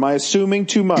before. Am I assuming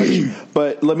too much?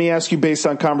 But let me ask you based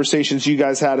on conversations you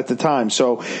guys had at the time.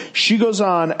 So she goes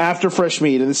on after Fresh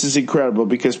Meat, and this is incredible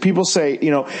because people say,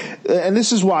 and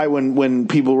this is why when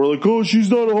people were like, oh, she's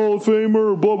not a Hall of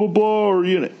Famer, or blah, blah, blah, or,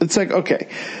 it's like, okay.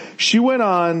 She went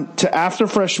on to, after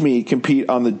Fresh Meat, compete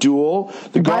on the duel.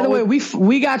 By the way,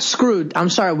 we got screwed. I'm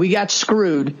sorry, we got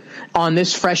screwed on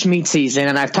this Fresh Meat season,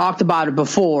 and I've talked about it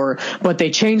before, but they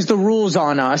changed the rules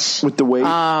on us. With the weight?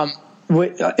 On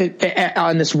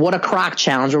this What a Crock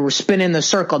challenge where we're spinning the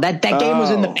circle. That game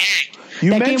was in the bag.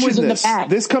 That game was in the bag.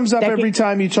 This comes up every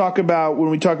time when we talk about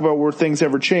where things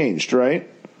ever changed, right?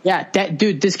 Yeah,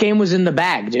 this game was in the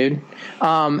bag, dude.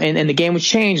 And the game was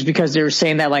changed because they were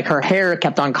saying that like her hair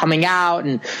kept on coming out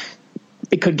and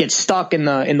it could get stuck in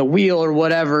the wheel or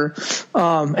whatever.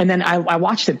 And then I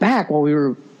watched it back while we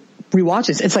were rewatching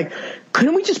this. It's like,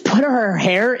 couldn't we just put her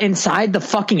hair inside the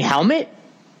fucking helmet?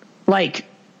 Like,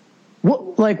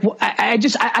 what? Like, I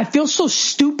feel so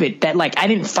stupid that like I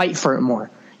didn't fight for it more.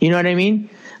 You know what I mean?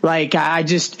 Like,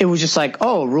 it was just like,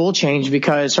 oh, rule change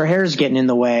because her hair is getting in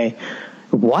the way.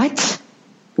 What?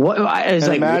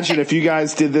 Imagine if you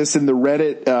guys did this in the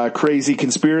Reddit crazy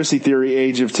conspiracy theory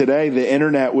age of today, the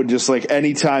internet would just like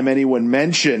anytime anyone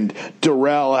mentioned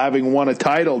Darrell having won a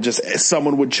title, just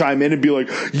someone would chime in and be like,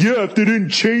 yeah, if they didn't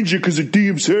change it because of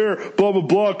Diem's hair, blah, blah,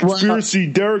 blah, conspiracy,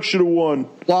 Derek should have won.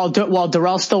 While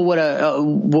Darrell still would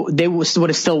have, they would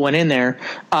have still went in there,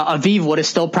 Aviv would have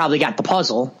still probably got the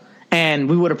puzzle, and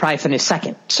we would have probably finished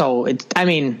second. So,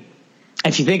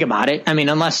 if you think about it,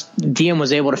 unless Diem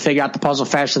was able to figure out the puzzle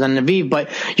faster than Aviv, but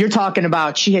you're talking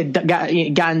about she had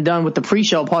gotten done with the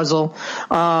pre-show puzzle,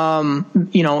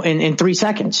 in 3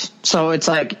 seconds. So it's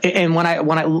like, and when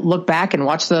I look back and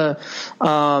watch the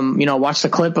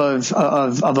clip of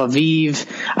Aviv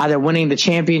either winning the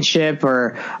championship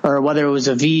or whether it was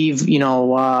Aviv,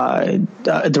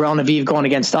 Darrell and Aviv going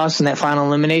against us in that final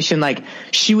elimination, like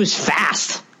she was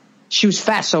fast.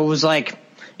 So it was like,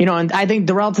 and I think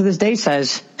Darrell to this day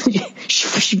says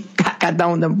she got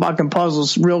done with the fucking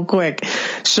puzzles real quick.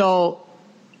 So,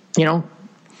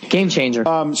 game changer.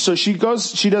 So she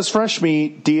does Fresh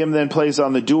Meat. Diem then plays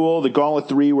on the Duel, the Gauntlet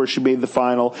 3 where she made the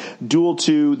final, Duel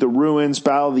 2, the Ruins,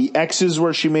 Battle of the X's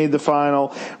where she made the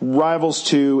final, Rivals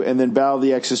 2, and then Battle of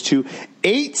the X's 2.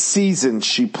 8 seasons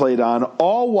she played on,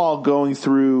 all while going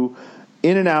through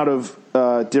in and out of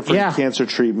different cancer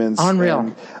treatments. Unreal.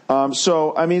 And,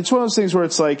 so, it's one of those things where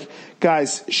it's like,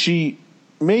 guys, she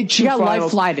made two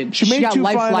finals. She got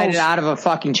life-flighted out of a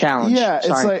fucking challenge. Yeah,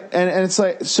 Sorry. it's like, and it's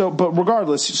like, so, but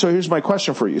regardless, so here's my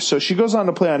question for you. So she goes on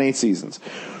to play on 8 seasons.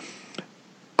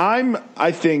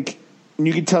 I think, and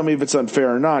you can tell me if it's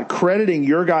unfair or not, crediting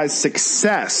your guys'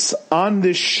 success on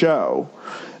this show,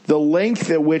 the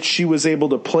length at which she was able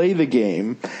to play the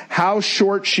game, how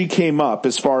short she came up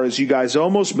as far as you guys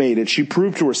almost made it. She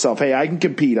proved to herself, hey, I can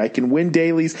compete. I can win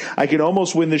dailies. I can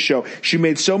almost win the show. She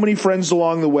made so many friends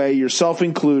along the way, yourself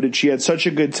included. She had such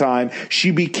a good time.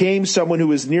 She became someone who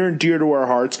was near and dear to our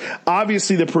hearts.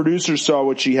 Obviously, the producers saw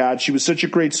what she had. She was such a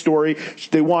great story.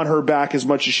 They want her back as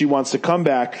much as she wants to come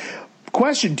back.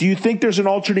 Question, do you think there's an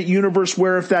alternate universe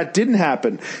where if that didn't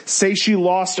happen, say she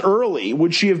lost early,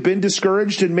 would she have been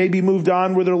discouraged and maybe moved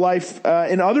on with her life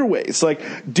in other ways? Like,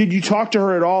 did you talk to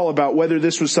her at all about whether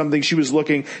this was something she was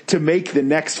looking to make the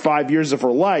next 5 years of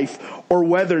her life, or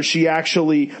whether she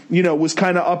actually, was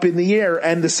kind of up in the air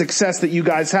and the success that you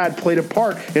guys had played a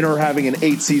part in her having an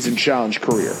 8-season challenge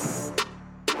career?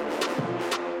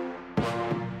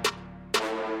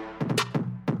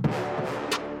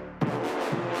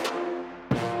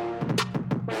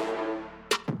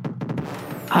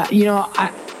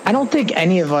 I don't think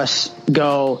any of us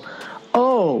go,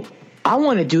 oh, I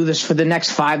want to do this for the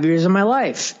next 5 years of my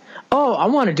life. Oh, I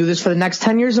want to do this for the next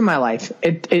 10 years of my life.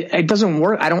 It doesn't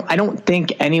work. I don't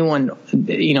think anyone,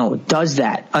 does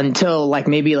that until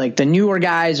maybe the newer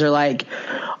guys are like,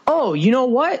 oh, you know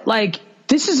what?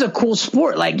 This is a cool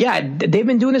sport. They've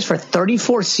been doing this for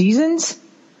 34 seasons.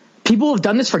 People have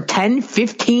done this for 10,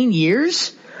 15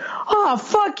 years. Oh,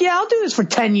 fuck yeah, I'll do this for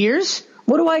 10 years.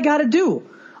 What do I got to do?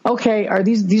 Okay,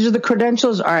 these are the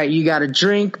credentials? All right, you got to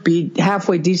drink, be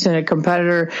halfway decent a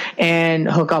competitor, and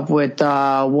hook up with 1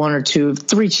 or 2,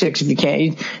 3 chicks if you can.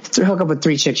 You hook up with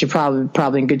 3 chicks, you're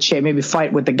probably in good shape. Maybe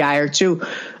fight with a guy or 2.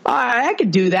 I could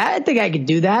do that. I think I could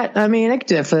do that. I could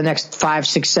do that for the next 5,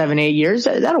 6, 7, 8 years.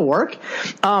 That'll work.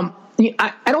 I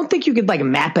don't think you could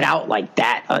map it out like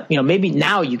that. Maybe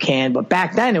now you can, but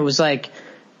back then it was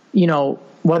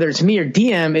whether it's me or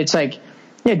Diem, it's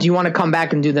yeah, do you want to come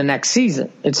back and do the next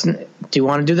season? Do you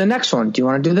want to do the next one? Do you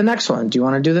want to do the next one? Do you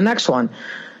want to do the next one?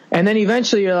 And then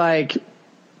eventually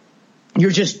you're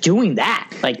just doing that.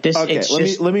 This.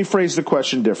 Okay, let me phrase the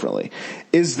question differently.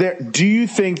 Do you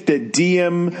think that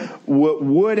Diem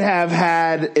would have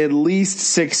had at least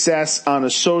success on a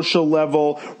social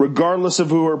level, regardless of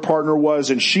who her partner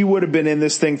was, and she would have been in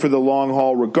this thing for the long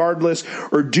haul regardless?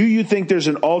 Or do you think there's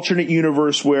an alternate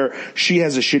universe where she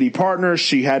has a shitty partner,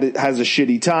 she has a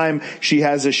shitty time, she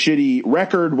has a shitty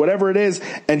record, whatever it is,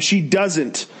 and she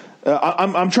doesn't?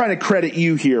 I'm trying to credit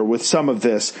you here with some of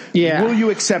this. Yeah. Will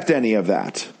you accept any of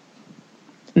that?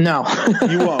 No.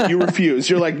 You won't. You refuse.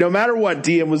 You're like, no matter what,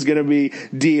 Diem was going to be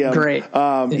Diem. Great.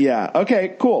 Yeah.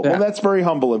 Okay, cool. Yeah. Well, that's very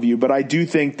humble of you, but I do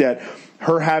think that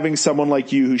her having someone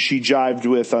like you who she jived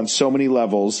with on so many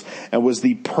levels and was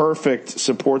the perfect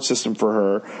support system for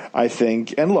her, I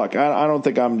think. And look, I don't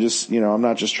think I'm just, I'm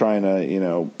not just trying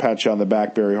to, pat you on the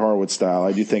back Barry Horowitz style.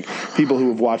 I do think people who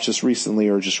have watched this recently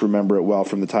or just remember it well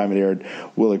from the time it aired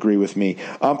will agree with me.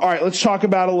 All right, let's talk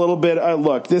about a little bit.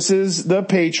 Look, this is the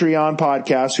Patreon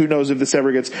podcast. Who knows if this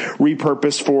ever gets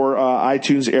repurposed for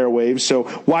iTunes airwaves.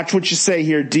 So watch what you say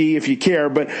here, D, if you care.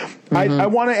 But I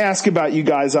want to ask about you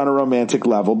guys on a romantic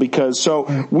level, because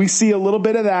we see a little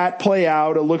bit of that play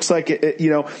out. It looks like it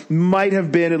might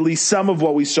have been, at least some of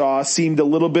what we saw seemed a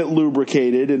little bit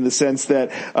lubricated, in the sense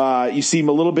that you seem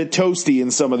a little bit toasty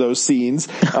in some of those scenes,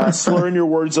 slurring your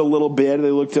words a little bit.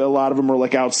 They looked, a lot of them were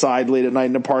like outside late at night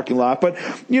in a parking lot, but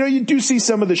you do see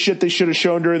some of the shit they should have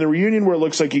shown during the reunion, where it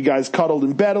looks like you guys cuddled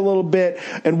in bed a little bit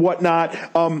and whatnot.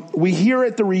 We hear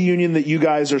at the reunion that you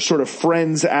guys are sort of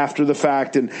friends after the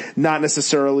fact and not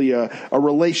necessarily a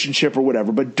relationship or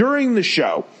whatever. But during the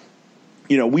show,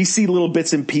 we see little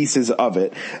bits and pieces of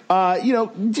it.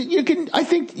 You can, I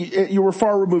think you were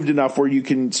far removed enough where you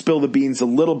can spill the beans a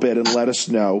little bit and let us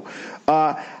know.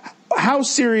 How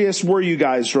serious were you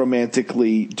guys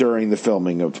romantically during the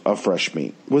filming of Fresh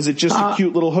Meat? Was it just a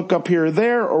cute little hookup here or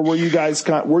there, or were you guys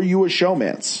were you a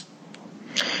showmance?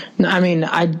 No, I mean,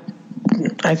 I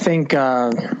think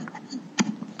the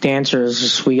answer is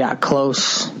just we got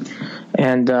close,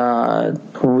 and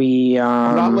we.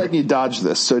 I'm not letting you dodge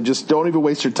this, so just don't even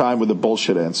waste your time with a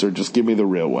bullshit answer. Just give me the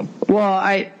real one. Well,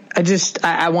 I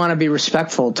want to be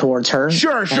respectful towards her.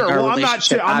 Sure. Well, I'm not,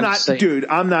 dude,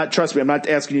 trust me, I'm not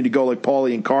asking you to go like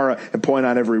Paulie and Cara and point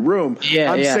out every room.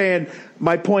 I'm saying,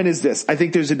 my point is this. I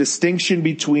think there's a distinction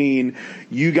between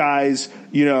you guys,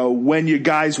 when you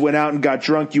guys went out and got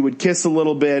drunk, you would kiss a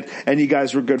little bit and you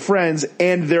guys were good friends.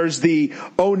 And there's the,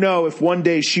 oh no, if one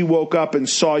day she woke up and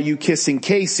saw you kissing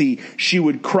Casey, she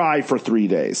would cry for 3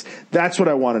 days. That's what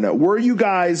I want to know. Were you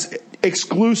guys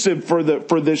exclusive for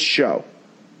this show?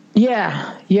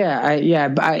 I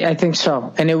think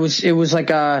so. And it was like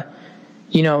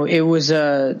it was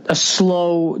a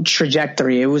slow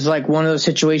trajectory. It was like one of those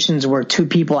situations where two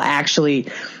people actually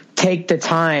take the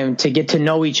time to get to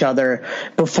know each other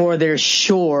before they're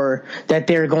sure that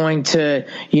they're going to,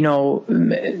 do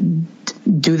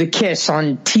the kiss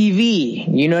on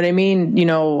TV. You know what I mean?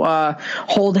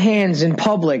 Hold hands in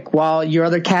public while your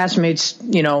other castmates,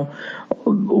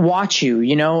 watch you,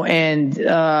 and,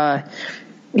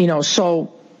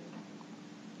 so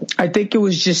I think it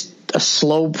was just a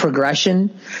slow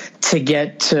progression to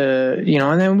get to,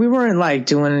 and then we weren't like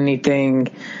doing anything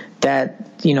that,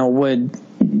 would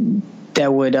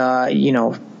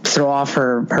throw off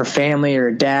her family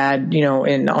or dad,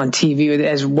 and on TV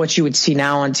as what you would see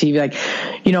now on TV. Like,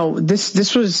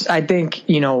 this was, I think,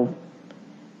 an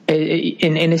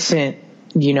innocent,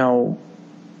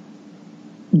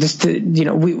 just to,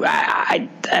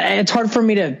 it's hard for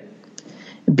me to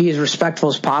be as respectful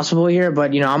as possible here,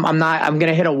 but I'm going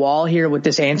to hit a wall here with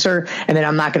this answer, and then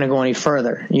I'm not going to go any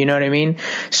further. You know what I mean?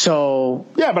 So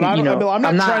yeah, but I'm not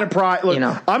trying to pry. Look,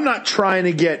 I'm not trying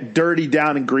to get dirty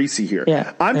down and greasy here.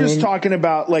 Yeah, I'm just talking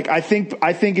about, like, I think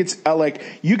it's like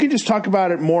you can just talk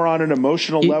about it more on an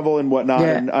emotional level and whatnot,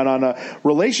 and on a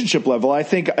relationship level. I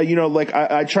think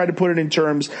I try to put it in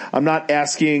terms. I'm not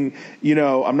asking you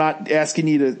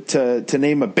to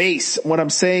name a base. What I'm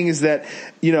saying is that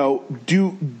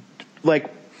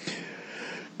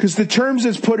because the terms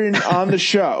it's put in on the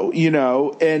show,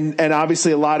 and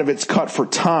obviously a lot of it's cut for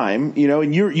time,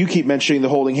 and you keep mentioning the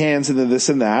holding hands and the this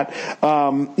and that.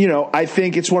 I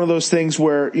think it's one of those things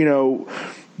where,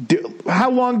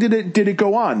 how long did it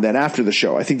go on then after the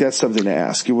show? I think that's something to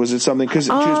ask. Was it something, because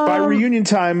by reunion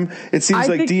time, it seems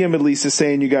like Diem at least is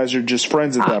saying you guys are just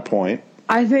friends at that point.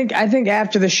 I think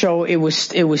after the show, it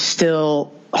was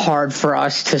still hard for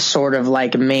us to sort of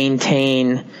like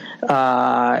maintain,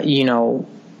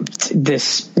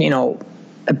 this,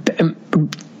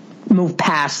 move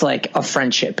past like a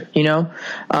friendship,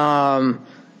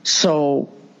 so,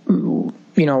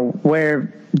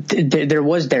 where there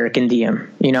was Derek and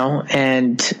Diem,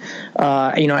 and,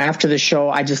 after the show,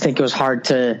 I just think it was hard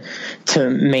to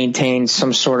maintain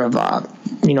some sort of,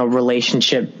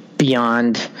 relationship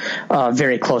beyond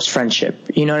very close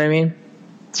friendship. You know what I mean?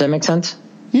 Does that make sense?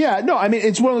 Yeah, no, I mean,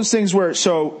 it's one of those things where,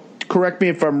 so correct me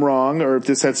if I'm wrong or if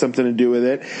this had something to do with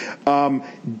it.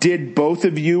 Did both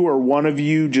of you or one of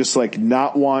you just like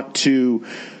not want to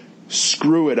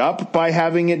screw it up by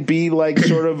having it be like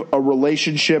sort of a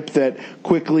relationship that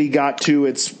quickly got to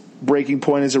its breaking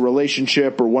point as a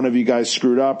relationship, or one of you guys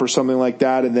screwed up or something like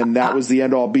that, and then that was the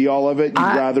end all be all of it? You'd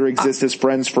rather exist as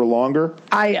friends for longer?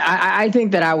 I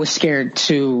think that I was scared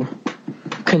to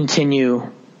continue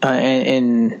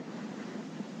and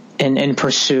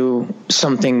pursue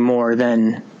something more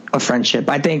than a friendship.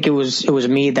 I think it was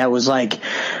me that was like,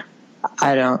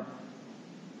 I don't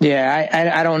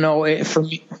know. I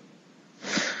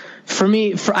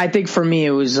think for me,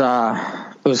 it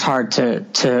was hard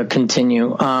to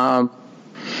continue.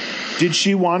 Did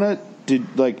she want to,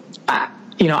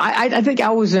 I think I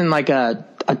was in like a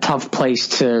tough place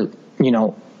to,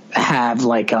 have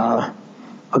like a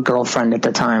girlfriend at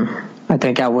the time. I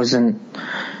think I wasn't,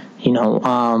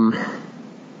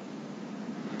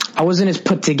 I wasn't as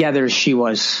put together as she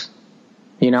was,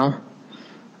 No,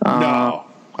 I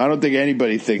don't think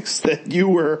anybody thinks that you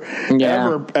were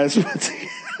ever as put together.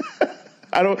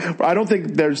 I don't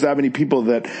think there's that many people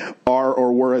that are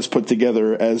or were as put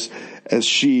together as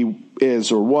she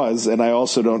is or was, and I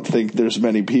also don't think there's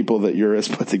many people that you're as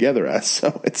put together as.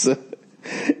 So it's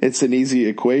an easy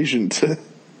equation to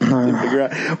figure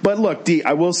out. But look, D,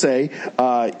 I will say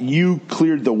you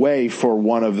cleared the way for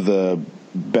one of the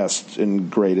best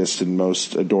and greatest and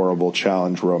most adorable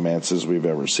challenge romances we've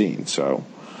ever seen. So,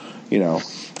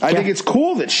 I think it's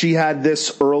cool that she had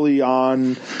this early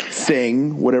on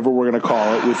thing, whatever we're going to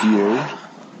call it, with you,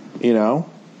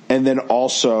 and then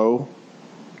also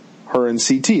her and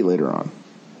CT later on.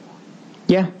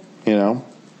 Yeah.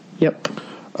 Yep.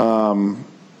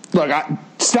 Look,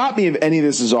 stop me if any of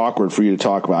this is awkward for you to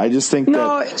talk about. I just think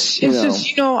it's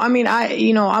just,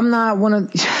 I'm not one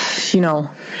of,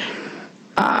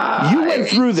 you went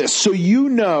through this, so you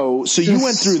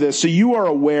went through this, so you are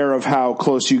aware of how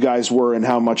close you guys were and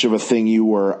how much of a thing you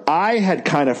were. I had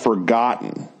kind of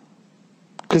forgotten,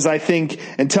 because I think,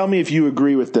 and tell me if you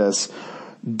agree with this,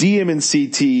 Diem and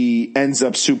CT ends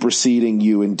up superseding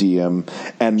you and Diem,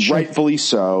 and rightfully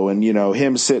so. And,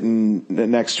 him sitting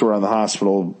next to her on the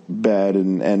hospital bed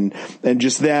and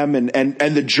just them and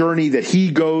the journey that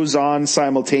he goes on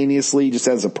simultaneously just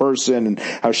as a person, and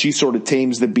how she sort of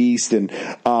tames the beast. And,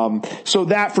 so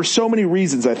that for so many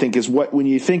reasons, I think is what, when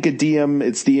you think of Diem,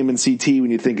 it's Diem and CT.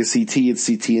 When you think of CT, it's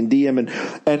CT and Diem.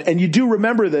 And you do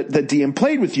remember that Diem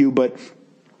played with you, but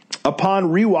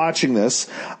upon rewatching this,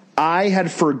 I had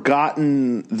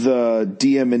forgotten the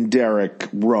Diem and Derek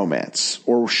romance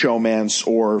or showmance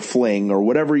or fling or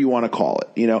whatever you want to call it.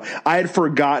 I had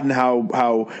forgotten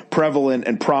how prevalent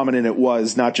and prominent it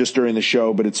was, not just during the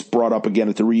show, but it's brought up again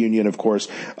at the reunion. Of course,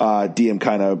 Diem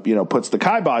kind of, puts the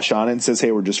kibosh on it and says,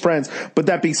 hey, we're just friends. But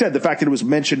that being said, the fact that it was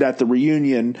mentioned at the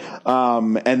reunion,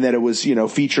 and that it was,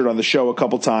 featured on the show a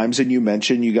couple times, and you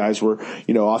mentioned you guys were,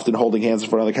 often holding hands in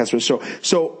front of the cast.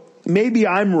 So maybe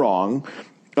I'm wrong.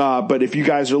 But if you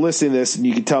guys are listening to this, and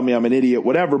you can tell me I'm an idiot,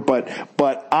 whatever, but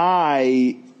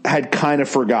I had kind of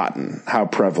forgotten how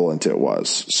prevalent it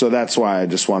was. So that's why I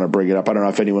just want to bring it up. I don't know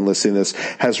if anyone listening to this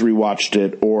has rewatched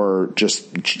it or just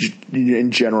in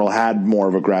general had more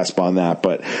of a grasp on that.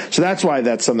 But so that's why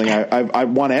that's something I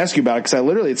want to ask you about, because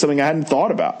it's something I hadn't thought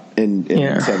about in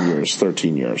 10 years,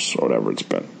 13 years, or whatever it's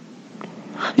been.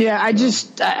 Yeah, I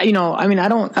just, I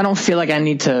don't feel like I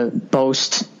need to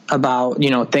boast about,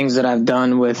 things that I've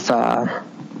done with,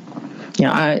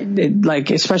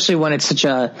 especially when it's such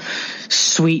a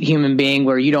sweet human being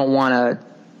where you don't want to,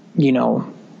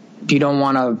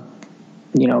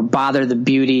 bother the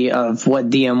beauty of what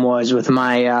Diem was with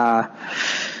my,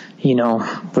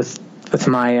 with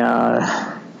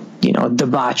my,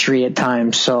 debauchery at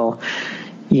times. So,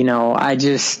 I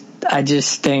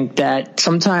just think that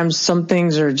sometimes some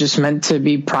things are just meant to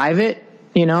be private,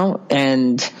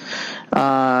 and,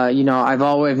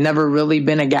 I've never really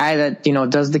been a guy that,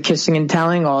 does the kissing and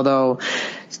telling, although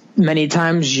many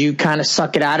times you kind of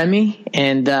suck it out of me.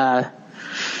 And,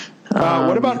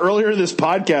 what about earlier in this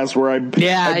podcast where I bring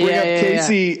up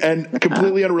Casey and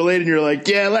completely unrelated, and you're like,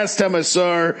 yeah, last time I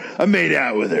saw her, I made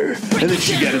out with her, and then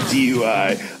she got a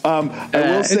DUI.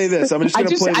 I will say this. I'm just going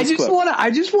to play this clip.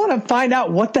 I just want to find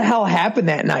out what the hell happened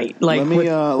that night. Like, let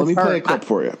me play a clip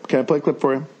for you. Can I play a clip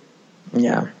for you?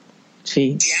 Yeah.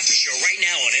 See? The after show right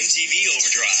now on MTV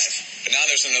Overdrive. But now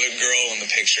there's another girl in the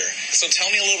picture. So tell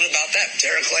me a little bit about that.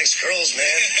 Derek likes girls,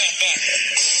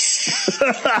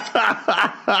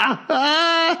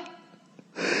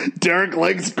 man. Derek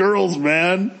likes girls,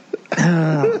 man.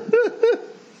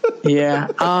 Yeah.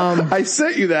 I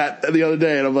sent you that the other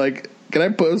day, and I'm like, can I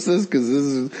post this? Because this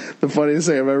is the funniest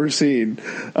thing I've ever seen.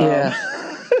 Yeah.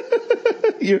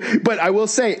 But I will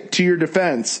say, to your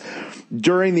defense,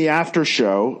 during the after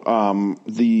show,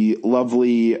 the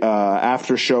lovely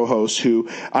after show host who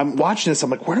I'm watching this, I'm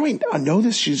like, where do I know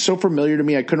this? She's so familiar to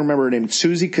me. I couldn't remember her name.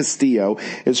 Susie Castillo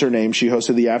is her name. She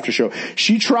hosted the after show.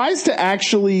 She tries to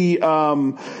actually,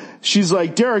 she's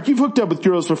like, Derek, you've hooked up with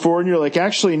girls before, and you're like,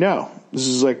 actually, no. This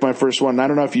is like my first one. I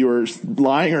don't know if you were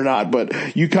lying or not,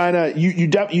 but you kind of,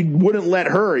 you wouldn't let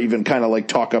her even kind of like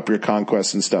talk up your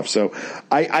conquests and stuff. So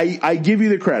I give you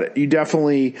the credit. You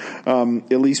definitely,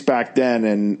 at least back then,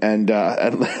 and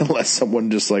unless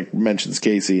someone just like mentions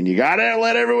Casey and you gotta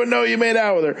let everyone know you made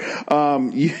out with her,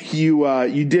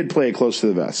 you did play it close to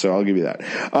the vest. So I'll give you that.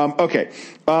 Okay.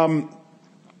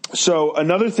 So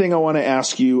another thing I want to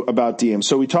ask you about DM.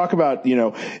 So we talk about,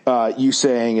 you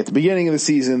saying at the beginning of the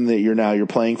season that you're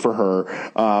playing for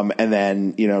her. And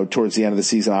then, towards the end of the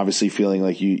season, obviously feeling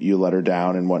like you let her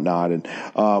down and whatnot. And,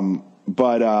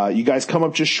 but you guys come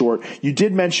up just short. You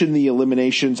did mention the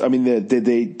eliminations. I mean,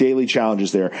 the daily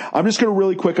challenges there. I'm just going to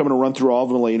really quick. I'm going to run through all of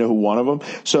them and let you know who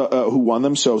won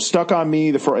them. So Stuck on Me,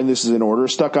 and this is in order.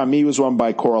 Stuck on Me was won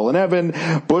by Coral and Evan.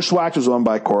 Bushwhacked was won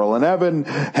by Coral and Evan.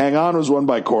 Hang On was won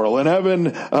by Coral and Evan.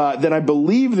 Then I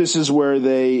believe this is where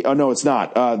no, it's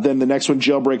not. Then the next one,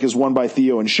 Jailbreak, is won by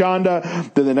Theo and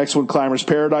Shonda. Then the next one, Climber's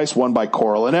Paradise, won by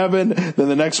Coral and Evan. Then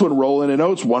the next one, Rollin' and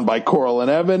Oates, won by Coral and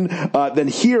Evan. Then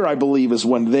Here, I believe, is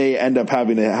when they end up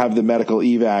having to have the medical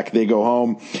evac. They go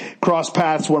home. Cross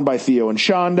Paths, won by Theo and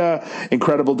Shonda.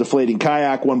 Incredible Deflating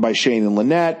Kayak, won by Shane and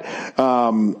Lynette.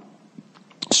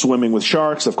 Swimming with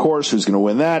Sharks, of course. Who's going to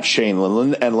win that? Shane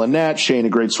and Lynette. Shane, a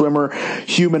great swimmer.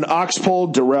 Human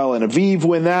Oxpole, Darrell and Aviv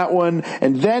win that one.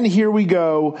 And then here we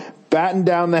go. Batten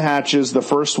down the hatches. The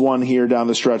first one here down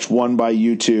the stretch, won by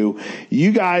you two.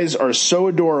 You guys are so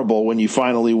adorable when you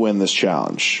finally win this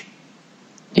challenge.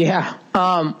 Yeah.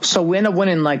 So we end up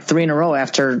winning like 3 in a row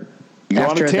after. You're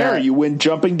on a tear. That. You win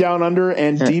Jumping Down Under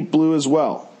and Deep Blue as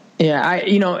well. Yeah,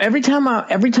 every time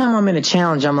I'm in a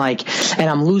challenge, I'm like, and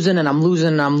I'm losing. I'm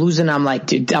like,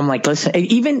 dude, listen,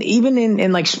 even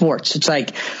in like sports, it's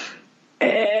like,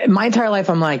 my entire life,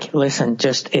 I'm like, listen,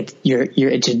 you're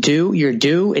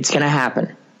due. It's going to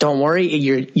happen. Don't worry.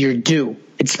 You're due.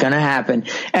 It's going to happen.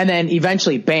 And then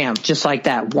eventually, bam, just like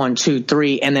that, 1, 2,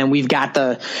 3. And then we've got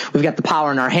the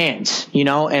power in our hands,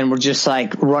 and we're just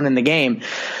like running the game.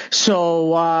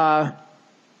 So,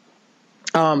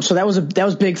 so that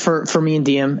was big for me and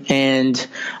Diem. And,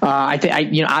 I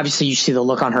think, obviously you see the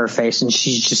look on her face and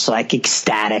she's just like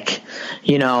ecstatic,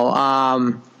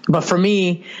 but for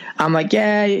me, I'm like,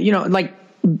 yeah, like,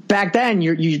 back then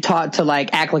you're taught to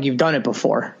like act like you've done it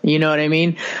before. You know what I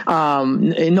mean?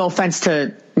 No offense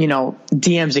to,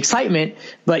 DM's excitement,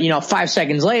 but 5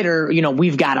 seconds later,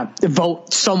 we've got to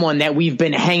vote someone that we've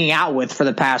been hanging out with for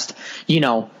the past,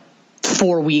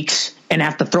 4 weeks and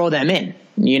have to throw them in,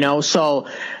 So,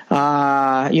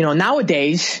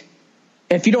 nowadays,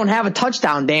 if you don't have a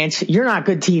touchdown dance, you're not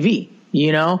good TV.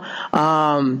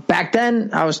 Back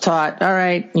then I was taught, all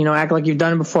right, act like you've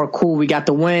done it before. Cool. We got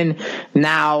the win.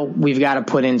 Now we've got to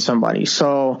put in somebody.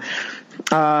 So,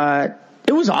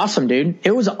 it was awesome, dude.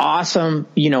 It was awesome,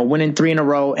 winning 3 in a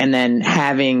row and then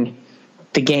having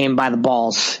the game by the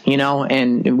balls,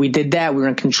 and we did that. We were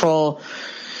in control.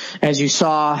 As you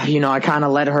saw, I kind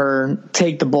of let her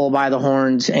take the bull by the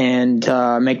horns and,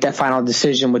 make that final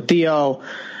decision with Theo.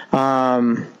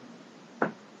 When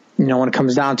it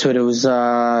comes down to it, it was,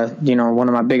 one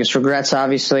of my biggest regrets,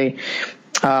 obviously.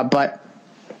 But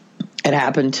it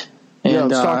happened. And,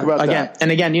 let's talk about that.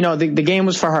 And again, the game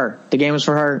was for her. The game was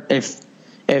for her.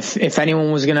 If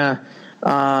anyone was going to,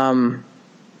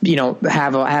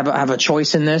 have a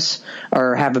choice in this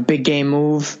or have a big game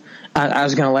move, I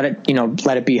was going to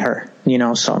let it be her,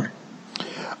 so.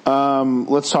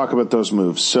 Let's talk about those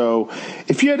moves. So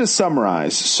if you had to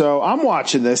summarize, so I'm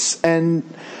watching this, and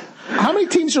how many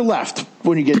teams are left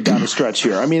when you get down the stretch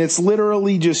here? I mean, it's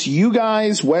literally just you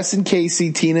guys, Wes and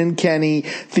Casey, Tina and Kenny,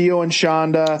 Theo and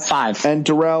Shonda, 5, and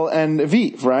Darrell and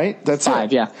Aviv, right? That's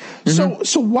 5, it. Yeah. Mm-hmm.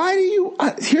 So why do you?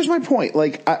 Here's my point.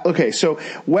 Okay, so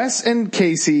Wes and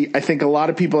Casey, I think a lot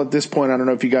of people at this point, I don't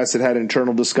know if you guys had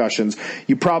internal discussions.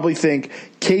 You probably think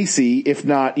Casey, if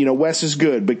not, Wes is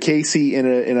good, but Casey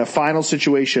in a final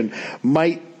situation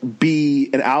might be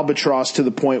an albatross to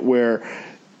the point where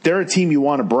they're a team you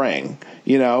want to bring,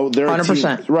 they're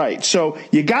 100%. A team, right. So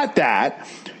you got that.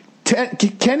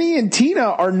 Kenny and Tina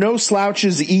are no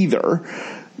slouches either.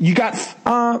 You got,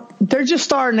 they're just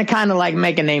starting to kind of like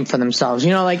make a name for themselves,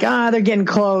 they're getting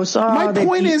close. My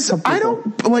point is, I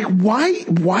don't like, why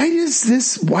is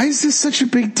this such a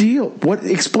big deal?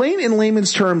 Explain in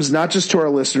layman's terms, not just to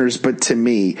our listeners, but to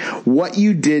me, what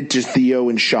you did to Theo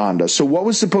and Shonda. So what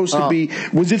was supposed to be,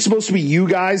 was it supposed to be you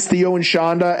guys, Theo and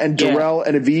Shonda and Darrell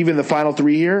and Aviv in the final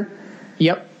 3 here?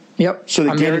 Yep. So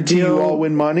they guarantee you all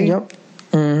win money? Yep.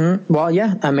 Mm-hmm. Well,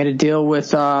 yeah, I made a deal with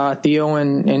Theo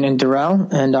and Darrell,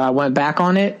 and I went back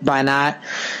on it by not,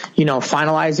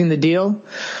 finalizing the deal.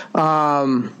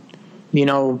 So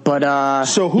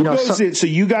who goes in? So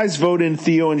you guys vote in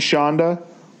Theo and Shonda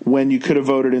when you could have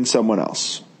voted in someone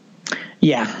else?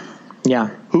 Yeah.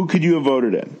 Who could you have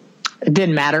voted in? It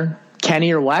didn't matter.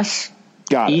 Kenny or Wes.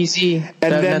 Got it. Easy. And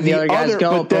then the other guys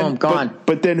go, boom, gone.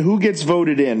 But then who gets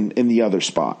voted in the other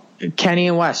spot? Kenny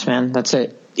and Wes, man. That's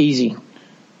it. Easy.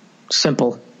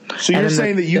 Simple. So you're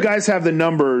saying that you guys have the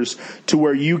numbers to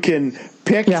where you can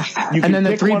pick. Yeah, and then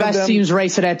the three best teams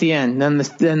race it at the end.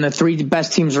 Then the three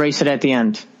best teams race it at the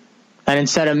end. And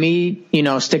instead of me,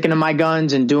 sticking to my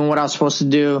guns and doing what I was supposed to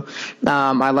do,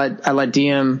 I let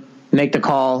DM make the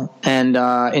call, and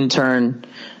in turn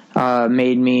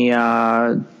made me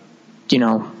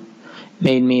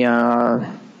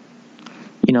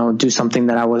do something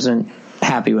that I wasn't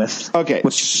happy with. Okay,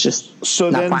 which is just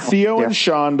so then final. Theo and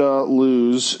Shonda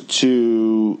lose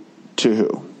to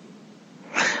who?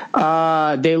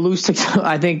 They lose to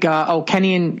I think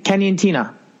Kenny and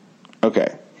Tina.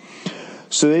 Okay,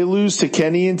 so they lose to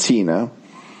Kenny and Tina,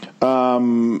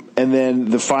 and then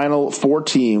the final 4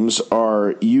 teams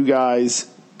are you guys,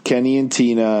 Kenny and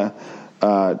Tina,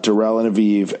 Darrell and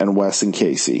Aviv, and Wes and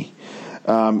Casey.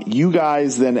 You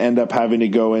guys then end up having to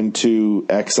go into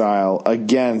exile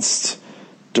against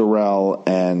Darrell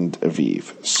and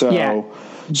Aviv. So, yeah.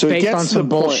 So based it gets on some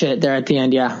bullshit there at the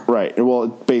end, yeah. Right. Well,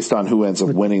 based on who ends up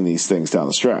winning these things down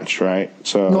the stretch, right?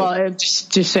 So, well,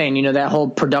 just saying, that whole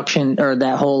production or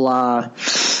that whole,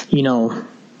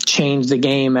 change the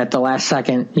game at the last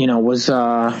second, was.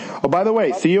 Oh, by the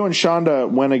way, Theo and Shonda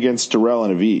went against Darrell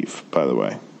and Aviv. By the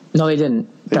way, no, they didn't.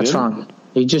 That's wrong.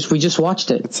 We just watched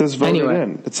it. It says voted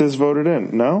in. It says voted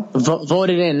in. No,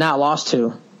 voted in, not lost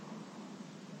to.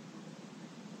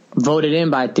 Voted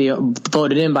in by Theo.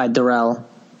 Voted in by Darrell.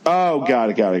 Oh,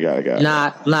 got it.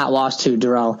 Not lost to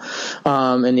Darrell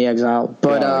in the exile.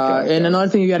 But and another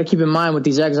thing you got to keep in mind with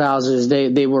these exiles is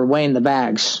they were weighing the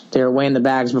bags. They were weighing the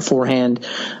bags beforehand,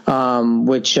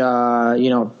 which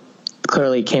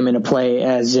clearly came into play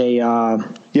as a.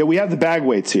 Yeah, we have the bag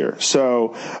weights here.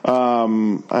 So, I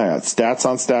got stats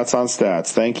on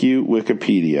stats. Thank you,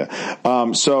 Wikipedia.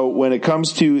 So when it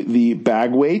comes to the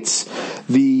bag weights,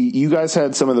 you guys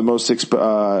had some of the most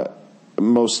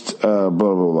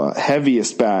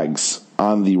heaviest bags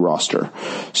on the roster.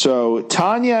 So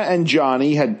Tanya and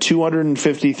Johnny had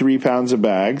 253 pounds of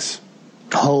bags.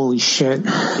 Holy shit.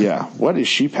 Yeah. What is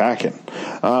she packing?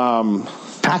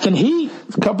 Packing heat.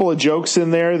 A couple of jokes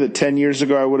in there that 10 years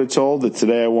ago I would have told, that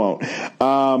today I won't.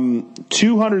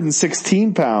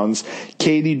 216 pounds,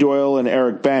 Katie Doyle and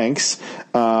Eric Banks.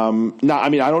 I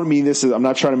don't mean this I'm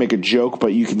not trying to make a joke,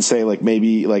 but you can say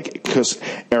maybe because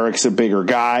Eric's a bigger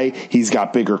guy, he's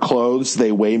got bigger clothes,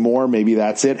 they weigh more, maybe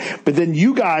that's it. But then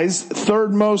you guys,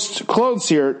 third most clothes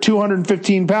here,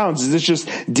 215 pounds. Is this just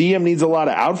DM needs a lot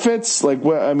of outfits?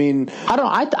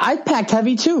 I packed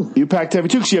heavy too. You packed heavy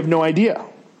too because you have no idea.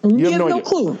 You have no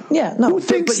clue. Yeah, no. Who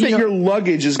thinks that your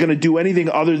luggage is going to do anything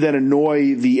other than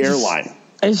annoy the airline?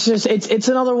 It's just it's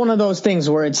another one of those things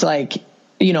where it's the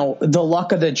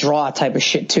luck of the draw type of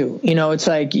shit too. It's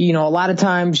a lot of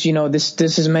times,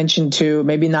 this is mentioned too,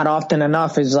 maybe not often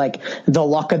enough, is the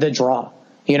luck of the draw.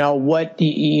 What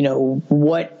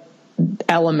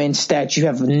elements that you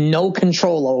have no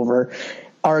control over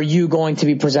are you going to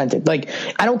be presented?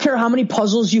 I don't care how many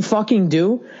puzzles you fucking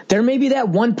do. There may be that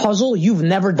one puzzle you've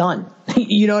never done.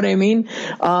 You know what I mean?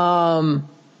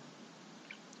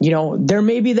 There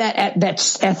may be that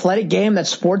athletic game, that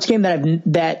sports game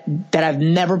that I've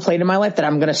never played in my life that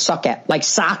I'm going to suck at, like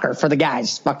soccer for the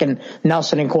guys, fucking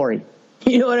Nelson and Corey.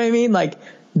 You know what I mean?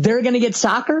 They're going to get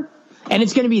soccer and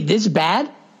it's going to be this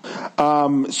bad.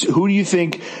 So who do you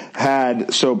think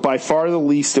had, by far the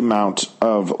least amount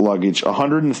of luggage,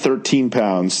 113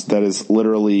 pounds, that is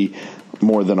literally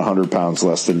more than 100 pounds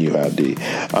less than you had, D.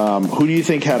 Who do you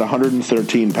think had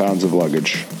 113 pounds of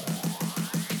luggage?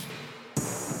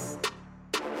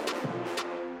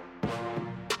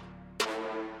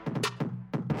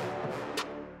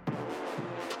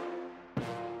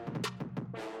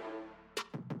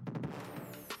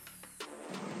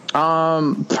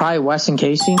 Probably Wes and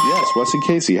Casey. Yes, Wes and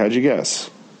Casey. How'd you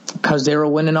guess? Because they were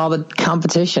winning all the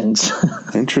competitions.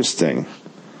 Interesting.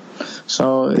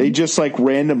 So they just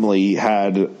randomly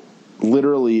had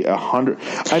literally 100.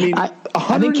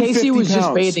 I think Casey was pounds.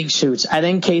 Just bathing suits. I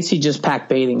think Casey just packed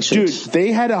bathing suits. Dude,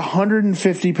 they had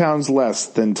 150 pounds less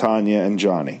than Tanya and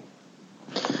Johnny.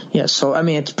 Yeah, so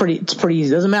it's pretty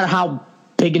easy. It doesn't matter how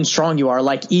big and strong you are.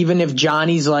 Even if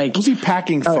Johnny's was he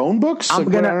packing phone books? I'm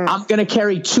gonna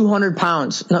carry 200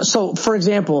 pounds. No, so for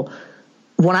example,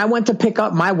 when I went to pick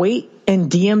up my weight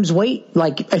and DM's weight,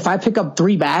 if I pick up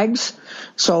 3 bags,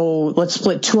 so let's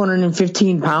split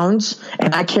 215 pounds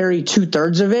and I carry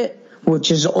 2/3 of it,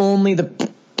 which is only the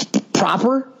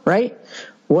proper, right?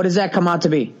 What does that come out to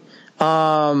be?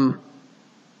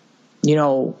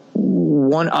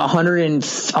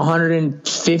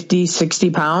 150, 60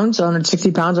 pounds,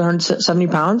 160 pounds, 170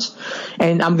 pounds.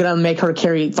 And I'm going to make her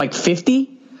carry 50,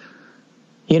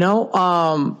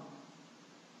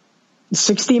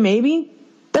 60 maybe.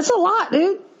 That's a lot,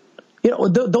 dude. You know,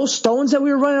 those stones that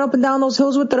we were running up and down those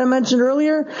hills with that I mentioned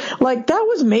earlier, like that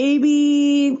was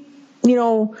maybe,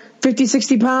 50,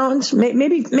 60 pounds,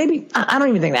 maybe, I don't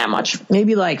even think that much.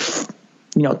 Maybe like,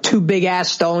 2 big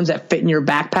ass stones that fit in your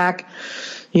backpack,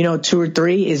 2 or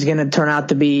 3 is going to turn out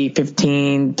to be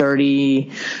 15,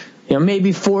 30,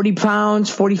 maybe 40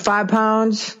 pounds, 45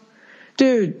 pounds.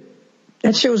 Dude,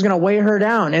 that shit was going to weigh her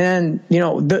down. And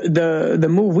then, the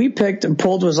move we picked and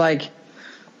pulled was like,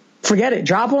 forget it,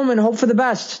 drop them and hope for the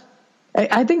best.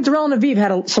 I think Darrell and Aviv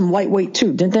had some lightweight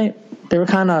too, didn't they? They were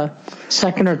kind of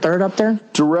second or third up there.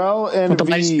 Darrell and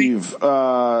Aviv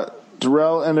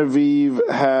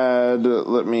had,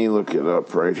 let me look it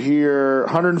up right here,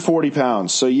 140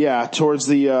 pounds. So yeah, towards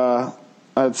the,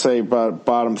 I'd say about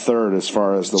bottom third as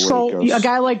far as the weight goes. So a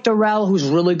guy like Darrell, who's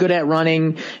really good at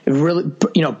running, really,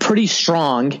 pretty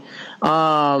strong.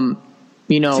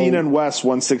 Tina and Wes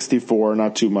 164,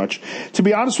 not too much. To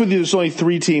be honest with you, there's only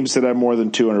 3 teams that have more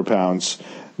than 200 pounds.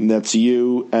 And that's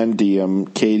you and Diem,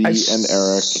 Katie and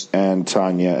Eric, and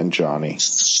Tanya and Johnny.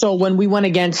 So when we went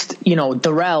against,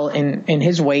 Darrell in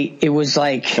his weight, it was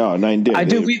like 50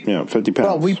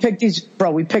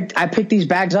 pounds. I picked these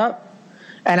bags up.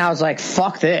 And I was like,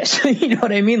 fuck this. You know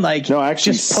what I mean? Like, no,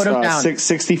 actually, just put them down.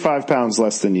 65 pounds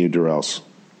less than you, Darrell's.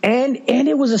 And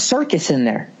it was a circus in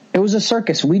there. It was a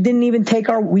circus. We didn't even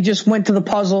we just went to the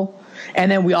puzzle,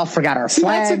 and then we all forgot our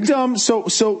flag. That's a dumb. So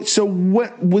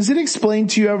what was it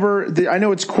explained to you ever? I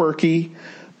know it's quirky,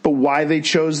 but why they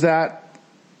chose that?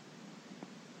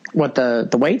 What, the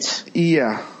weights?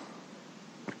 Yeah.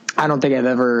 I don't think I've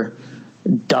ever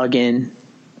dug in.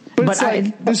 But it's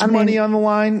like there's money on the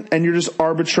line, and you're just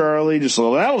arbitrarily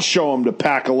that'll show them to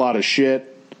pack a lot of shit.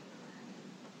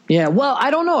 Yeah, well,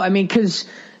 I don't know. I mean, because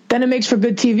then it makes for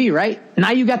good TV, right?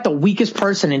 Now you got the weakest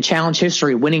person in challenge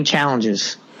history winning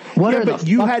challenges. But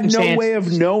you had no way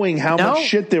of knowing how much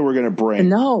shit they were going to bring.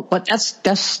 No, but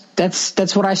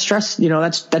that's what I stress.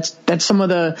 That's some of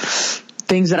the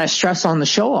things that I stress on the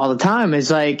show all the time. Is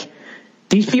like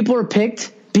these people are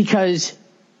picked because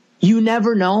you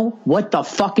never know what the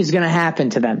fuck is going to happen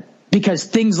to them because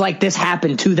things like this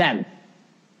happen to them.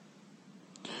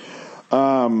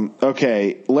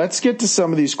 Okay, let's get to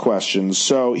some of these questions.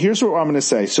 So here's what I'm going to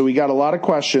say. So we got a lot of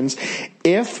questions.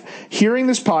 If hearing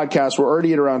this podcast, we're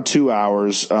already at around 2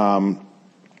 hours.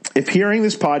 If hearing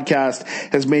this podcast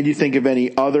has made you think of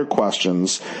any other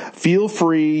questions, feel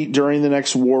free during the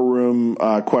next War Room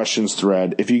questions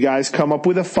thread. If you guys come up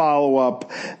with a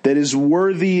follow-up that is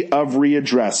worthy of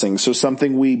readdressing, so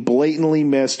something we blatantly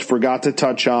missed, forgot to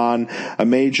touch on, a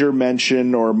major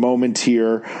mention or moment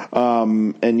here,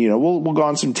 and we'll go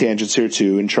on some tangents here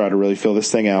too and try to really fill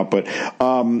this thing out. But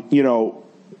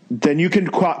then you can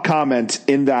comment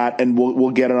in that, and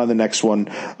we'll get it on the next one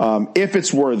if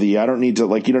it's worthy. I don't need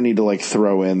to you don't need to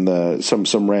throw in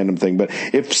some random thing. But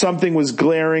if something was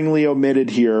glaringly omitted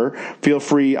here, feel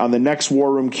free on the next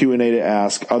War Room Q&A to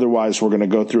ask. Otherwise, we're going to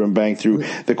go through and bang through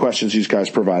the questions you guys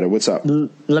provided. What's up?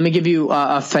 Let me give you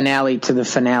a finale to the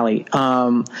finale.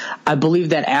 I believe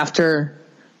that after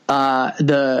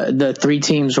the 3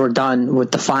 teams were done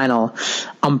with the final,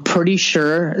 I'm pretty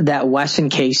sure that Wes and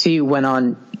Casey went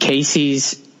on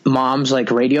Casey's mom's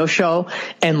radio show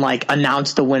and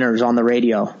announced the winners on the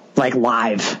radio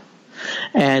live.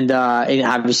 And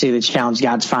obviously the challenge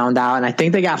gods found out, and I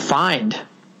think they got fined.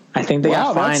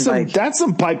 Got fined. That's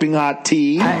some piping hot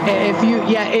tea. I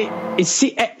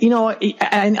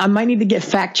might need to get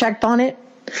fact checked on it.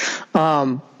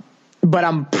 But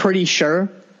I'm pretty sure.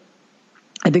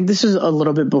 I think this is a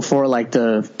little bit before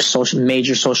the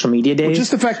major social media days. Well,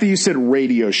 just the fact that you said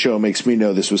radio show makes me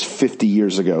know this was 50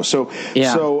 years ago. So,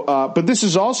 yeah. But this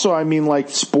is also,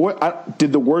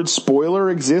 did the word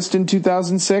spoiler exist in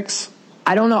 2006?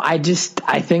 I don't know. I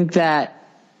think that,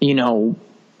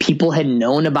 people had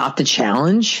known about the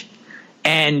challenge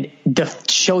and the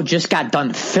show just got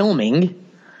done filming,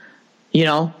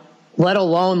 let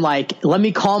alone let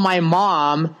me call my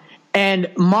mom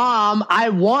and Mom, I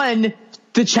won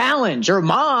the challenge, or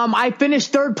Mom, I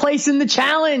finished 3rd place in the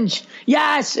challenge.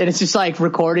 Yes. And it's just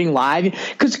recording live.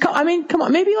 Cause come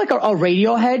on, maybe a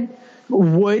Radiohead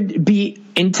would be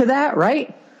into that,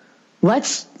 right?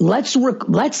 Let's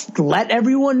let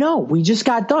everyone know we just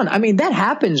got done. That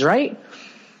happens, right?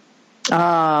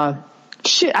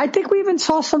 Shit. I think we even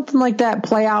saw something like that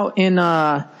play out in,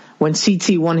 when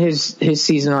CT won his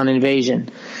season on Invasion.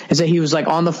 And so he was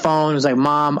on the phone, he was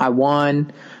Mom, I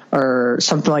won. Or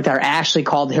something like that, or Ashley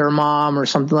called her mom or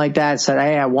something like that, said,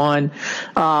 hey, I won.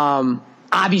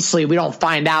 Obviously we don't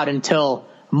find out until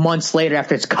months later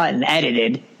after it's cut and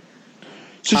edited.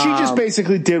 So she just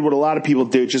basically did what a lot of people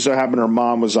do. It just so happened her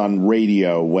mom was on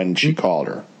radio when she called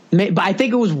her. But I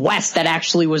think it was Wes that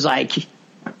actually was like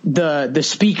the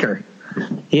speaker,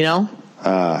 you know?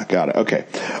 Got it. Okay.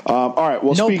 All right.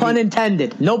 Well, no pun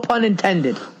intended. No pun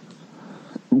intended.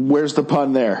 Where's the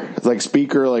pun there? It's like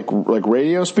speaker, like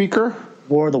radio speaker?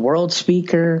 War of the World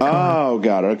speaker. Oh,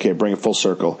 got it. Okay, bring it full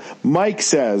circle. Mike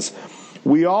says,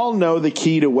 we all know the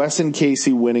key to Wes and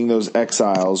Casey winning those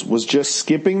exiles was just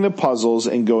skipping the puzzles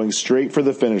and going straight for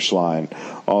the finish line.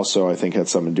 Also, I think had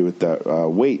something to do with that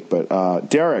weight. But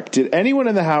Derek, did anyone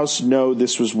in the house know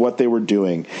this was what they were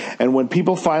doing? And when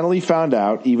people finally found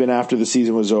out, even after the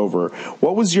season was over,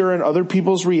 what was your and other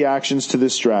people's reactions to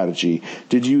this strategy?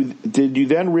 Did you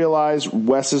then realize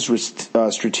Wes's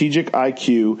strategic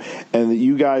IQ and that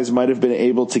you guys might have been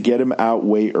able to get him out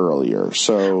way earlier?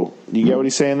 So you get what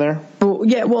he's saying there?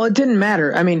 Yeah, well, it didn't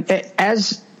matter. I mean,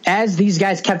 as these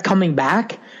guys kept coming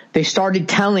back, they started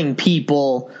telling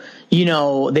people, you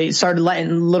know, they started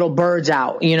letting little birds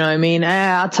out. You know what I mean?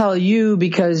 I'll tell you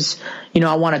because, you know,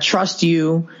 I want to trust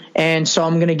you. And so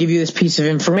I'm going to give you this piece of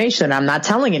information. I'm not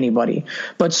telling anybody.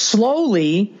 But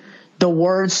slowly, the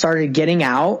word started getting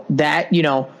out that, you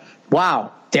know,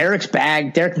 wow, Derek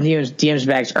DM's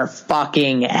bags are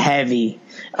fucking heavy.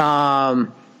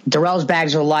 Darrell's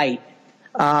bags are light.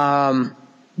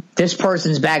 This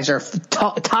person's bags are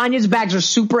Tanya's bags are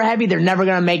super heavy. They're never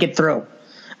going to make it through.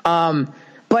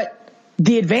 But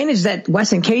the advantage that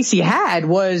Wes and Casey had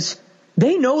was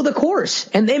they know the course,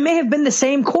 and they may have been the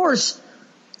same course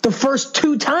the first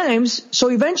 2 times. So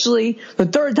eventually the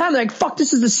third time they're like, fuck,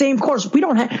 this is the same course.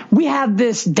 We have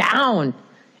this down.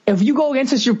 If you go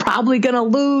against us, you're probably going to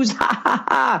lose. Ha ha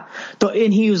ha.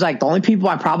 And he was like, the only people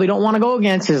I probably don't want to go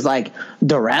against is like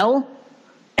Darrell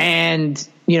and,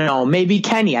 you know, maybe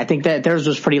Kenny. I think that theirs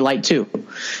was pretty light too.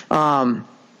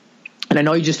 And I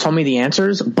know you just told me the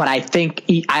answers, but I think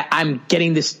I'm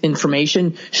getting this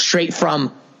information straight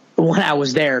from when I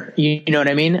was there. You know what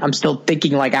I mean? I'm still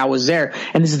thinking like I was there,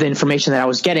 and this is the information that I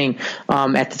was getting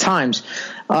at the times.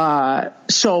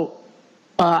 So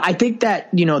I think that,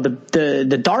 you know,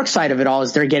 the dark side of it all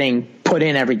is they're getting put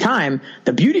in every time.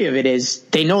 The beauty of it is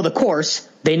they know the course.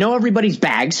 They know everybody's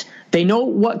bags. They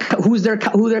know who their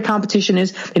competition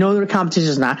is. They know who their competition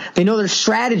is not. They know their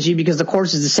strategy because the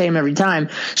course is the same every time.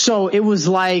 So it was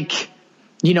like,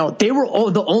 you know, they were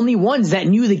the only ones that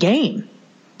knew the game.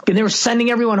 And they were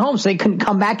sending everyone home so they couldn't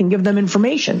come back and give them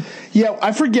information. Yeah,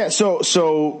 I forget.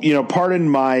 So you know, pardon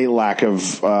my lack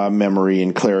of memory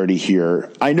and clarity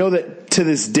here. I know that to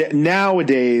this day,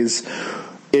 nowadays,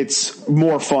 it's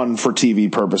more fun for TV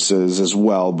purposes as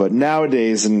well. But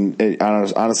nowadays, and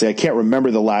honestly, I can't remember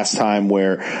the last time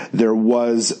where there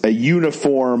was a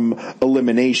uniform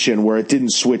elimination where it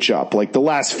didn't switch up. Like the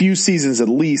last few seasons at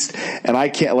least, and I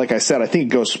can't, like I said, I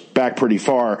think it goes back pretty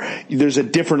far. There's a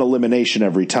different elimination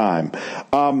every time.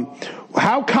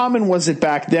 How common was it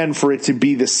back then for it to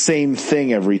be the same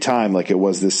thing every time like it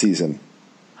was this season?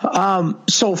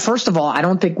 So first of all, I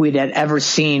don't think I had ever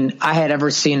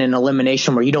seen an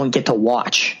elimination where you don't get to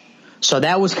watch. So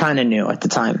that was kind of new at the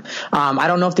time. I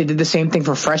don't know if they did the same thing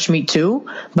for Fresh Meat too,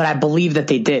 but I believe that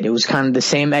they did. It was kind of the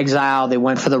same exile. They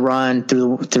went for the run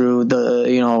through the,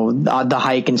 you know, the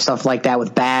hike and stuff like that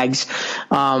with bags.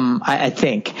 I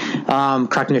think,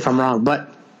 correct me if I'm wrong,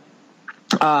 but,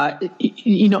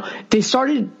 you know, they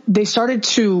started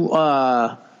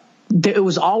to, it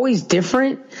was always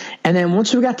different. And then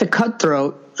once we got to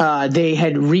Cutthroat,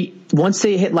 once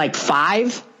they hit like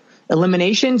 5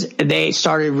 eliminations, they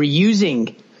started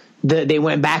reusing they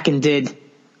went back and did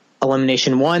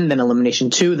elimination 1, then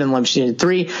elimination 2, then elimination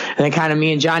 3. And then kind of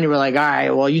me and Johnny were like, all right,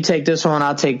 well, you take this one,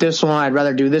 I'll take this one. I'd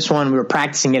rather do this one. We were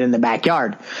practicing it in the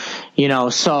backyard, you know?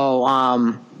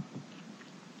 So,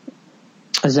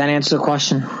 does that answer the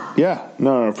question? Yeah,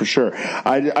 no, for sure.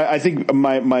 I think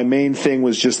my main thing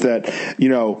was just that, you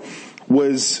know,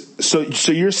 so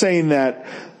you're saying that,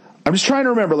 I'm just trying to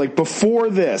remember, like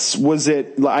before this, was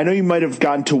it, I know you might have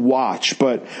gotten to watch,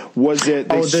 but was it,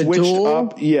 they switched duel,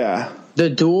 up? Yeah.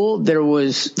 The duel, there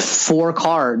was 4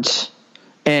 cards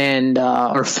and,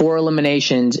 or 4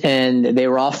 eliminations, and they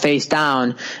were all face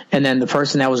down. And then the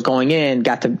person that was going in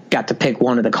got to pick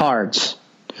one of the cards.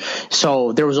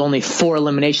 So there was only 4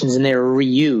 eliminations and they were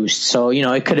reused. So, you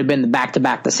know, it could have been the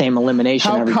back-to-back, the same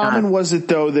elimination every time. How common was it,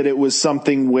 though, that it was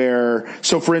something where,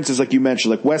 so for instance, like you mentioned,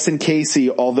 like Wes and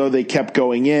Casey, although they kept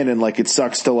going in and like it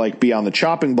sucks to like be on the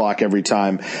chopping block every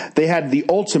time, they had the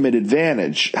ultimate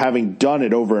advantage having done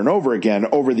it over and over again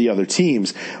over the other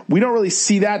teams. We don't really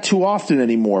see that too often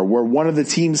anymore, where one of the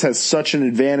teams has such an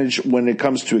advantage when it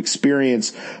comes to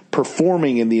experience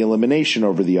performing in the elimination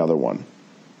over the other one.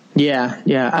 Yeah.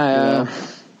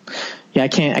 I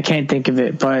can't think of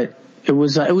it, but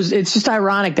it's just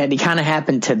ironic that it kind of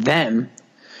happened to them,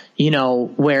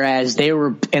 whereas they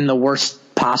were in the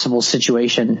worst possible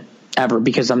situation ever,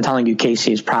 because I'm telling you,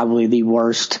 Casey is probably the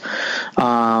worst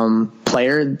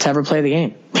player to ever play the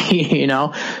game,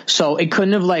 so it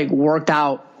couldn't have worked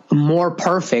out more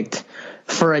perfect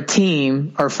for a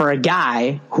team or for a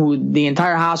guy who the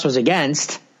entire house was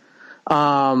against,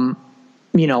 with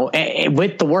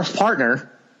the worst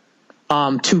partner,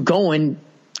 to go and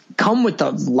come with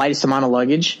the lightest amount of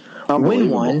luggage, win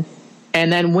one,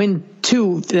 and then win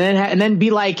two, and then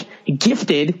be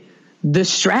gifted the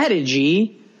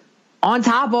strategy on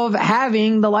top of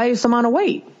having the lightest amount of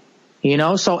weight,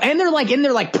 so, and they're in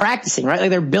there practicing, right?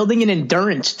 They're building an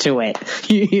endurance to it,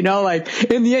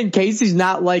 in the end, Casey's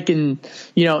not in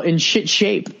shit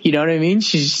shape. You know what I mean?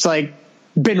 She's just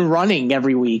been running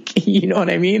every week, you know what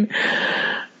I mean?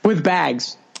 With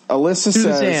bags. Alyssa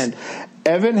says,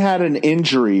 Evan had an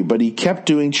injury, but he kept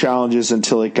doing challenges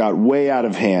until it got way out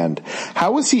of hand.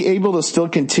 How was he able to still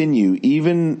continue,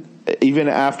 even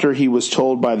after he was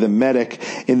told by the medic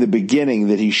in the beginning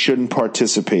that he shouldn't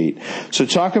participate? So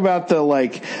talk about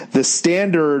the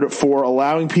standard for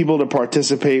allowing people to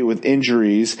participate with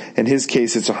injuries. In his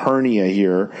case, it's a hernia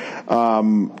here.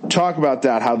 Talk about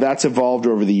that, how that's evolved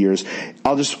over the years.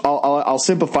 I'll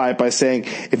simplify it by saying,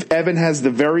 if Evan has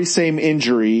the very same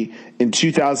injury in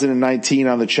 2019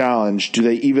 on the challenge, do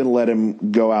they even let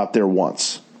him go out there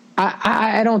once?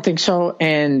 I don't think so.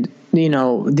 And,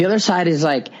 the other side is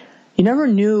you never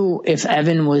knew if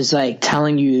Evan was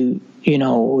telling you,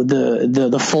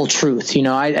 the full truth.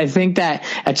 I think that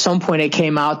at some point it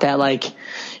came out that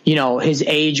his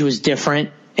age was different,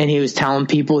 and he was telling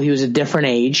people he was a different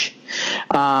age.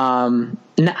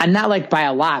 Not by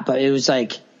a lot, but it was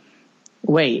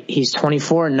wait, he's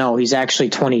 24? No, he's actually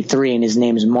 23 and his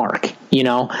name's Mark,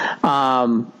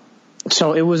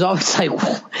 so it was always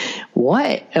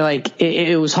what?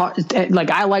 It was hard.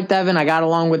 I liked Evan. I got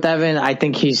along with Evan. I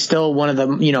think he's still one of the,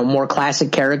 more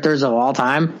classic characters of all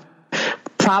time.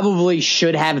 Probably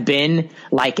should have been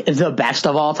the best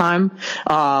of all time.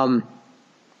 But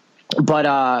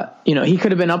he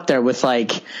could have been up there with your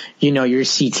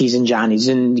CTs and Johnnies,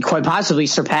 and quite possibly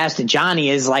surpassed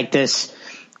Johnny as this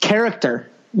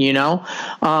character,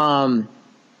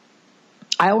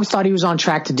 I always thought he was on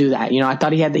track to do that. I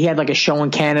thought he had a show in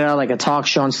Canada, a talk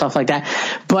show and stuff like that.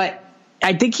 But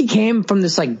I think he came from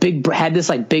this big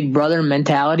brother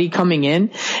mentality coming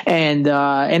in, and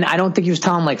I don't think he was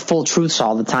telling full truths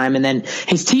all the time. And then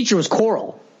his teacher was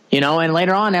Coral, and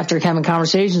later on, after having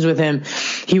conversations with him,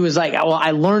 he was well,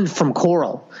 I learned from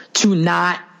Coral to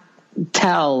not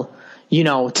tell,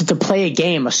 to play a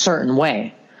game a certain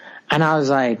way. And I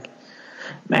was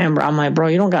man, bro, I'm bro,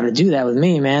 you don't got to do that with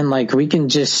me, man. We can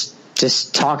just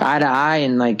talk eye to eye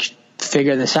and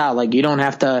figure this out. You don't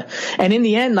have to. And in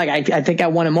the end, I think I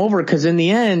won him over, because in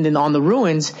the end, and on the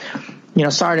ruins,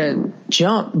 started to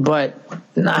jump. But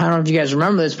I don't know if you guys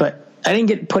remember this, but I didn't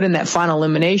get put in that final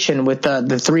elimination with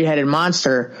the three-headed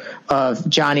monster of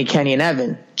Johnny, Kenny, and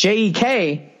Evan.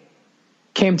 JEK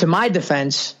came to my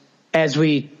defense as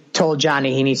we told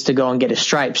Johnny he needs to go and get his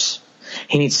stripes.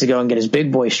 He needs to go and get his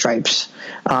big boy stripes.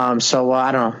 So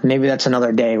I don't know. Maybe that's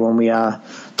another day when we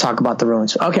talk about the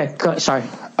ruins. Okay, sorry.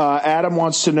 Adam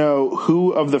wants to know,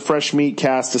 who of the Fresh Meat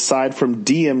cast, aside from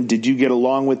Diem, did you get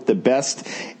along with the best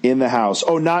in the house?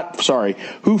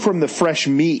 Who from the Fresh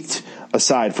Meat,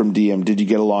 aside from Diem, did you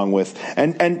get along with?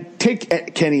 And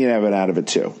take Kenny and Evan out of it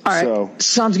too. All right, so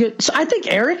sounds good. So I think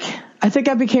Eric. I think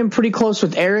I became pretty close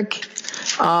with Eric.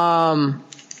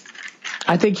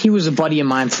 I think he was a buddy of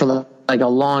mine for a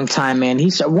long time, man.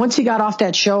 Once he got off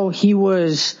that show, he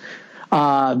was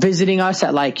visiting us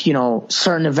at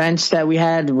certain events that we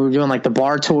had. We were doing the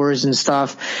bar tours and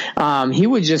stuff. He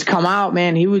would just come out,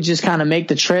 man. He would just kind of make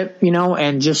the trip,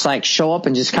 and just show up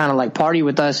and just kind of party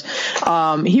with us.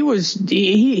 He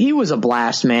was a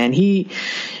blast, man.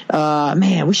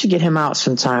 Man, we should get him out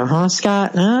sometime, huh,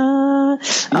 Scott? I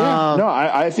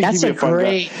think that's he'd be a fun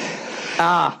great guy.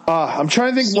 I'm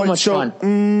trying to think. So much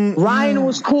fun. Ryan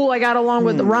was cool. I got along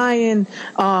with Ryan.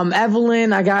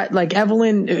 Evelyn, I got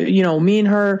Evelyn, me and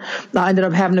her ended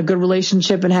up having a good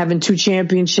relationship and having 2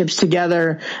 championships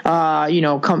together. On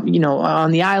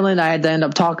the island, I had to end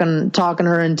up talking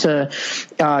her into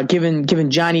giving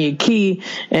Johnny a key,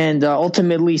 and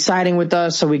ultimately siding with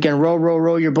us so we can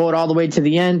row your boat all the way to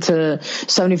the end to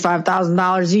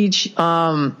 $75,000 each.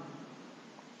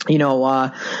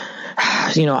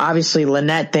 Obviously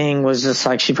Lynette thing was just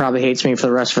she probably hates me for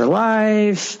the rest of her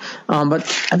life. But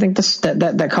I think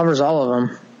that covers all of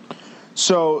them.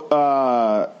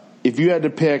 So, if you had to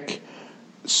pick,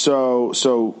 so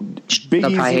Big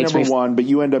Easy number one, but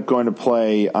you end up going to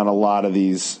play on a lot of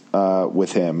these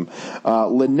with him.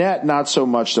 Lynette, not so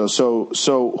much though.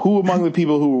 So who among the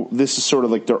people who this is sort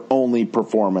of like their only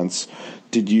performance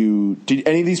did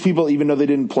any of these people, even though they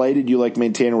didn't play, did you like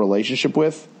maintain a relationship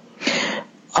with?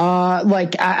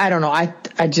 I don't know. I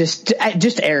just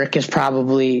Eric is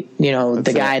probably,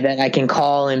 the guy that I can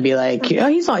call and be like,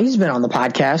 he's been on the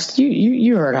podcast.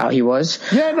 You heard how he was.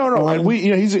 Yeah, no. And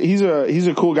he's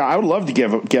a cool guy. I would love to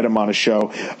get him on a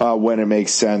show, when it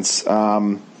makes sense.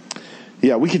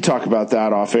 Yeah, we could talk about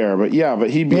that off air, but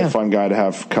he'd be a fun guy to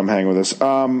have come hang with us.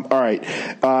 All right.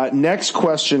 Next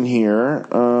question here.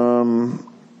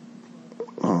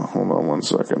 Hold on one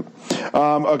second.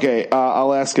 Okay,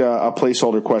 I'll ask a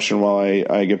placeholder question while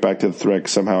I get back to the thread.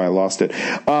 Somehow I lost it.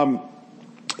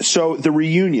 So the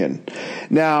reunion.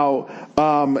 Now,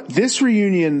 this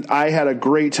reunion, I had a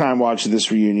great time watching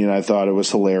this reunion. I thought it was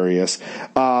hilarious.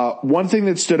 One thing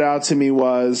that stood out to me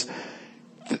was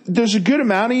there's a good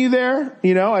amount of you there.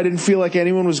 I didn't feel like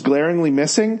anyone was glaringly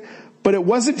missing, but it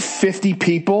wasn't 50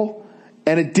 people.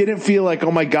 And it didn't feel like,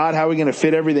 oh my God, how are we going to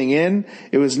fit everything in?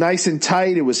 It was nice and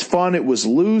tight. It was fun. It was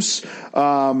loose.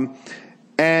 And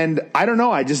I don't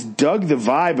know. I just dug the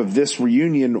vibe of this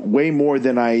reunion way more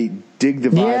than I dig the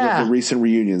vibe of the recent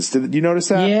reunions. Did you notice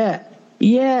that?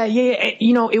 Yeah.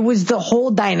 It was the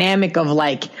whole dynamic of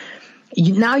like,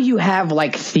 now you have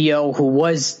like Theo, who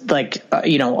was like,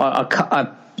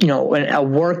 a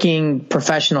working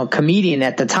professional comedian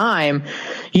at the time,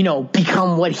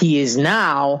 become what he is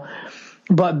now.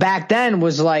 But back then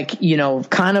was like,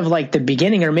 kind of like the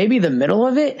beginning or maybe the middle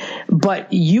of it.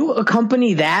 But you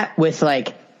accompany that with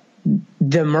like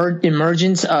the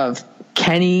emergence of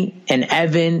Kenny and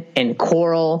Evan and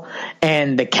Coral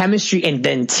and the chemistry, and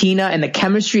then Tina and the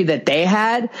chemistry that they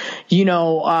had,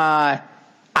 I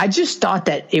just thought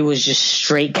that it was just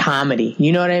straight comedy.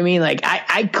 You know what I mean? Like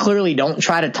I clearly don't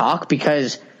try to talk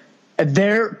because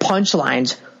their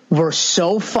punchlines were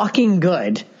so fucking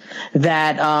good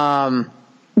that,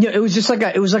 it was just like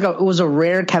it was a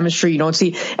rare chemistry you don't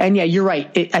see. And yeah, you're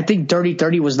right. I think Dirty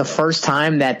 30 was the first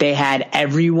time that they had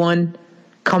everyone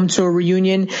come to a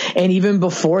reunion. And even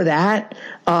before that,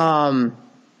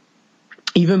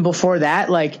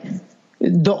 like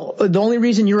the only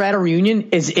reason you're at a reunion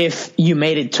is if you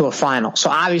made it to a final.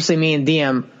 So obviously me and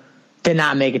DM did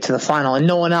not make it to the final, and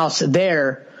no one else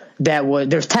there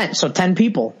there's 10. So 10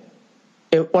 people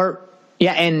and Coral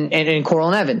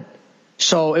and Evan.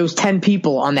 So it was 10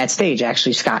 people on that stage,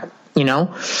 actually, Scott, but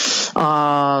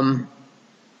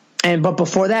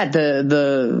before that,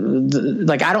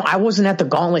 I wasn't at the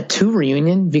Gauntlet 2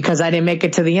 reunion because I didn't make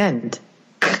it to the end,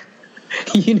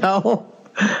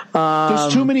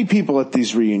 There's too many people at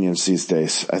these reunions these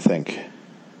days, I think.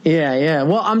 Yeah.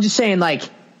 Well, I'm just saying, like,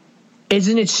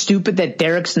 isn't it stupid that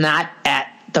Derek's not at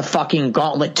the fucking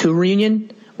Gauntlet 2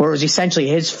 reunion, where it was essentially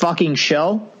his fucking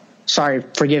show? Sorry,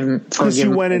 forgive me. Because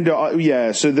you went into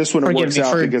so this one it works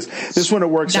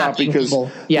out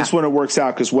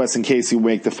because Wes and Casey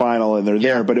make the final and they're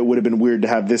there. But it would have been weird to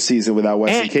have this season without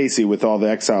Wes and Casey with all the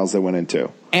exiles they went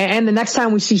into. And the next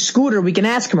time we see Scooter, we can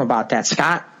ask him about that,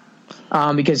 Scott,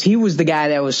 because he was the guy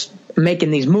that was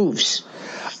making these moves.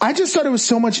 I just thought it was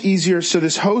so much easier. So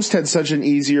this host had such an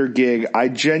easier gig. I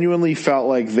genuinely felt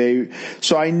like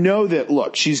so I know that,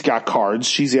 look, she's got cards.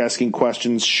 She's asking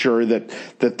questions, sure, that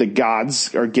the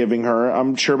gods are giving her,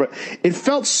 I'm sure, but it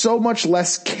felt so much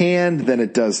less canned than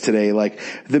it does today. Like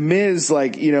The Miz,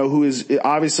 who is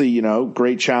obviously,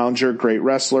 great challenger, great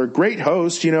wrestler, great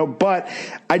host, but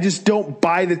I just don't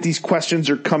buy that these questions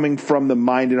are coming from the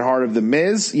mind and heart of The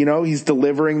Miz. He's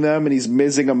delivering them and he's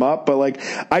mizzing them up. But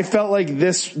I felt like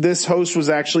this host was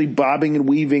actually bobbing and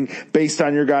weaving based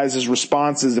on your guys'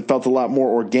 responses. It felt a lot more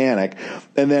organic.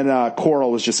 And then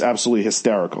Coral was just absolutely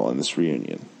hysterical in this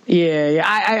reunion. Yeah.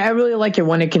 I really like it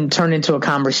when it can turn into a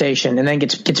conversation and then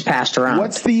gets passed around.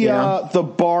 What's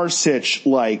the bar sitch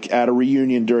like at a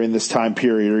reunion during this time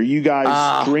period? Are you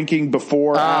guys drinking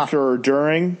before, after, or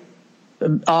during?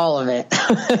 All of it.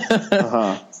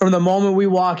 From the moment we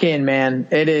walk in, man,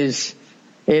 it is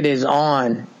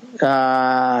on.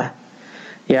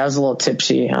 Yeah, I was a little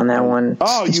tipsy on that one.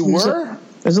 Oh, you were?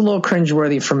 It was a little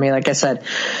cringeworthy for me, like I said.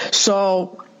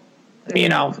 So,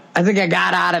 I think I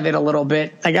got out of it a little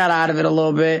bit. But try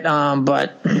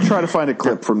to find a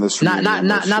clip from this reunion.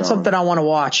 Not something I want to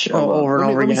watch over and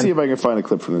over again. Let me see if I can find a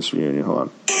clip from this reunion. Hold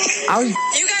on.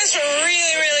 You guys were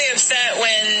really, really upset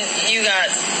when you got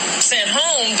sent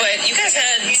home, but you guys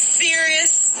had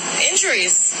serious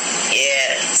injuries.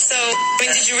 Yeah. So,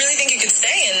 did you really think you could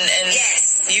stay? And yes.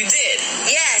 You did?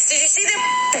 Yes. Did you see them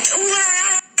tooling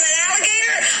around?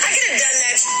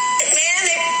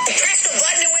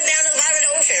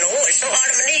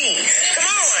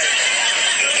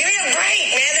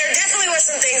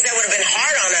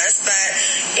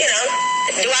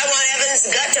 Do I want Evan's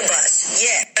gut to bust?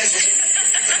 Yeah.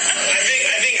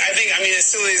 I mean, as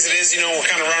silly as it is, we're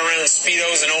kind of running around in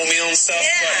Speedos and oatmeal and stuff,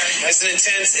 but it's an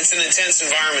intense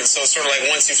environment. So sort of like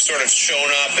once you've sort of shown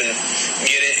up and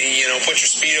get it, put your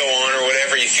Speedo on or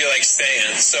whatever, you feel like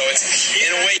staying. So it's,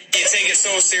 in a way, you take it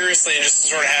so seriously, and just to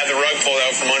sort of have the rug pulled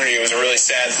out from under you was a really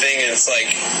sad thing. And it's like,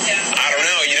 I don't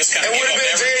know, you just kind of. It would have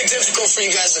been very difficult for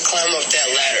you guys to climb up that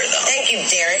ladder, though. Thank you,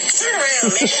 Derek. Turn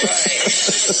around, man.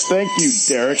 Thank you,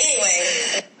 Derek.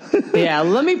 Anyway. Yeah,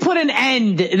 let me put an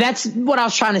end. That's what I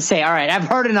was trying to say. All right, I've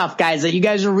heard enough, guys. That you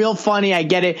guys are real funny. I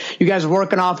get it. You guys are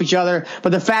working off each other.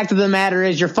 But the fact of the matter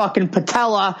is your fucking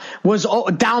patella was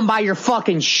down by your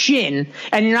fucking shin,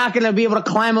 and you're not going to be able to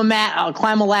climb a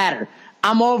ladder.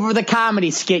 I'm over the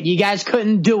comedy skit. You guys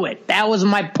couldn't do it. That was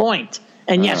my point.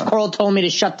 And yes, Coral told me to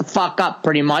shut the fuck up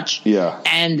pretty much. Yeah.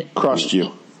 And crushed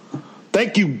you.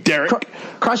 Thank you, Derek.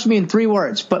 Crushed me in 3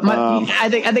 words, but I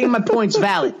think my point's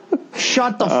valid.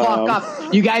 Shut the fuck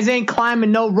up. You guys ain't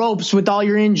climbing no ropes with all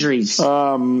your injuries.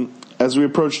 As we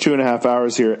approach 2.5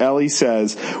 hours here, Ellie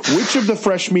says, which of the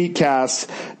Fresh Meat casts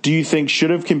do you think should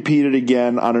have competed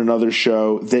again on another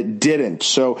show that didn't?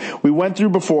 So we went through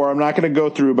before. I'm not going to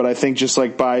go through, but I think just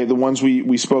like by the ones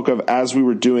we spoke of as we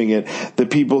were doing it, the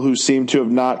people who seem to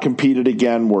have not competed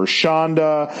again were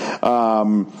Shonda.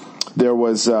 There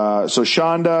was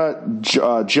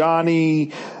Shonda,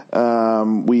 Johnny.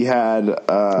 We had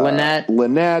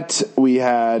Lynette. We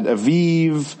had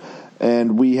Aviv.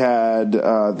 And we had,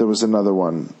 there was another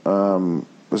one.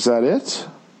 Was that it?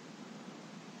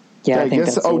 Yeah, I think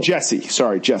guess. that's it. Jesse.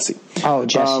 Sorry, Jesse. Oh,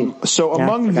 Jesse. So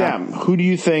among them, who do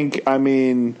you think, I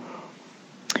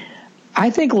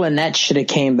think Lynette should have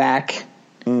came back.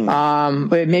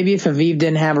 But maybe if Aviv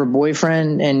didn't have her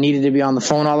boyfriend and needed to be on the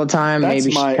phone all the time,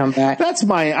 maybe she'd come back. I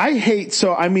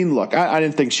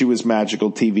didn't think she was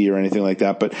magical TV or anything like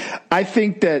that, but I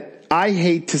think that I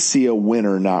hate to see a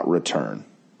winner not return.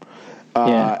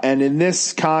 And in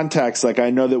this context, like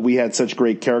I know that we had such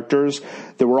great characters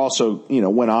that were also,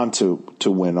 went on to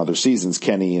win other seasons,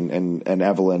 Kenny and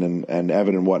Evelyn and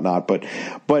Evan and whatnot. But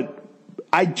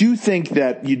I do think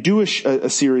that you do a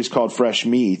series called Fresh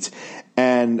Meat,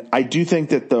 and I do think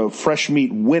that the Fresh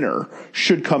Meat winner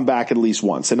should come back at least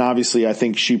once. And obviously I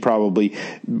think she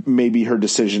maybe her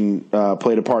decision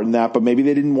played a part in that, but maybe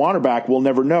they didn't want her back. We'll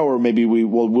never know, or maybe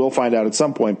we'll find out at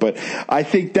some point. But I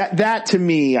think that to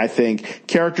me, I think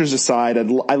characters aside,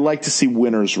 I'd like to see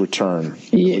winners return.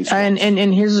 Yeah,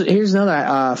 and here's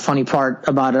another funny part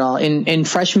about it all. In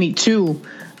Fresh Meat 2,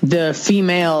 the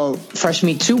female Fresh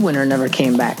Meat 2 winner never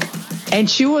came back. And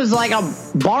she was like a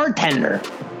bartender.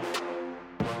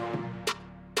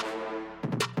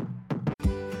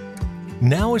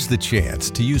 Now is the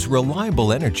chance to use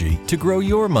reliable energy to grow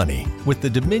your money with the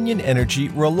Dominion Energy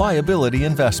Reliability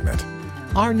Investment.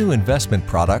 Our new investment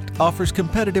product offers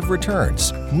competitive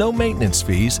returns, no maintenance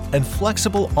fees, and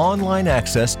flexible online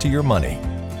access to your money.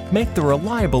 Make the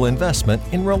reliable investment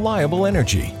in reliable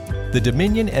energy. The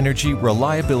Dominion Energy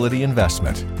Reliability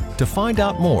Investment. To find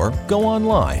out more, go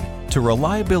online to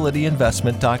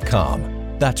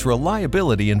reliabilityinvestment.com. That's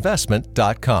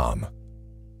reliabilityinvestment.com.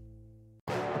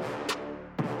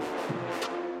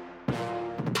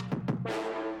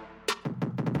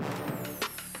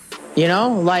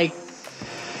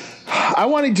 I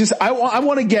want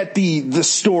to get the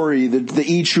story, the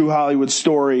E! True Hollywood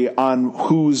story on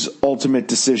whose ultimate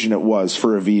decision it was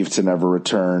for Aviv to never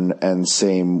return, and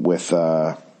same with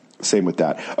that.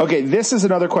 Okay, this is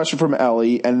another question from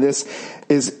Ellie, and this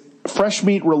is Fresh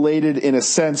Meat related in a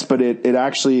sense, but it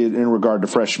actually in regard to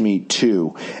Fresh Meat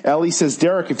 2. Ellie says,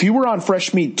 Derek, if you were on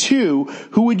Fresh Meat 2,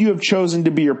 who would you have chosen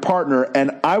to be your partner?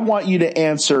 And I want you to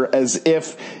answer as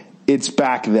if it's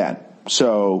back then.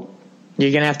 So you're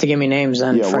going to have to give me names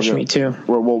then. Yeah, Fresh Meat 2.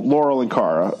 Well, Laurel and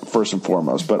Cara, first and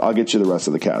foremost, but I'll get you the rest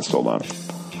of the cast. Hold on.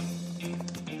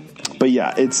 But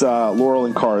yeah, it's Laurel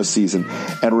and Cara's season.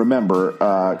 And remember,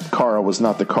 Cara was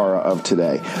not the Cara of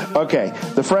today. Okay,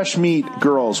 the Fresh Meat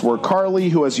girls were Carly,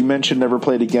 who, as you mentioned, never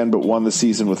played again but won the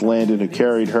season with Landon, who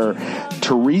carried her.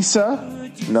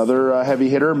 Teresa, another heavy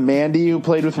hitter. Mandy, who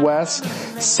played with Wes.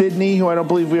 Sydney, who I don't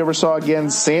believe we ever saw again.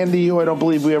 Sandy, who I don't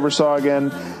believe we ever saw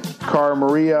again. Cara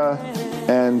Maria,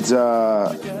 and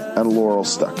Laurel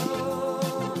Stuckey.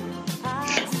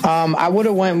 I would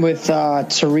have went with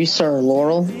Teresa or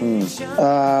Laurel,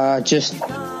 just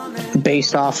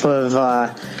based off of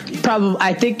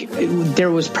I think there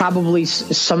was probably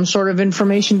some sort of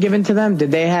information given to them.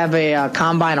 Did they have a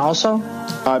combine also?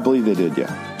 I believe they did,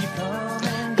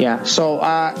 yeah. Yeah, so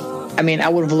I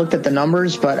would have looked at the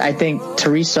numbers, but I think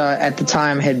Teresa at the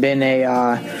time had been a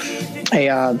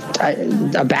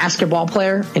a basketball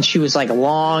player and she was like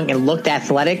long and looked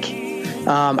athletic,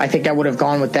 I think I would have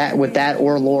gone with that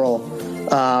or Laurel.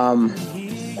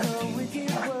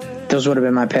 Those would have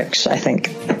been my picks, I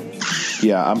think.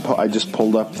 Yeah, I just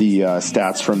pulled up the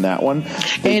stats from that one.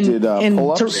 They did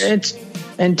pull-ups.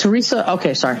 And Teresa,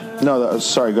 okay, sorry. No,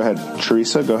 sorry, go ahead.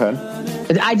 Teresa, go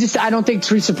ahead. I don't think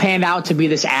Teresa panned out to be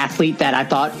this athlete that I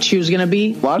thought she was going to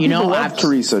be. A lot of people love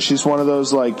Teresa. She's one of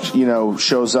those, like,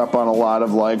 shows up on a lot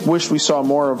of, like, wish we saw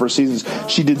more of her seasons.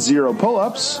 She did 0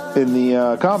 pull-ups in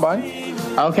the combine.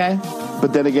 Okay.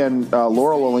 But then again,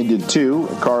 Laurel only did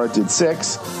 2. Cara did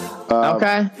 6.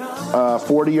 Okay.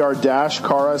 40-yard dash,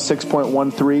 Cara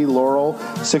 6.13, Laurel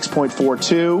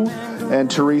 6.42,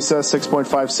 and Teresa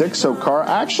 6.56. So Cara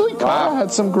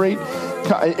had some great.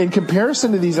 In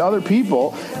comparison to these other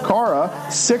people, Cara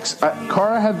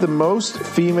had the most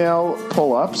female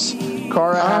pull-ups.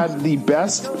 Cara had the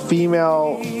best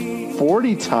female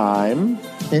 40 time.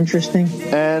 Interesting.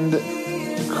 And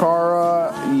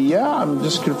Cara, I'm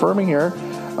just confirming here.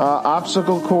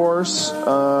 Obstacle course.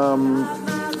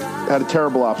 Had a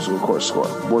terrible obstacle course score.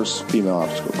 Worst female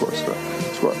obstacle course score.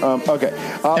 Okay.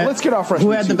 Let's get off.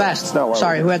 Who had the best?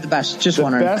 Who had the best? Just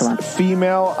wondering. The best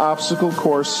female obstacle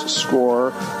course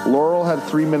score. Laurel had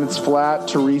 3 minutes flat.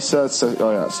 Teresa, it's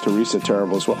Teresa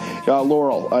terrible as well.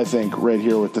 Laurel, I think, right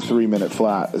here with the 3 minute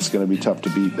flat is going to be tough to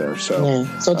beat there. So,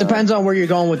 So it depends on where you're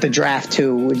going with the draft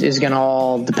too. It is going to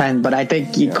all depend. But I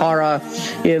think Cara,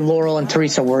 Laurel, and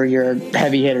Teresa were your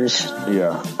heavy hitters.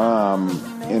 Yeah.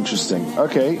 Interesting.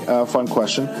 Okay, fun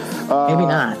question. Maybe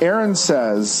not. Aaron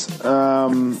says,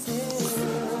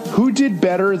 who did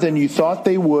better than you thought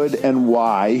they would and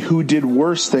why? Who did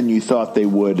worse than you thought they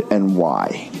would and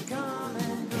why?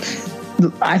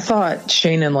 I thought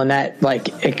Shane and Lynette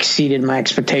exceeded my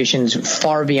expectations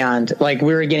far beyond. We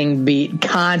were getting beat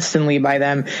constantly by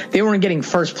them. They weren't getting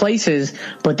first places,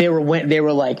 but they were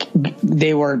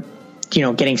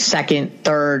getting second,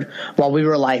 third, while we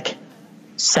were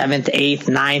 7th, 8th,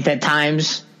 9th at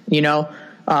times, even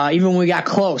when we got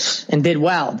close and did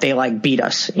well, they beat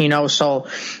us, so,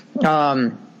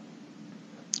 they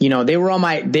were on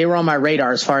my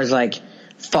radar as far as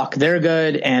they're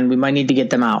good and we might need to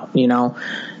get them out, Coral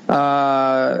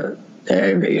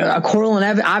and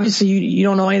Evan, obviously you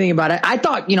don't know anything about it. I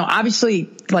thought, obviously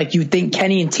you'd think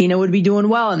Kenny and Tina would be doing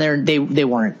well and they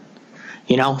weren't,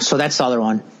 so that's the other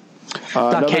one.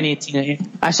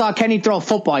 I saw Kenny throw a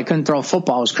football. I couldn't throw a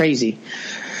football. It was crazy.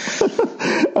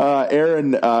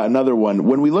 Aaron, another one.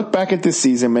 When we look back at this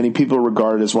season, many people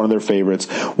regard it as one of their favorites.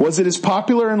 Was it as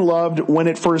popular and loved when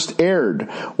it first aired?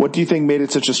 What do you think made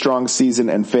it such a strong season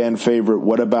and fan favorite?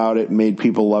 What about it made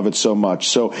people love it so much?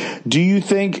 So do you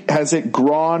think, has it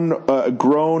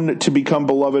grown to become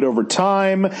beloved over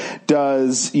time?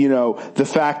 Does, the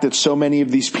fact that so many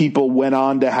of these people went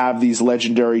on to have these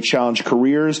legendary challenge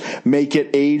careers make it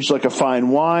age like a fine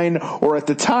wine? Or at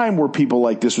the time were people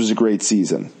like, this was a great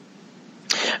season?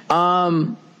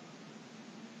 Talking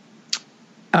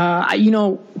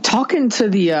to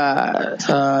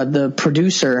the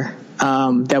producer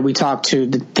that we talked to,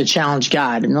 the Challenge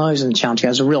God, no, he wasn't the Challenge God,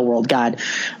 it was a Real World God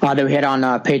that we had on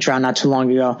Patreon not too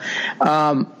long ago.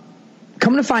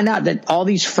 Coming to find out that all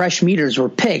these fresh meters were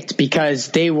picked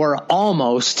because they were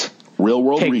almost Real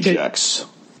World rejects.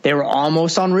 They were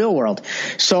almost on Real World.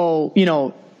 So,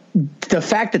 the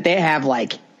fact that they have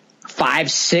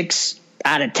 5, 6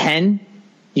 out of 10,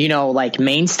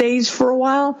 mainstays for a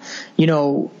while,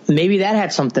 maybe that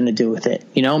had something to do with it.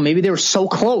 Maybe they were so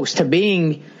close to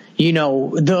being,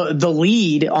 the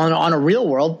lead on a Real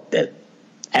World,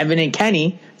 Evan and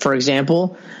Kenny, for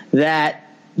example, that,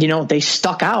 they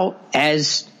stuck out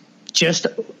as just,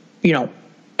 your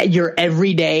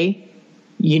everyday,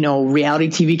 reality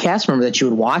TV cast member that you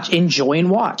would watch, enjoy and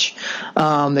watch,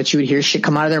 that you would hear shit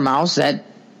come out of their mouths that,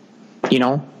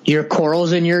 your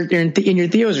Corals and your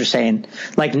Theos are saying,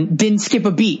 didn't skip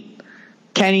a beat.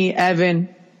 Kenny,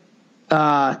 Evan,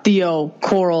 Theo,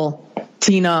 Coral,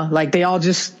 Tina, they all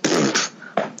just,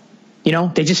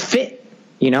 they just fit,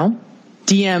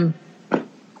 DM.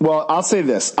 Well, I'll say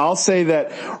this. I'll say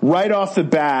that right off the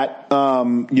bat,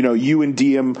 you and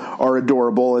Diem are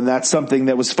adorable, and that's something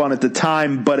that was fun at the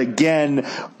time. But again,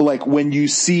 when you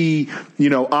see,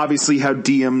 obviously how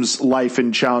Diem's life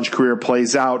and challenge career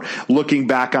plays out, looking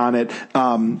back on it,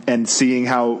 and seeing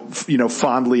how,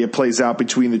 fondly it plays out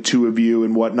between the two of you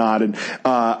and whatnot, and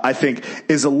I think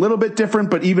is a little bit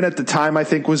different, but even at the time I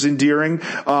think was endearing.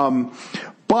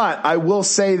 But I will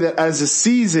say that as a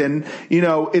season,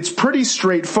 it's pretty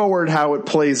straightforward how it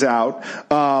plays out.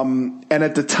 And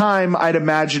at the time, I'd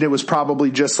imagine it was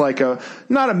probably just like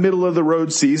not a middle of the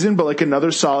road season, but like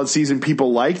another solid season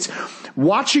people liked.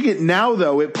 Watching it now,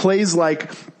 though, it plays like,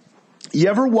 you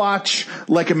ever watch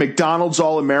like a McDonald's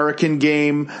All-American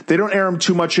game? They don't air them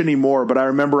too much anymore, but I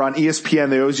remember on ESPN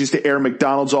they always used to air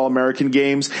McDonald's All-American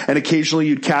games, and occasionally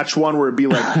you'd catch one where it'd be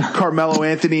like Carmelo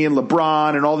Anthony and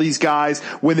LeBron and all these guys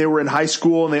when they were in high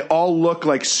school, and they all look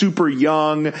like super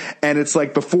young, and it's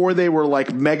like before they were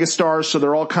like megastars, so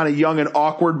they're all kind of young and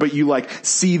awkward, but you like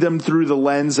see them through the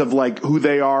lens of like who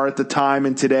they are at the time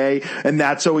and today, and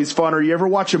that's always fun. Or you ever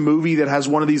watch a movie that has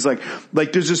one of these like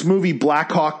there's this movie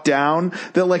Black Hawk Down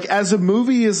that like as a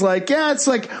movie is like, yeah, it's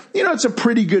like, it's a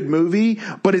pretty good movie,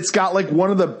 but it's got like one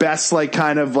of the best like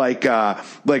kind of like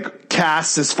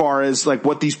casts as far as like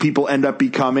what these people end up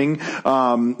becoming.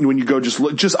 When you go just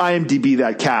IMDb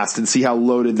that cast and see how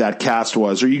loaded that cast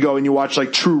was, or you go and you watch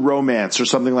like True Romance or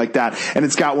something like that, and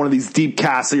it's got one of these deep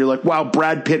casts that you're like, wow,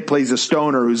 Brad Pitt plays a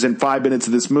stoner who's in 5 minutes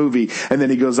of this movie, and then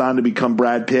he goes on to become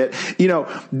Brad Pitt.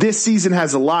 This season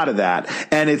has a lot of that,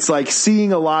 and it's like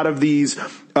seeing a lot of these,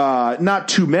 not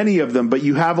too many of them, but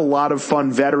you have a lot of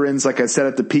fun veterans, like I said,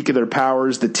 at the peak of their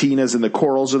powers, the Tinas and the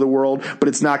Corals of the world, but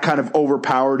it's not kind of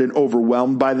overpowered and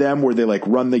overwhelmed by them where they like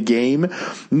run the game.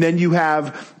 And then you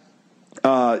have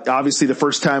obviously the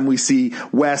first time we see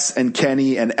Wes and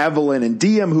Kenny and Evelyn and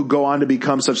Diem, who go on to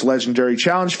become such legendary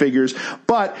challenge figures,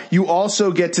 but you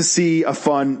also get to see a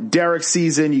fun Derek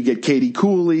season. You get Katie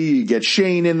Cooley, you get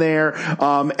Shane in there,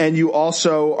 and you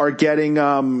also are getting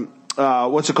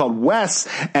Wes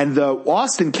and the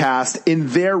Austin cast in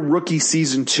their rookie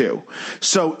season 2.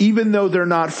 So even though they're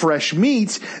not fresh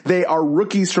meat, they are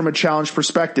rookies from a challenge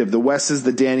perspective. The Wes's,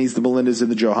 the Dannys, the Melindas, and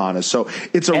the Johannas. So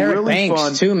it's a Eric really Banks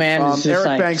fun too, man. It's just Eric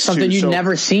like Banks something too. you've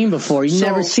never seen before. You've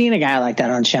never seen a guy like that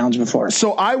on challenge before.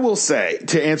 So I will say,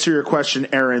 to answer your question,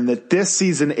 Aaron, that this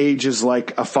season ages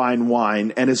like a fine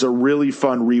wine and is a really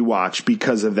fun rewatch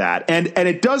because of that. And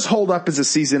it does hold up as a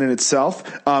season in itself.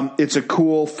 It's a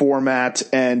cool format,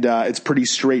 and it's pretty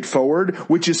straightforward,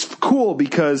 which is cool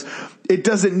because it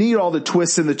doesn't need all the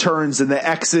twists and the turns and the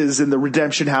X's and the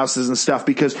redemption houses and stuff,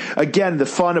 because again, the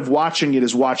fun of watching it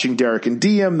is watching Derek and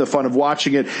Diem. The fun of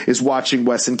watching it is watching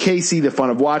Wes and Casey. The fun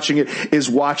of watching it is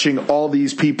watching all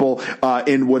these people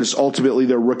in what is ultimately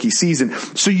their rookie season.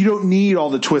 So you don't need all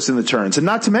the twists and the turns. And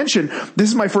not to mention, this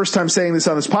is my first time saying this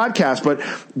on this podcast, but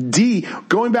D,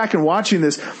 going back and watching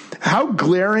this, how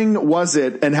glaring was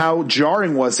it and how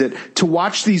jarring was it to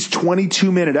watch these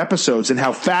 22-minute episodes and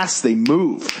how fast they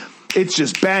move? It's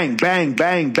just bang, bang,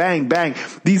 bang, bang, bang.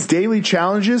 These daily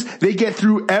challenges, they get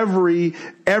through every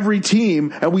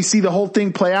team, and we see the whole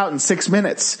thing play out in 6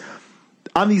 minutes.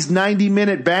 On these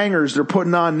 90-minute bangers they're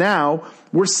putting on now,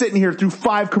 we're sitting here through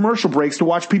 5 commercial breaks to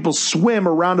watch people swim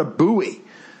around a buoy.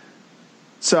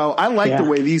 So I like the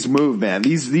way these move, man.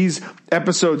 These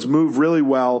episodes move really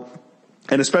well.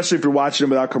 And especially if you're watching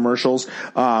them without commercials,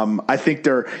 I think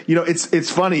they're,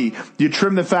 it's funny. You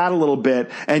trim the fat a little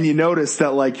bit and you notice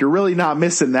that like you're really not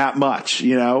missing that much,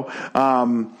 there's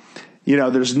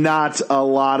not a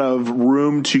lot of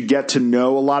room to get to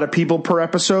know a lot of people per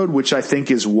episode, which I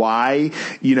think is why,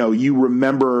 you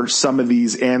remember some of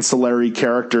these ancillary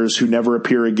characters who never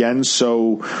appear again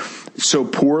so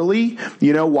poorly.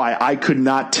 Why I could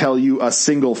not tell you a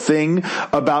single thing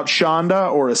about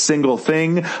Shonda or a single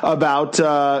thing about,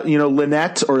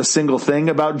 Lynette or a single thing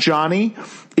about Johnny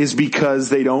is because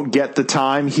they don't get the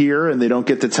time here and they don't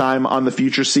get the time on the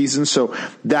future seasons. So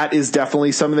that is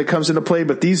definitely something that comes into play.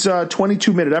 But these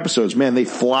 22-minute episodes, man, they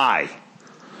fly.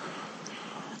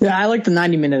 Yeah, I like the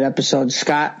 90-minute episodes,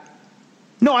 Scott.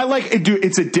 No, I like it, dude.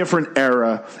 It's a different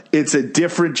era. It's a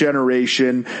different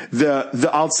generation.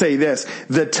 I'll say this,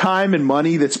 the time and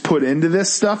money that's put into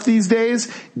this stuff these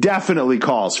days definitely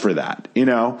calls for that,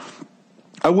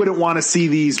 I wouldn't want to see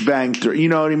these bang through. You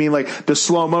know what I mean? Like the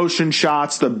slow motion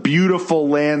shots, the beautiful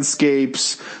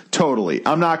landscapes. Totally.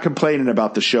 I'm not complaining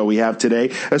about the show we have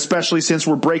today, especially since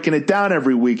we're breaking it down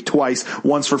every week twice,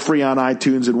 once for free on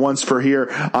iTunes and once for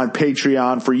here on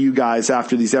Patreon for you guys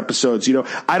after these episodes.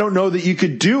 I don't know that you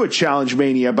could do a Challenge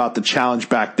Mania about the challenge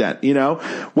back then.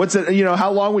 What's it?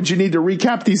 How long would you need to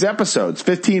recap these episodes?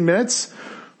 15 minutes?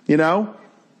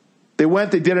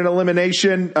 They did an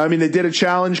elimination. I mean, they did a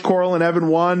challenge. Coral and Evan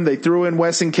won. They threw in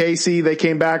Wes and Casey. They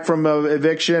came back from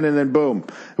eviction, and then boom,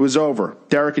 it was over.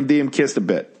 Derek and Diem kissed a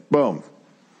bit. Boom.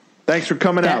 Thanks for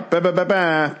coming out.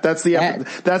 That's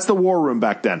the war room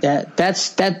back then.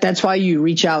 That's why you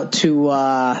reach out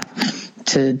to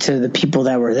to the people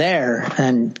that were there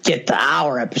and get the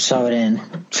hour episode in,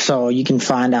 so you can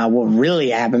find out what really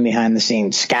happened behind the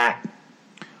scenes. Scott.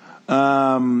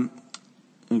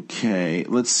 Okay,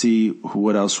 let's see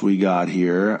what else we got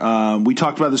here. We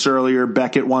talked about this earlier.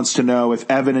 Beckett wants to know if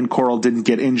Evan and Coral didn't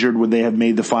get injured, would they have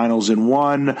made the finals and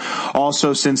won?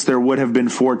 Also, since there would have been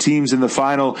 4 teams in the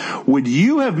final, would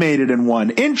you have made it and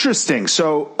won? Interesting.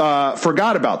 So,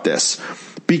 forgot about this.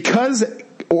 Because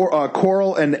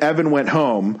Coral and Evan went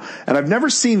home, and I've never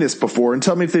seen this before, and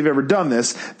tell me if they've ever done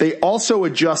this, they also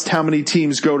adjust how many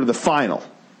teams go to the final.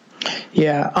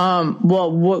 Yeah.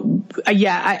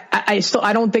 I still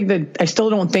don't think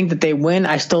that they win.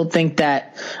 I still think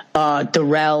that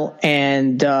Darrell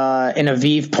and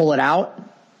Aviv pull it out.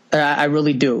 I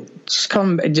really do.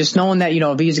 Just knowing that,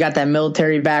 Aviv's got that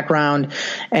military background,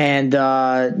 and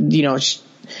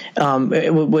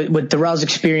with Darrell's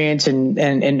experience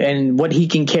and what he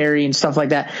can carry and stuff like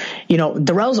that,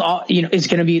 Darrell's is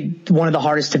going to be one of the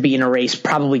hardest to beat in a race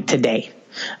probably today.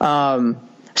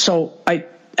 So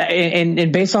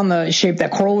and based on the shape that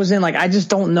Coral was in, I just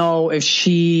don't know if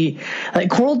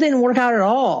Coral didn't work out at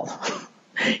all.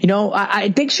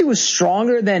 I think she was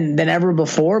stronger than ever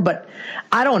before, but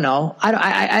I don't know.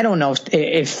 I don't know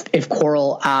if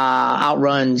Coral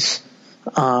outruns,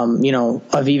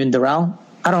 Aviv and Darrell.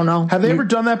 I don't know. Have they ever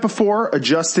done that before?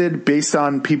 Adjusted based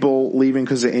on people leaving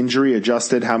because of injury,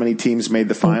 adjusted how many teams made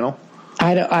the final?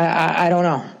 I don't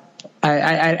know.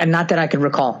 Not that I could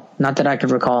recall.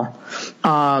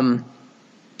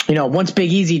 Once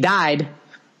Big Easy died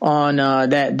on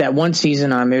that one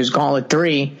season, it was Gauntlet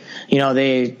 3.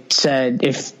 They said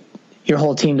if your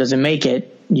whole team doesn't make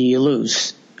it, you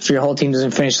lose. If your whole team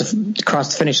doesn't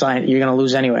cross the finish line, you're going to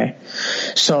lose anyway.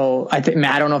 So I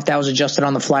don't know if that was adjusted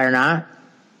on the fly or not.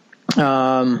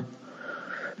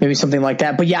 Maybe something like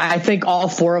that. But yeah, I think all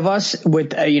 4 of us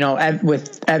with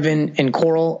Evan and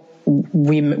Coral,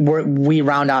 we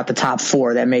round out the top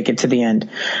 4 that make it to the end.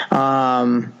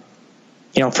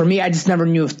 For me, I just never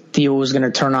knew if Theo was going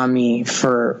to turn on me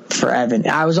for Evan.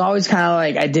 I was always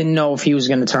kind of I didn't know if he was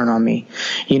going to turn on me.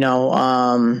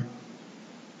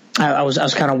 I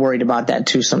was kind of worried about that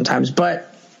too sometimes,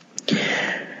 but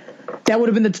that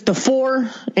would have been the 4,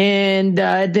 and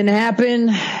it didn't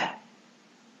happen.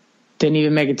 Didn't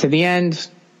even make it to the end.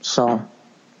 So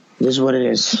this is what it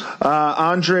is.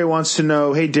 Andre wants to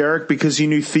know, hey, Derek, because you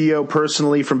knew Theo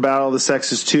personally from Battle of the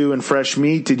Sexes 2 and Fresh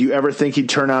Meat, did you ever think he'd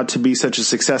turn out to be such a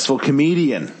successful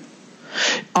comedian?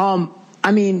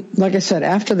 Like I said,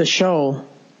 after the show,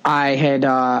 I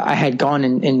had gone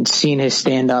and seen his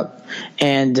stand up,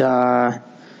 and at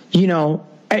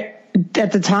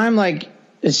the time,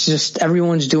 it's just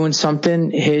everyone's doing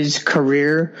something. His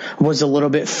career was a little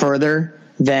bit further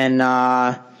than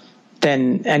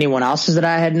anyone else's that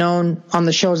I had known on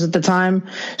the shows at the time.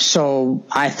 So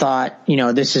I thought,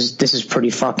 this is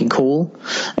pretty fucking cool.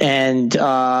 And,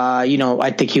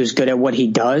 I think he was good at what he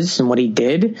does and what he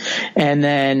did. And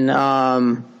then,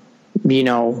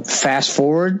 fast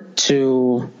forward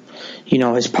to,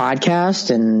 his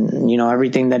podcast and,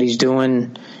 everything that he's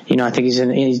doing. I think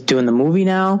he's doing the movie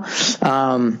now.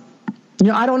 I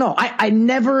don't know.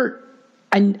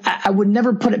 I would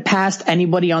never put it past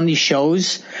anybody on these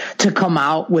shows to come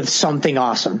out with something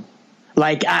awesome.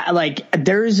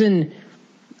 There's an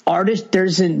artist,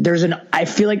 I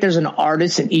feel like there's an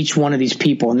artist in each one of these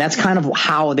people. And that's kind of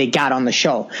how they got on the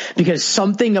show, because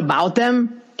something about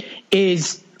them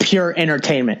is pure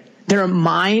entertainment. Their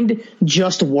mind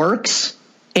just works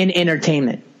in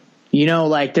entertainment.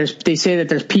 They say that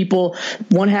there's people,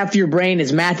 one half of your brain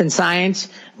is math and science.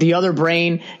 The other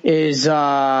brain is,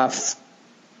 the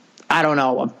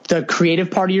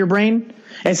creative part of your brain.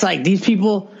 It's these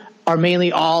people are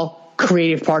mainly all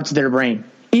creative parts of their brain.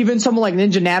 Even someone like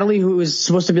Ninja Natalie, who is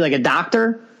supposed to be a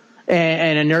doctor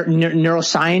and a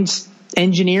neuroscience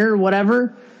engineer or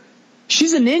whatever,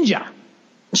 she's a ninja.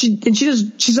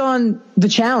 She's on The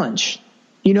Challenge.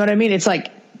 You know what I mean? It's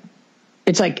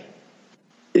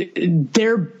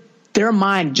their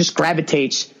mind just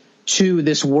gravitates to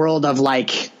this world of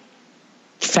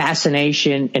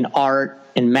fascination and art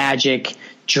and magic,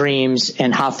 dreams,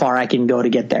 and how far I can go to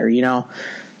get there, Yeah.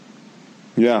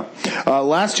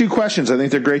 Last 2 questions. I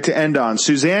think they're great to end on.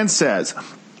 Suzanne says,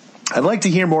 I'd like to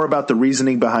hear more about the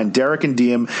reasoning behind Derek and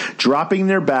Diem dropping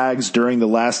their bags during the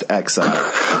last Exile.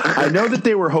 I know that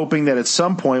they were hoping that at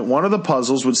some point one of the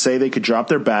puzzles would say they could drop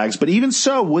their bags, but even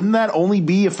so, wouldn't that only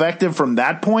be effective from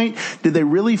that point? Did they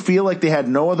really feel like they had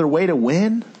no other way to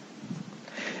win?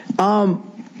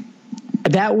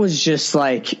 That was just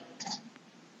I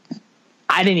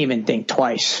didn't even think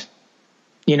twice.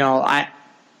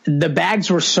 The bags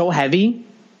were so heavy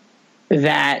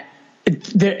that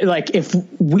like if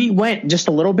we went just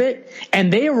a little bit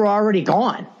and they were already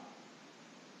gone,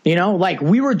 you know, like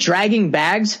we were dragging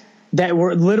bags that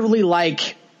were literally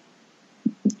like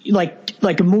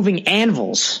moving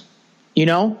anvils, you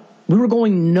know, we were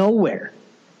going nowhere.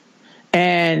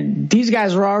 And these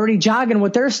guys were already jogging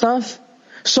with their stuff.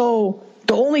 So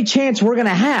the only chance we're going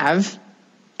to have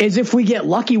is if we get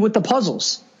lucky with the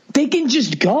puzzles. They can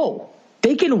just go.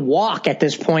 They can walk at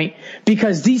this point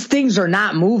because these things are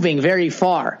not moving very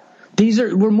far.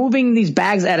 We're moving these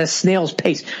bags at a snail's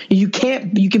pace. You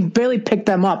can barely pick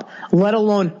them up, let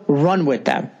alone run with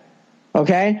them.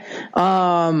 Okay.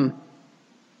 We're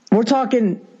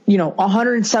talking, you know,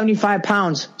 175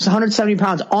 pounds, 170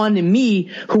 pounds on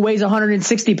me who weighs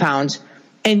 160 pounds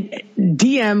and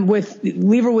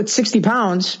leave her with 60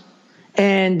 pounds.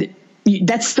 And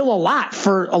that's still a lot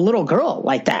for a little girl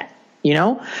like that, you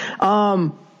know?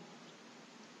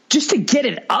 Just to get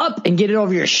it up and get it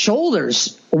over your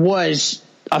shoulders was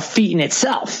a feat in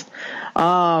itself.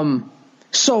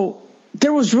 So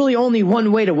there was really only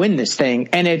one way to win this thing.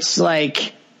 And it's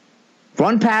like,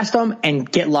 run past them and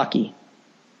get lucky.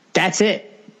 That's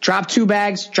it. Drop two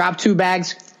bags,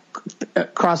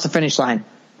 cross the finish line.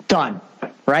 Done.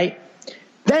 Right?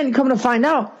 Then coming to find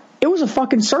out, it was a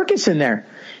fucking circus in there.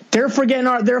 They're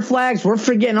forgetting their flags. We're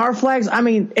forgetting our flags. I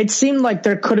mean, it seemed like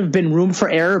there could have been room for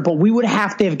error, but we would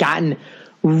have to have gotten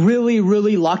really,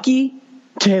 really lucky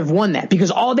to have won that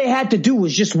because all they had to do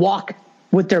was just walk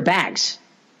with their bags.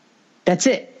 That's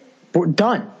it. We're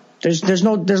done. There's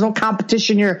no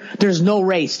competition here. There's no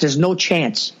race. There's no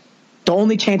chance. The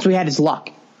only chance we had is luck.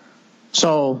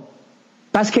 So,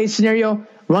 best case scenario,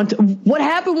 what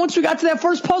happened once we got to that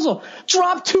first puzzle?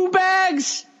 Drop two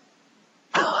bags.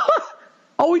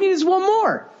 All we need is one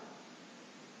more.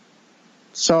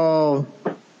 So,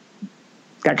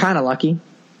 got kind of lucky.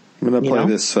 I'm going to play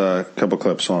this couple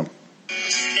clips on.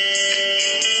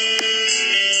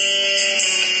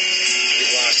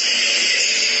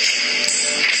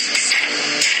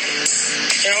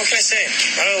 What can I say?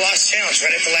 Another lost challenge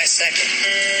right at the last second.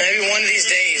 Maybe one of these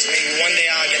days, maybe one day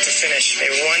I'll get to finish.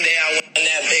 Maybe one day I'll win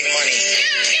that big money.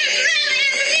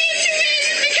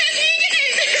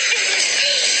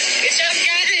 Good job,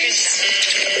 guys.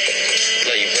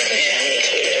 Love you, bro. Yeah,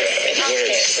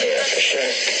 for sure.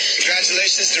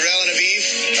 Congratulations, Darrell and Aviv.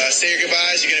 Say your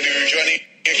goodbyes. You're going to be rejoining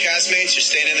your castmates. You're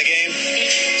staying in the game.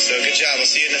 So good job. We'll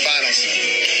see you in the finals.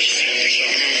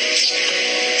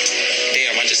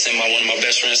 Damn, I just sent one of my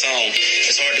best friends home.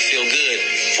 It's hard to feel good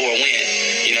for a win.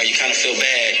 You know, you kind of feel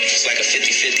bad. It's like a 50-50.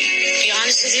 To be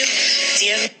honest with you,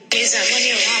 Deanne needs that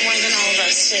money a lot more than all of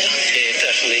us, too. Yeah,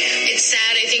 definitely. It's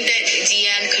sad. I think that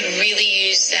Deanne could really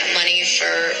use that money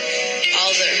for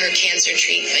all her cancer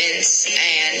treatments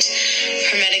and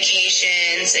her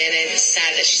medications, and it's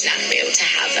sad that she's not going to be able to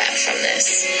have that from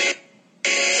this.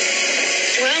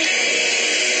 Well,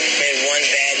 made one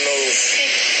bad move.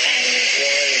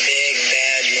 One big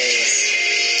bad move.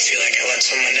 I feel like I let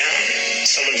someone down.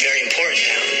 Someone very important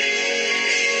down.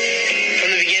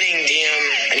 From the beginning, DM,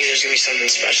 I knew there's going to be something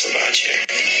special about you.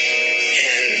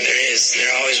 And there is. There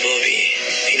always will be.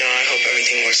 You know, I hope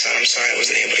everything works out. I'm sorry I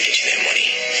wasn't able to get you that money.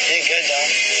 You're good, though.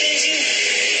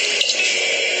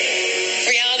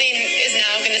 Reality is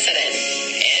now going to set in.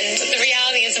 And the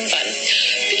reality isn't fun.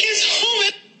 Because home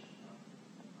is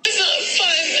not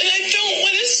fun. And I don't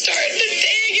want to start. The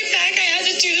day I get back, I have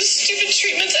to do the stupid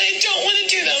treatments, and I don't want to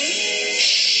do them.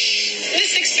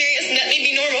 This experience let me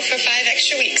be normal for 5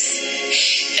 extra weeks.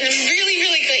 And I'm really,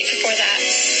 really grateful for that.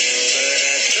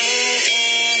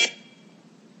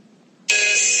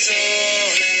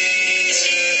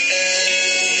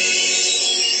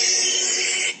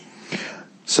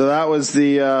 So that was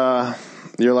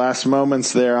your last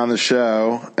moments there on the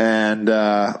show, and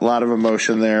a lot of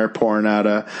emotion there pouring out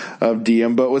of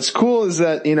Diem. But what's cool is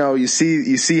that, you know, you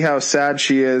see how sad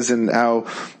she is and how,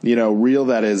 you know, real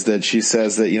that is, that she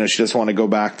says that, you know, she doesn't want to go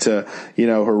back to, you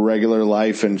know, her regular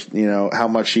life, and, you know, how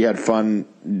much she had fun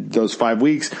those 5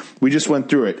 weeks. We just went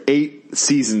through it. 8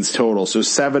 seasons total, so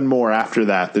 7 more after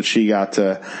that she got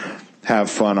to have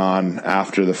fun on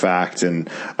after the fact. And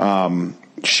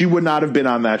she would not have been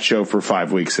on that show for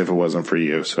 5 weeks if it wasn't for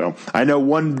you. So I know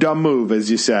one dumb move, as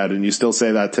you said, and you still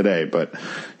say that today, but,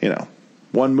 you know,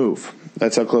 one move.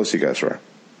 That's how close you guys were.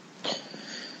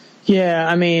 Yeah,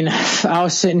 I mean, I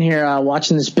was sitting here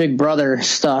watching this Big Brother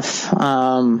stuff,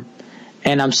 and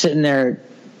I'm sitting there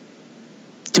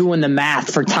doing the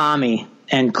math for Tommy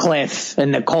and Cliff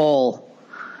and Nicole,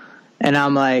 and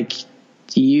I'm like,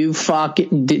 you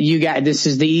got, this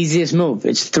is the easiest move.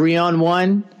 It's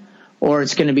 3-on-1. Or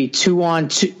it's going to be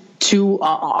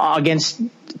 2-on-2 against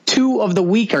 2 of the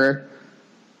weaker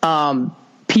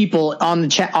people on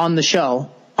the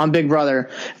show on Big Brother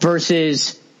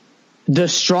versus the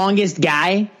strongest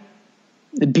guy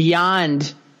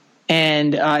beyond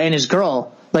and his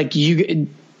girl. Like, you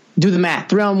do the math,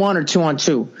 3-on-1 or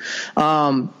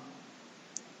 2-on-2.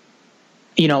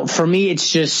 For me,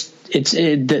 it's just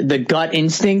the gut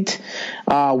instinct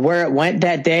where it went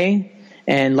that day,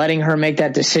 and letting her make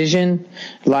that decision,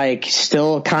 like,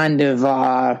 still kind of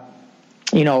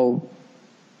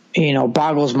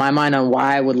boggles my mind on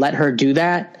why I would let her do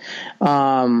that,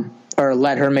 or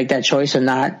let her make that choice and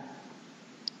not,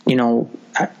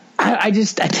 I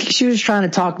think she was trying to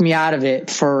talk me out of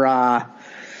it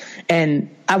and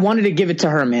I wanted to give it to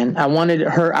her, man. I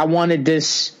wanted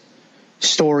this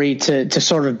story to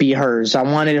sort of be hers. I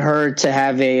wanted her to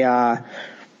have a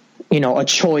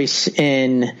choice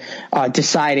in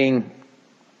deciding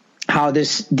how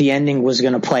the ending was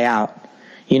going to play out,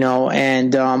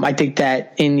 and I think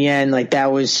that in the end, like,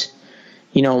 that was,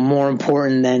 more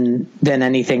important than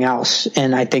anything else.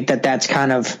 And I think that that's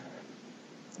kind of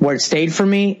where it stayed for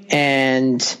me,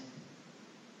 and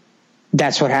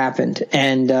that's what happened.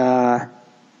 And,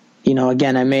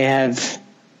 again, I may have,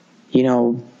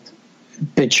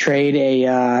 betrayed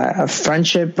a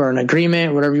friendship or an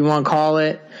agreement, whatever you want to call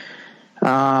it.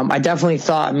 I definitely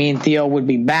thought me and Theo would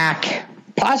be back,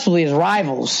 possibly as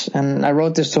rivals. And I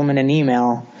wrote this to him in an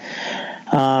email.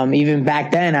 Even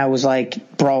back then, I was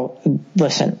like, bro,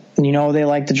 listen, they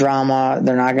like the drama.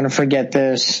 They're not going to forget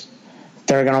this.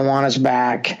 They're going to want us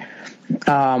back.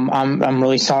 I'm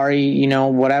really sorry,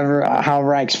 whatever,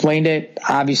 however I explained it.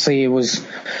 Obviously it was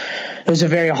a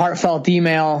very heartfelt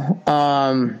email,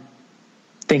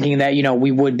 thinking that,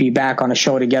 we would be back on a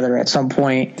show together at some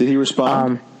point. Did he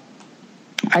respond?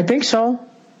 I think so.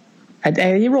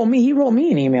 He wrote me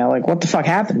an email. Like, what the fuck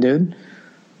happened, dude?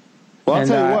 Well, I'll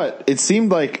tell you what, it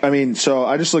seemed like, so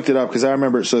I just looked it up because I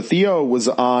remember, so Theo was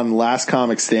on Last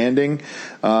Comic Standing,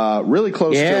 really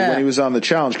close to when he was on The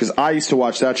Challenge, because I used to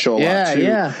watch that show a lot too.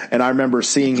 Yeah. And I remember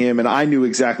seeing him and I knew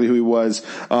exactly who he was.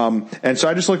 And so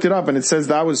I just looked it up and it says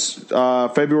that was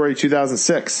February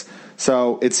 2006.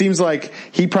 So it seems like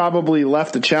he probably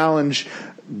left The Challenge,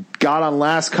 got on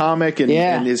Last Comic, and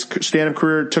his stand-up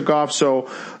career took off. So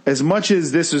as much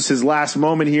as this was his last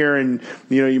moment here, and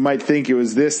you might think it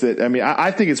was this, that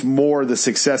I think it's more the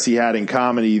success he had in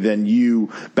comedy than you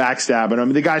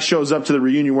backstabbing. The guy shows up to the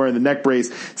reunion wearing the neck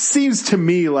brace. Seems to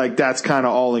me like that's kind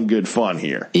of all in good fun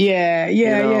here. Yeah.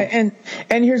 And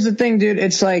here's the thing, dude.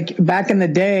 It's like back in the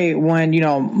day when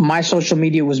my social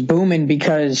media was booming,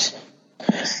 because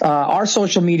our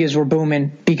social medias were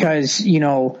booming because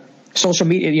social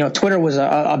media, Twitter was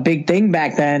a big thing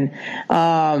back then.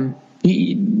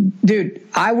 Dude,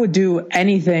 I would do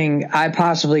anything I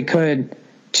possibly could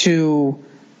to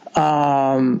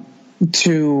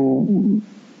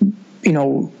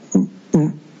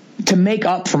make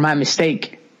up for my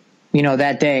mistake,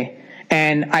 that day.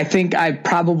 And I think I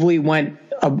probably went,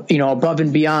 above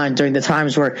and beyond during the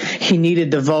times where he needed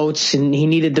the votes and he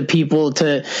needed the people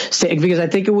to stay, because I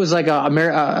think it was like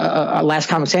a Last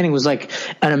Comic Standing was like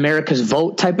an America's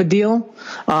Vote type of deal.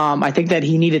 I think that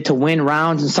he needed to win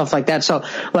rounds and stuff like that. So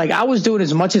like I was doing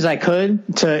as much as I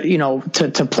could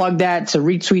to plug that, to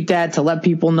retweet that, to let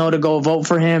people know to go vote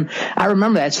for him. I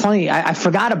remember that. It's funny. I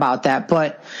forgot about that,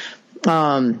 but,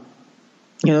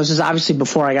 this is obviously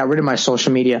before I got rid of my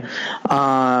social media.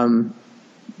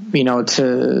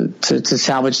 To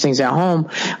salvage things at home.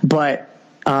 But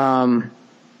I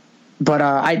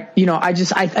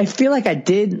feel like I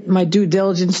did my due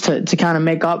diligence to kind of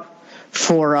make up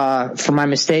for my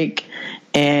mistake.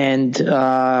 And,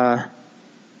 for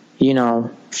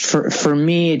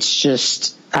me, it's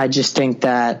just, I just think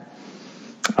that,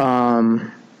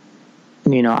 I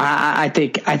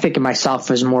think of myself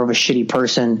as more of a shitty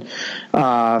person,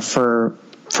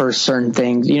 for certain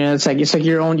things, it's like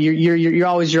your own, you're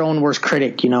always your own worst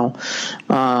critic,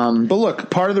 But look,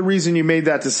 part of the reason you made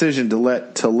that decision to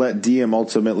let Diem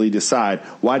ultimately decide.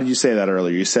 Why did you say that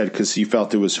earlier? You said because you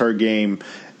felt it was her game.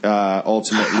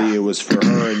 Ultimately, it was for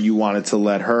her, and you wanted to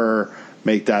let her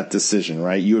make that decision,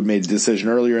 right? You had made a decision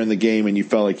earlier in the game, and you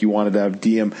felt like you wanted to have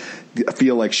Diem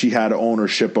feel like she had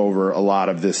ownership over a lot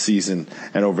of this season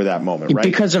and over that moment, right?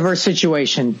 Because of her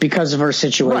situation.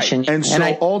 Right. And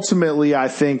so ultimately, I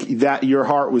think that your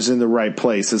heart was in the right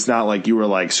place. It's not like you were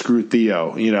like, screw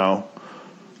Theo,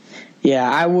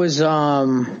 Yeah, I was,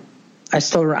 I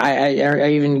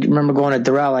even remember going to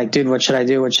Darrell, like, dude, what should I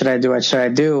do? What should I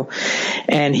do?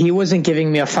 And he wasn't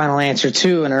giving me a final answer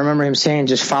too. And I remember him saying,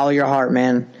 just follow your heart,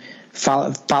 man.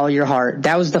 Follow your heart.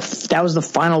 That was the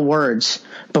final words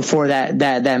before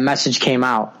that message came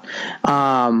out.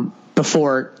 But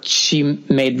before she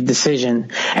made the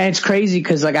decision. And it's crazy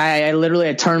because like I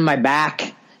literally turned my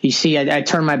back. You see, I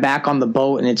turned my back on the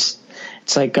boat, and it's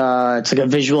like a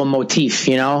visual motif,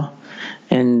 you know.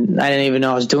 And I didn't even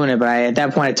know I was doing it, but at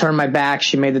that point I turned my back.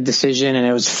 She made the decision, and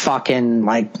it was fucking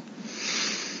like,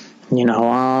 you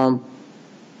know.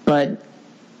 But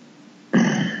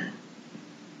I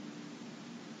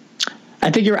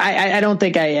think I don't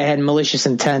think I had malicious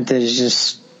intent. It's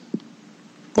just.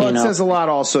 Well, it says a lot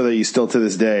also that you still to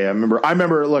this day. I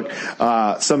remember, look,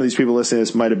 some of these people listening to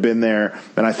this might have been there,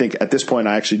 and I think at this point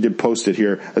I actually did post it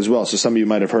here as well, so some of you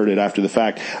might have heard it after the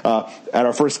fact. At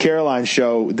our first Caroline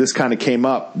show, this kind of came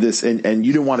up, and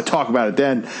you didn't want to talk about it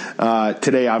then.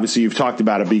 Today, obviously, you've talked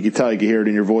about it, but you can tell, you can hear it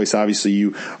in your voice. Obviously,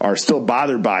 you are still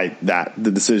bothered by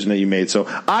the decision that you made. So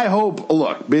I hope,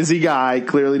 look, busy guy,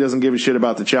 clearly doesn't give a shit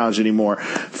about the challenge anymore.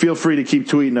 Feel free to keep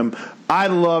tweeting him.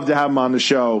 I'd love to have him on the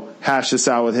show, hash this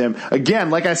out with him. Again,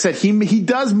 like I said, he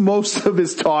does most of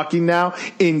his talking now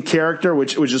in character,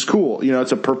 which is cool. You know,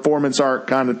 it's a performance art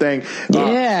kind of thing.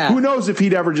 Yeah. Who knows if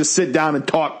he'd ever just sit down and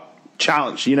talk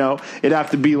challenge, you know? It'd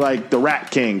have to be like the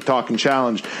Rat King talking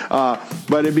challenge. But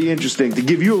it'd be interesting to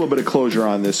give you a little bit of closure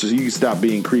on this so you can stop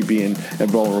being creepy and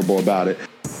vulnerable about it.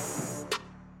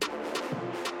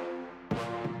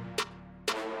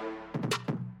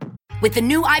 With the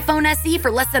new iPhone SE for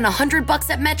less than $100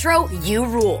 at Metro, you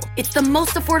rule. It's the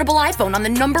most affordable iPhone on the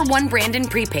 #1 brand in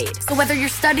prepaid. So whether you're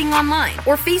studying online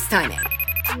or FaceTiming.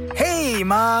 Hey,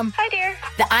 Mom. Hi, dear.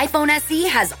 The iPhone SE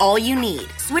has all you need.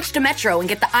 Switch to Metro and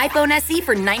get the iPhone SE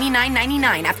for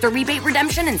 $99.99 after rebate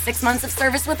redemption and 6 months of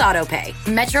service with AutoPay.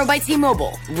 Metro by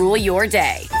T-Mobile. Rule your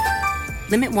day.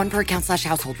 Limit 1 per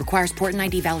account/household. Requires port and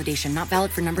ID validation. Not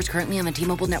valid for numbers currently on the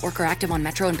T-Mobile network or active on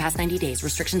Metro in past 90 days.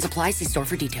 Restrictions apply. See store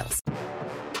for details.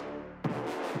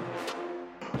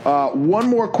 One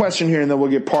more question here, and then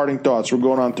we'll get parting thoughts. We're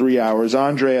going on 3 hours.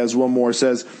 Andre has one more.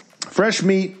 Says, Fresh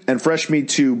Meat and Fresh Meat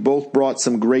 2 both brought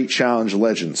some great challenge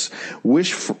legends.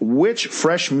 Which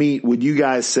Fresh Meat would you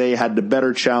guys say had the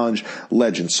better challenge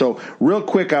legends? So real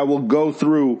quick, I will go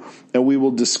through and we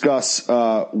will discuss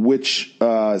which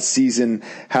season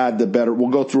had the better. We'll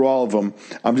go through all of them.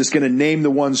 I'm just going to name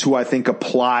the ones who I think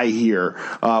apply here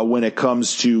when it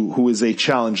comes to who is a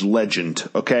challenge legend.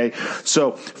 Okay,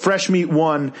 so Fresh Meat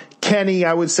 1, Kenny,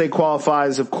 I would say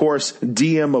qualifies, of course.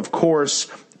 Diem, of course.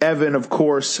 Evan, of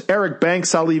course. Eric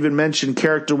Banks, I'll even mention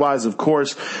character-wise, of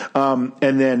course. And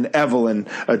then Evelyn,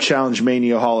 a Challenge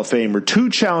Mania Hall of Famer. 2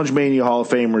 Challenge Mania Hall of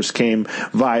Famers came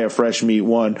via Fresh Meat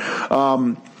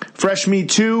 1. Fresh Meat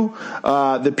 2,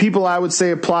 the people I would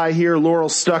say apply here, Laurel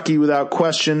Stuckey without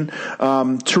question.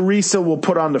 Teresa will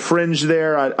put on the fringe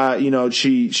there.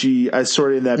 She I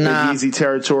sort of in that Big Easy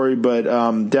territory, but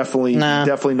definitely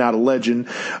not a legend.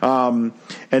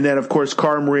 And then, of course,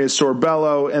 Cara Maria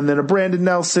Sorbello, and then a Brandon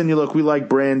Nelson. Look, we like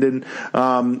Brandon.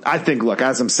 I think, look,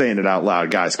 as I'm saying it out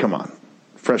loud, guys, come on.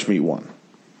 Fresh Meat 1.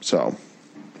 So,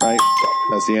 right?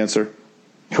 That's the answer.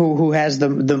 Who has the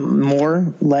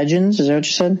more legends? Is that what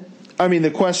you said? I mean,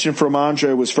 the question from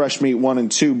Andre was Fresh Meat 1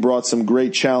 and 2 brought some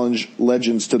great challenge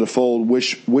legends to the fold.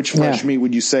 Which Fresh Meat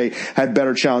would you say had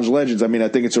better challenge legends? I mean, I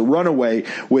think it's a runaway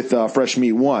with Fresh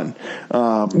Meat 1,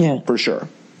 for sure.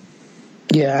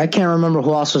 Yeah, I can't remember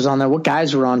who else was on there. What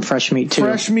guys were on Fresh Meat 2?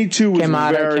 Fresh Meat 2 was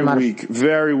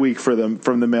very weak for them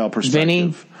from the male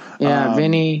perspective.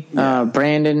 Vinny,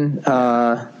 Brandon.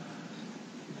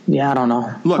 I don't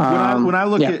know. Look, when I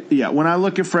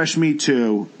look at Fresh Meat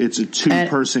 2, it's a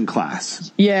 2-person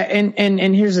class. Yeah,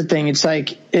 and here's the thing. It's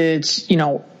like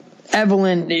Evelyn,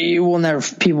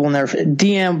 people will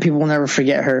never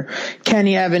forget her.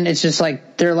 Kenny, Evan, it's just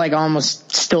like they're like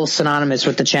almost still synonymous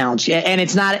with the challenge. And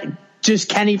it's not just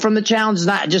Kenny from the challenge. It's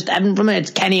not just Evan from it.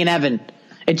 It's Kenny and Evan.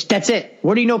 That's it.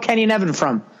 Where do you know Kenny and Evan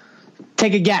from?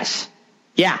 Take a guess.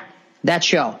 Yeah, that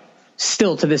show.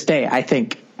 Still to this day, I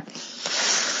think.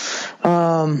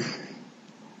 All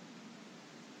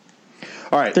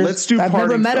right, let's do. I've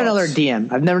never met another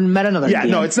DM. I've never met another. Yeah,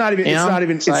 DM. No, it's not even.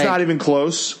 It's not even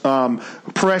close.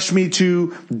 Fresh Me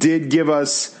Too did give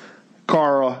us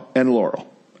Cara and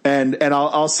Laurel, and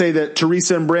I'll say that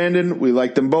Teresa and Brandon, we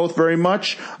like them both very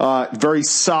much. Very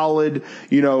solid,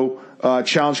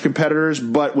 challenge competitors.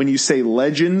 But when you say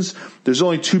legends, there's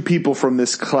only 2 people from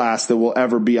this class that will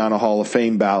ever be on a Hall of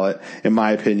Fame ballot, in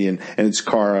my opinion, and it's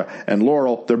Cara and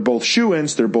Laurel. They're both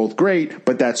shoo-ins. They're both great,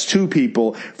 but that's 2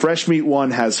 people. Fresh Meat 1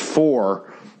 has 4.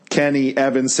 Kenny,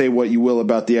 Evan, say what you will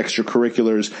about the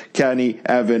extracurriculars. Kenny,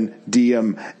 Evan,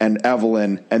 Diem, and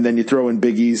Evelyn. And then you throw in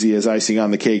Big Easy as icing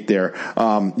on the cake there.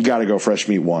 You got to go Fresh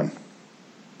Meat 1.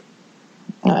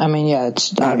 I mean, yeah,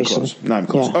 it's obviously. Not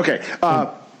even close. Yeah. Okay.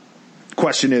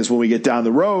 Question is, when we get down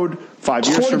the road, 5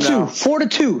 years from now,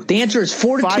 4-2. The answer is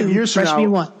 4-2. 5 years from Fresh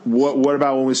now, what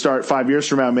about when we start 5 years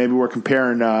from now? Maybe we're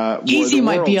comparing. Easy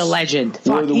might be a legend.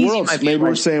 War of the Worlds. Maybe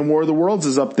we're saying War of the Worlds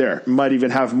is up there. Might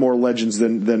even have more legends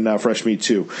than Fresh Meat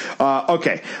 2.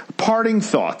 Okay, parting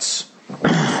thoughts.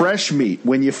 Fresh Meat.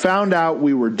 When you found out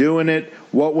we were doing it,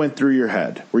 what went through your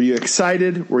head? Were you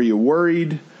excited? Were you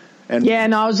worried?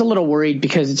 I was a little worried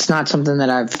because it's not something that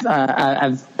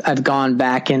I've gone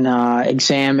back and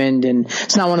examined, and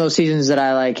it's not one of those seasons that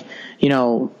I like.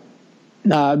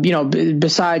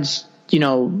 Besides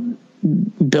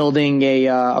building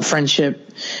a friendship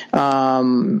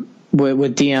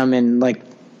with DM and like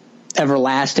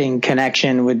everlasting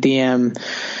connection with DM,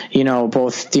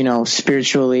 both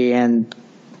spiritually, and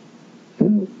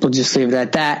we'll just leave it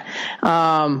at that.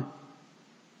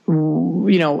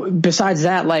 Besides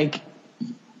that, like,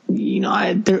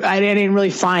 I didn't really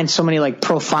find so many like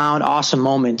profound, awesome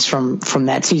moments from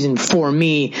that season for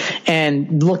me,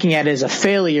 and looking at it as a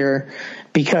failure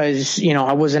because,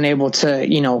 I wasn't able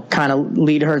to, kind of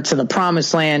lead her to the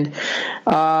promised land.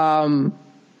 And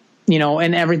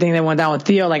everything that went down with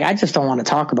Theo, like, I just don't want to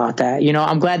talk about that.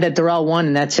 I'm glad that Darrell won,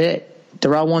 and that's it.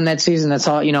 Darrell won that season. That's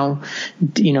all,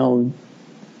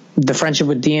 the friendship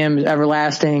with DM is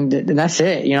everlasting, and that's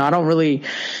it. I don't really,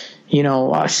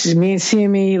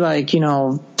 seeing me like, kissing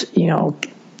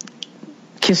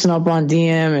up on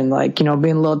DM and like, being a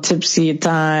little tipsy at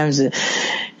times.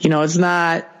 It's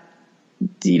not,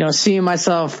 seeing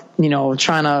myself,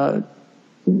 trying to,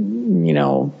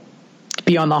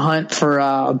 be on the hunt for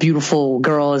a beautiful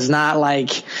girl is not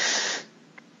like,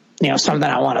 something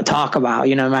I want to talk about.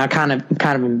 I'm kind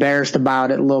of embarrassed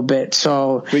about it a little bit.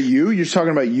 So, but you're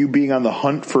talking about you being on the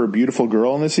hunt for a beautiful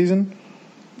girl in this season?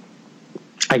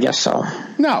 I guess so.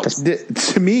 No,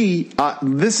 to me,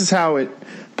 this is how it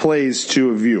plays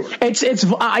to a viewer.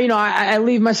 I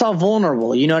leave myself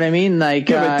vulnerable. You know what I mean? Like,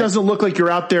 but it doesn't look like you're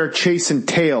out there chasing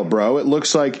tail, bro. It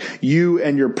looks like you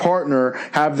and your partner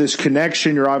have this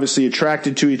connection. You're obviously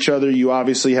attracted to each other. You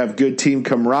obviously have good team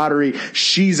camaraderie.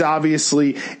 She's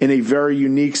obviously in a very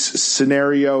unique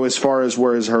scenario as far as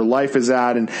where her life is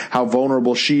at and how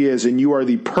vulnerable she is. And you are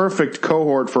the perfect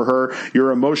cohort for her. You're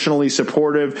emotionally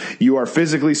supportive. You are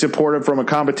physically supportive from a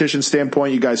competition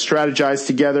standpoint. You guys strategize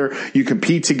together. You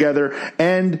compete together,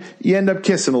 and you end up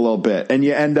kissing a little bit, and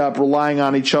you end up relying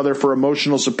on each other for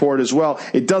emotional support as well.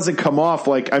 It doesn't come off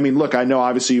like, look, I know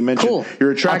obviously you mentioned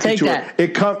you're attracted to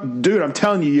her. Dude, I'm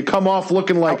telling you, you come off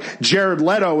looking like Jared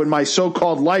Leto in My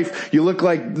So-Called Life. You look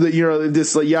like you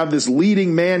have this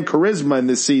leading man charisma in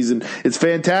this season. It's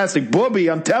fantastic. Booby,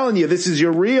 I'm telling you, this is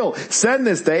your real. Send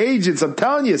this to agents. I'm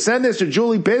telling you, send this to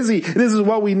Julie Pizzi. This is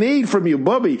what we need from you,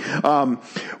 Booby.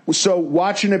 So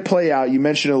watching it play out, you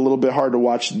mentioned it a little bit hard to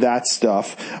watch that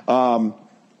stuff.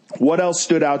 What else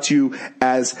stood out to you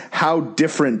as how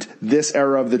different this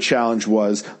era of the challenge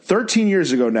was? 13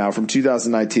 years ago now, from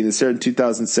 2019, this aired in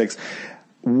 2006.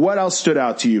 What else stood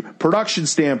out to you? Production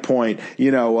standpoint,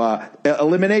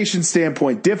 elimination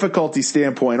standpoint, difficulty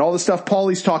standpoint, all the stuff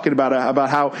Paulie's talking about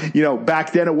how,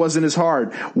 back then it wasn't as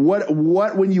hard. What,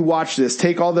 when you watch this,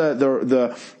 take all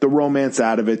the romance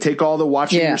out of it, take all the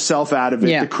watching yourself out of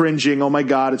it, the cringing, oh my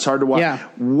God, it's hard to watch. Yeah.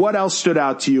 What else stood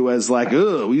out to you as like,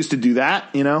 ugh, we used to do that,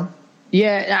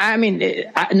 Yeah,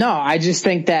 I just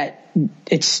think that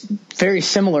it's very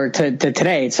similar to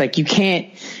today. It's like you can't,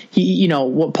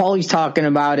 what Paulie's talking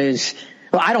about is,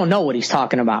 well, I don't know what he's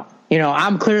talking about.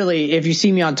 I'm clearly, if you see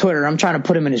me on Twitter, I'm trying to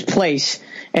put him in his place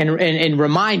and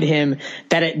remind him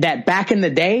that back in the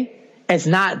day, it's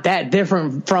not that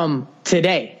different from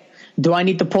today. Do I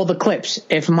need to pull the clips?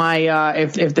 If my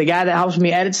if the guy that helps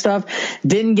me edit stuff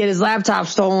didn't get his laptop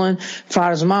stolen out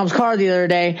of his mom's car the other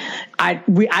day, I'd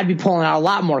be pulling out a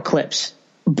lot more clips.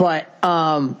 But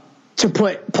to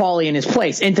put Paulie in his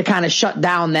place and to kind of shut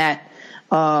down that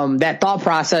thought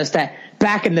process that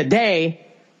back in the day,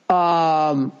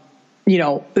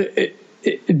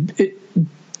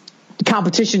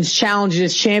 competitions,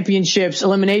 challenges, championships,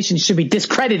 eliminations should be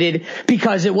discredited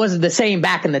because it wasn't the same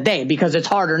back in the day because it's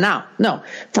harder now. No.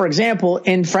 For example,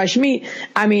 in Fresh Meat,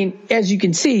 as you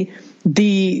can see,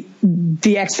 the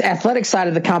athletic side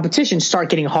of the competition start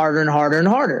getting harder and harder and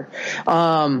harder.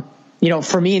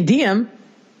 For me and DM,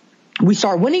 we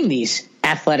start winning these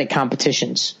athletic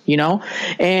competitions,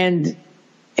 and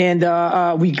And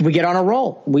we get on a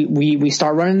roll. We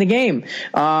start running the game.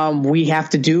 We have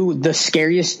to do the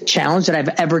scariest challenge that I've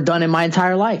ever done in my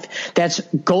entire life. That's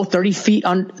go 30 feet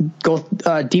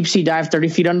deep sea dive 30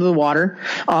 feet under the water,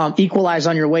 equalize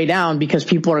on your way down because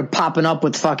people are popping up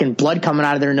with fucking blood coming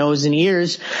out of their nose and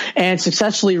ears, and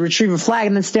successfully retrieve a flag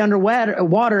and then stay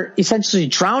underwater, essentially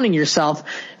drowning yourself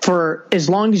for as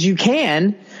long as you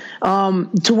can.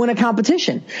 To win a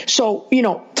competition. So,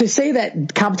 to say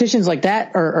that competitions like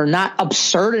that are not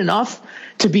absurd enough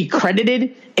to be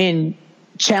credited in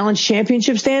challenge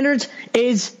championship standards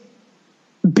is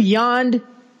beyond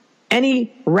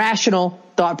any rational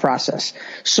thought process.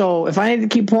 So if I need to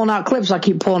keep pulling out clips, I'll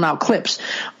keep pulling out clips.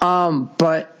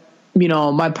 But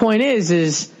my point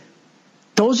is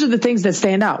those are the things that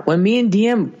stand out. When me and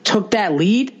DM took that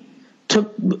lead,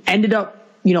 ended up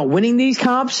winning these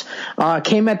comps,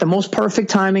 came at the most perfect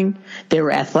timing. They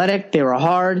were athletic. They were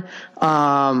hard.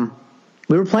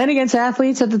 We were playing against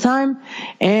athletes at the time,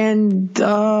 and,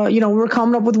 we were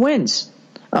coming up with wins.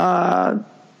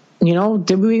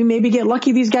 Did we maybe get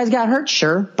lucky these guys got hurt?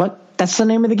 Sure, but that's the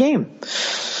name of the game.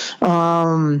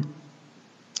 Does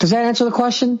that answer the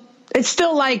question? It's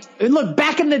still look,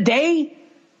 back in the day,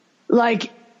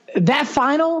 that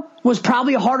final was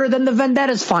probably harder than the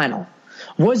Vendettas final.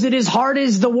 Was it as hard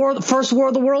as the first War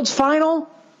of the Worlds final?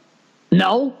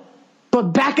 No.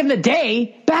 But back in the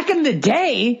day,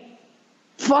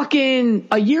 fucking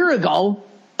a year ago,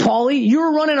 Paulie, you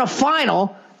were running a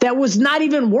final that was not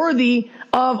even worthy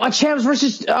of a champs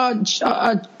versus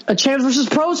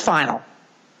pros final.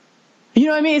 You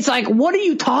know what I mean? It's what are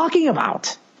you talking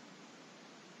about?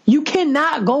 You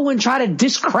cannot go and try to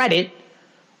discredit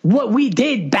what we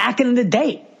did back in the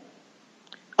day.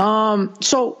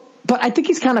 But I think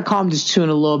he's kind of calmed his tune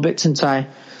a little bit since I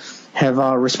have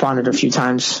responded a few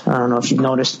times. I don't know if you've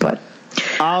noticed, but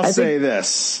I'll say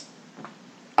this.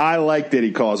 I like that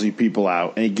he calls you people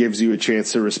out and he gives you a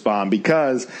chance to respond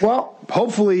because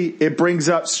hopefully it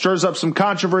stirs up some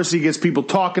controversy, gets people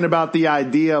talking about the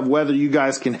idea of whether you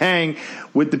guys can hang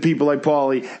with the people like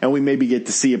Paulie, and we maybe get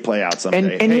to see it play out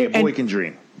someday. A boy can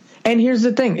dream. And here's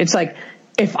the thing. It's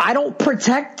if I don't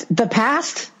protect the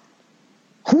past,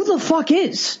 who the fuck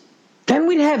is? Then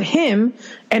we'd have him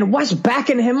and Wes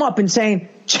backing him up and saying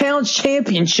challenge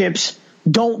championships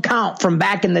don't count from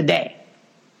back in the day.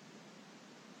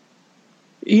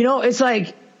 It's you know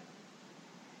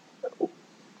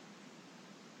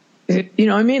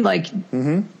what I mean?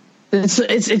 Mm-hmm.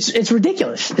 It's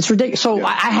ridiculous. It's ridiculous. So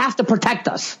I have to protect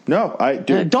us. No, I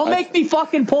do. Don't make me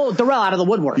fucking pull Darrell out of the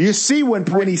woodwork. You see when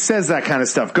he says that kind of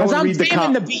stuff. Go and read the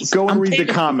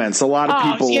comments. A lot of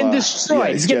people. He's getting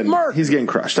destroyed. He's getting murdered. He's getting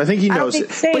crushed. I think he knows it.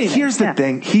 But here's the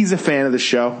thing. He's a fan of the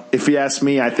show. If you ask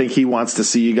me, I think he wants to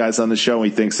see you guys on the show. He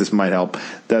thinks this might help.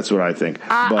 That's what I think.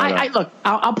 Look,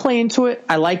 I'll play into it.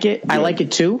 I like it. Good. I like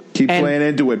it too. Keep playing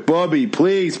into it. Bubby,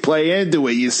 please play into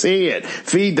it. You see it.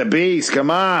 Feed the beast. Come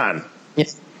on.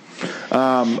 Yes.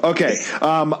 Okay.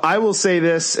 I will say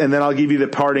this, and then I'll give you the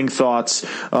parting thoughts.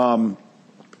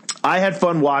 I had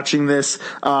fun watching this.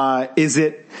 Is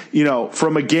it,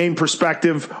 from a game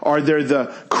perspective, are there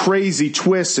the crazy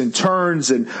twists and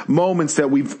turns and moments that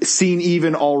we've seen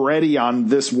even already on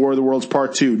this War of the Worlds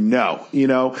Part 2? No.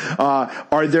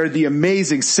 Are there the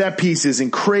amazing set pieces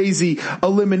and crazy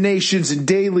eliminations and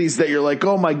dailies that you're like,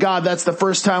 oh my God, that's the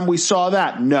first time we saw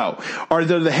that? No. Are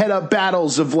there the head up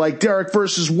battles of Derek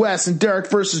versus Wes and Derek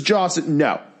versus Johnson?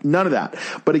 No. None of that.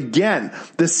 But again,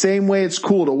 the same way it's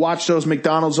cool to watch those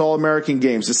McDonald's All-American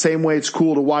games, the same way it's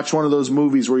cool to watch one of those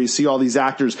movies where you see all these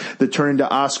actors that turn into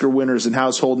Oscar winners and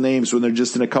household names when they're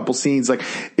just in a couple scenes.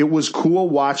 It was cool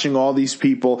watching all these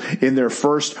people in their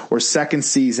first or second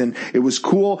season. It was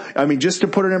cool. I mean, just to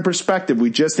put it in perspective,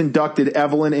 we just inducted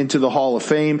Evelyn into the Hall of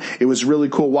Fame. It was really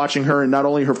cool watching her in not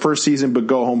only her first season, but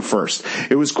go home first.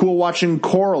 It was cool watching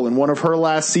Coral in one of her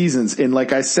last seasons. And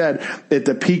like I said, at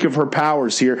the peak of her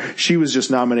powers here, she was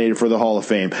just nominated for the Hall of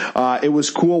Fame. It was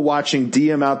cool watching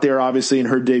DM out there, obviously, in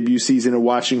her debut season and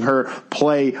watching her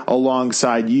play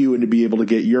alongside you and to be able to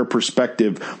get your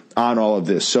perspective on all of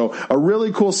this. So a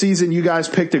really cool season. You guys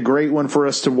picked a great one for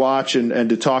us to watch and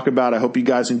to talk about. I hope you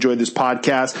guys enjoyed this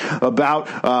podcast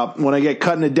about when I get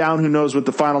cutting it down, who knows what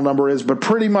the final number is, but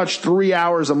pretty much 3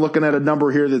 hours. I'm looking at a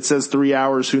number here that says 3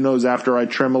 hours. Who knows after I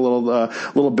trim a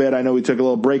little bit. I know we took a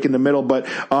little break in the middle, but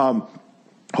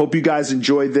Hope you guys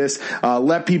enjoyed this.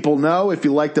 Let people know if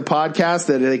you like the podcast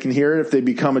that they can hear it if they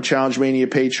become a Challenge Mania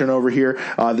patron over here.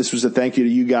 This was a thank you to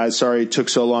you guys. Sorry it took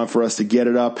so long for us to get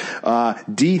it up.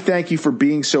 D, thank you for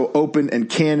being so open and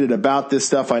candid about this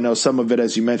stuff. I know some of it,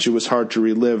 as you mentioned, was hard to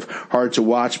relive, hard to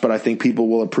watch, but I think people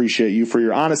will appreciate you for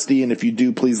your honesty. And if you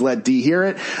do, please let D hear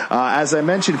it. As I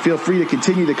mentioned, feel free to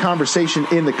continue the conversation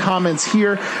in the comments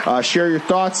here. Share your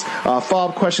thoughts,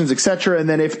 follow-up questions, etc. And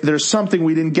then if there's something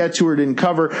we didn't get to or didn't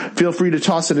cover, feel free to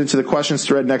toss it into the questions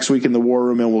thread next week in the War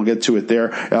Room, and we'll get to it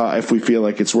there if we feel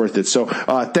like it's worth it. So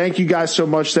thank you guys so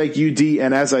much. Thank you, D.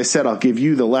 And as I said, I'll give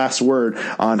you the last word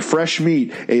on Fresh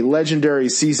Meat, a legendary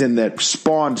season that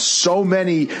spawned so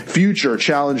many future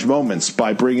challenge moments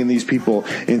by bringing these people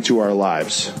into our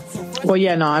lives. Well,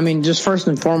 yeah, no, I mean, just first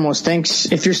and foremost,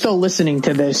 thanks. If you're still listening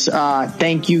to this,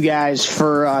 thank you guys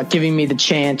for giving me the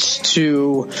chance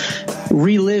to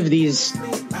relive these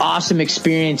awesome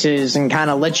experiences and kind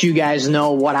of let you guys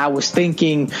know what I was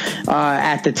thinking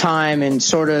at the time and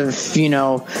sort of,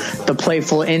 the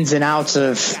playful ins and outs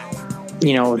of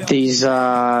these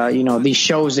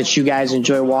shows that you guys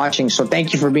enjoy watching. So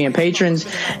thank you for being patrons,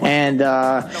 and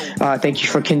thank you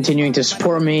for continuing to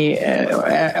support me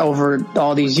over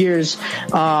all these years.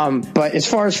 But as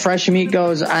far as Fresh Meat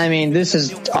goes, I mean, this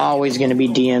is always going to be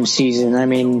DM season. I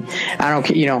mean, I don't,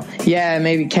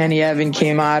 maybe Kenny Evan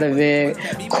came out of it.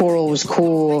 Coral was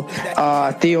cool.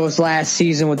 Theo's last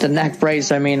season with the neck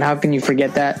brace. I mean, how can you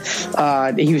forget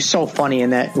that? He was so funny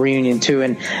in that reunion too.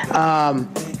 And,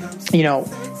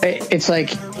 it's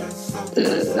like,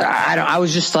 I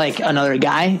was just like another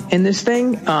guy in this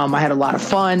thing. I had a lot of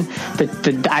fun.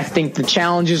 I think the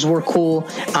challenges were cool.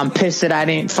 I'm pissed that I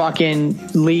didn't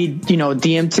fucking lead,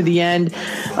 DM to the end.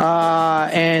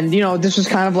 And this was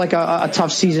kind of like a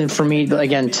tough season for me,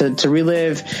 again, to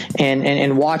relive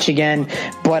and watch again.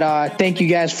 But thank you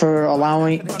guys for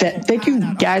thank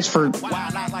you guys for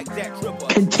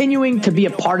continuing to be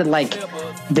a part of like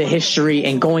the history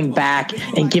and going back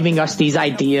and giving us these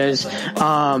ideas.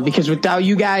 Because without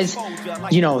you guys,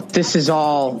 this is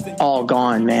all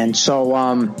gone, man.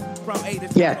 So,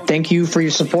 thank you for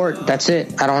your support. That's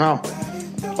it. I don't know.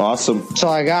 Awesome. That's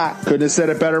all I got. Couldn't have said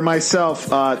it better myself.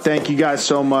 Thank you guys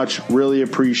so much. Really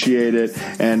appreciate it.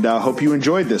 And hope you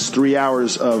enjoyed this 3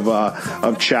 hours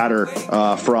of chatter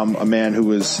from a man who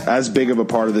was as big of a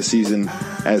part of the season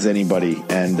as anybody.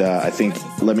 And I think,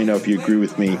 let me know if you agree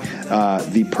with me,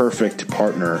 the perfect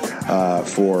partner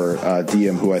for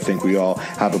DM, who I think we all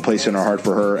have a place in our heart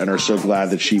for her and are so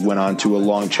glad that she went on to a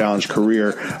long challenge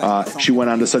career. She went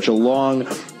on to such a long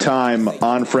time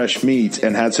on Fresh Meat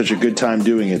and had such a good time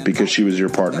doing it because she was your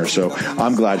partner. So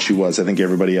I'm glad she was. I think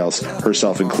everybody else,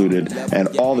 herself included,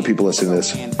 and all the people listening to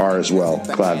this are as well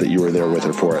glad that you were there with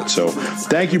her for it. So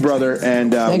thank you, brother.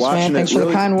 And thanks, watching man. Thanks for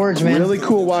the kind words, man. Really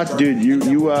cool watch, dude. You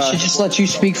should just let you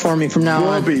speak for me from now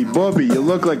on. Bubby, you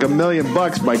look like $1 million.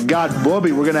 My God,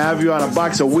 Bubby, we're gonna have you on a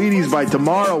box of Wheaties by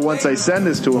tomorrow. Once I send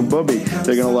this to him, Bubby,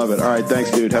 they're gonna love it. All right,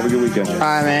 thanks, dude. Have a good weekend. All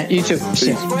right, man. You too.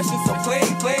 See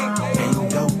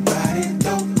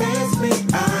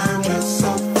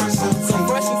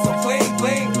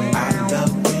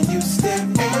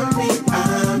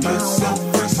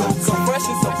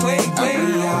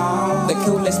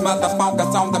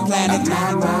motherfuckers on the planet.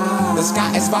 The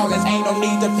sky is falling, ain't no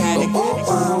need to panic.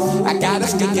 I got a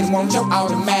stick and want your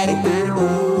automatic.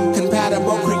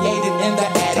 Compatible, created in the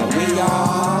attic. We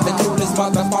are the coolest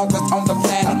motherfuckers on the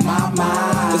planet.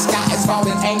 The sky is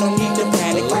falling, ain't no need to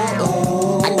panic.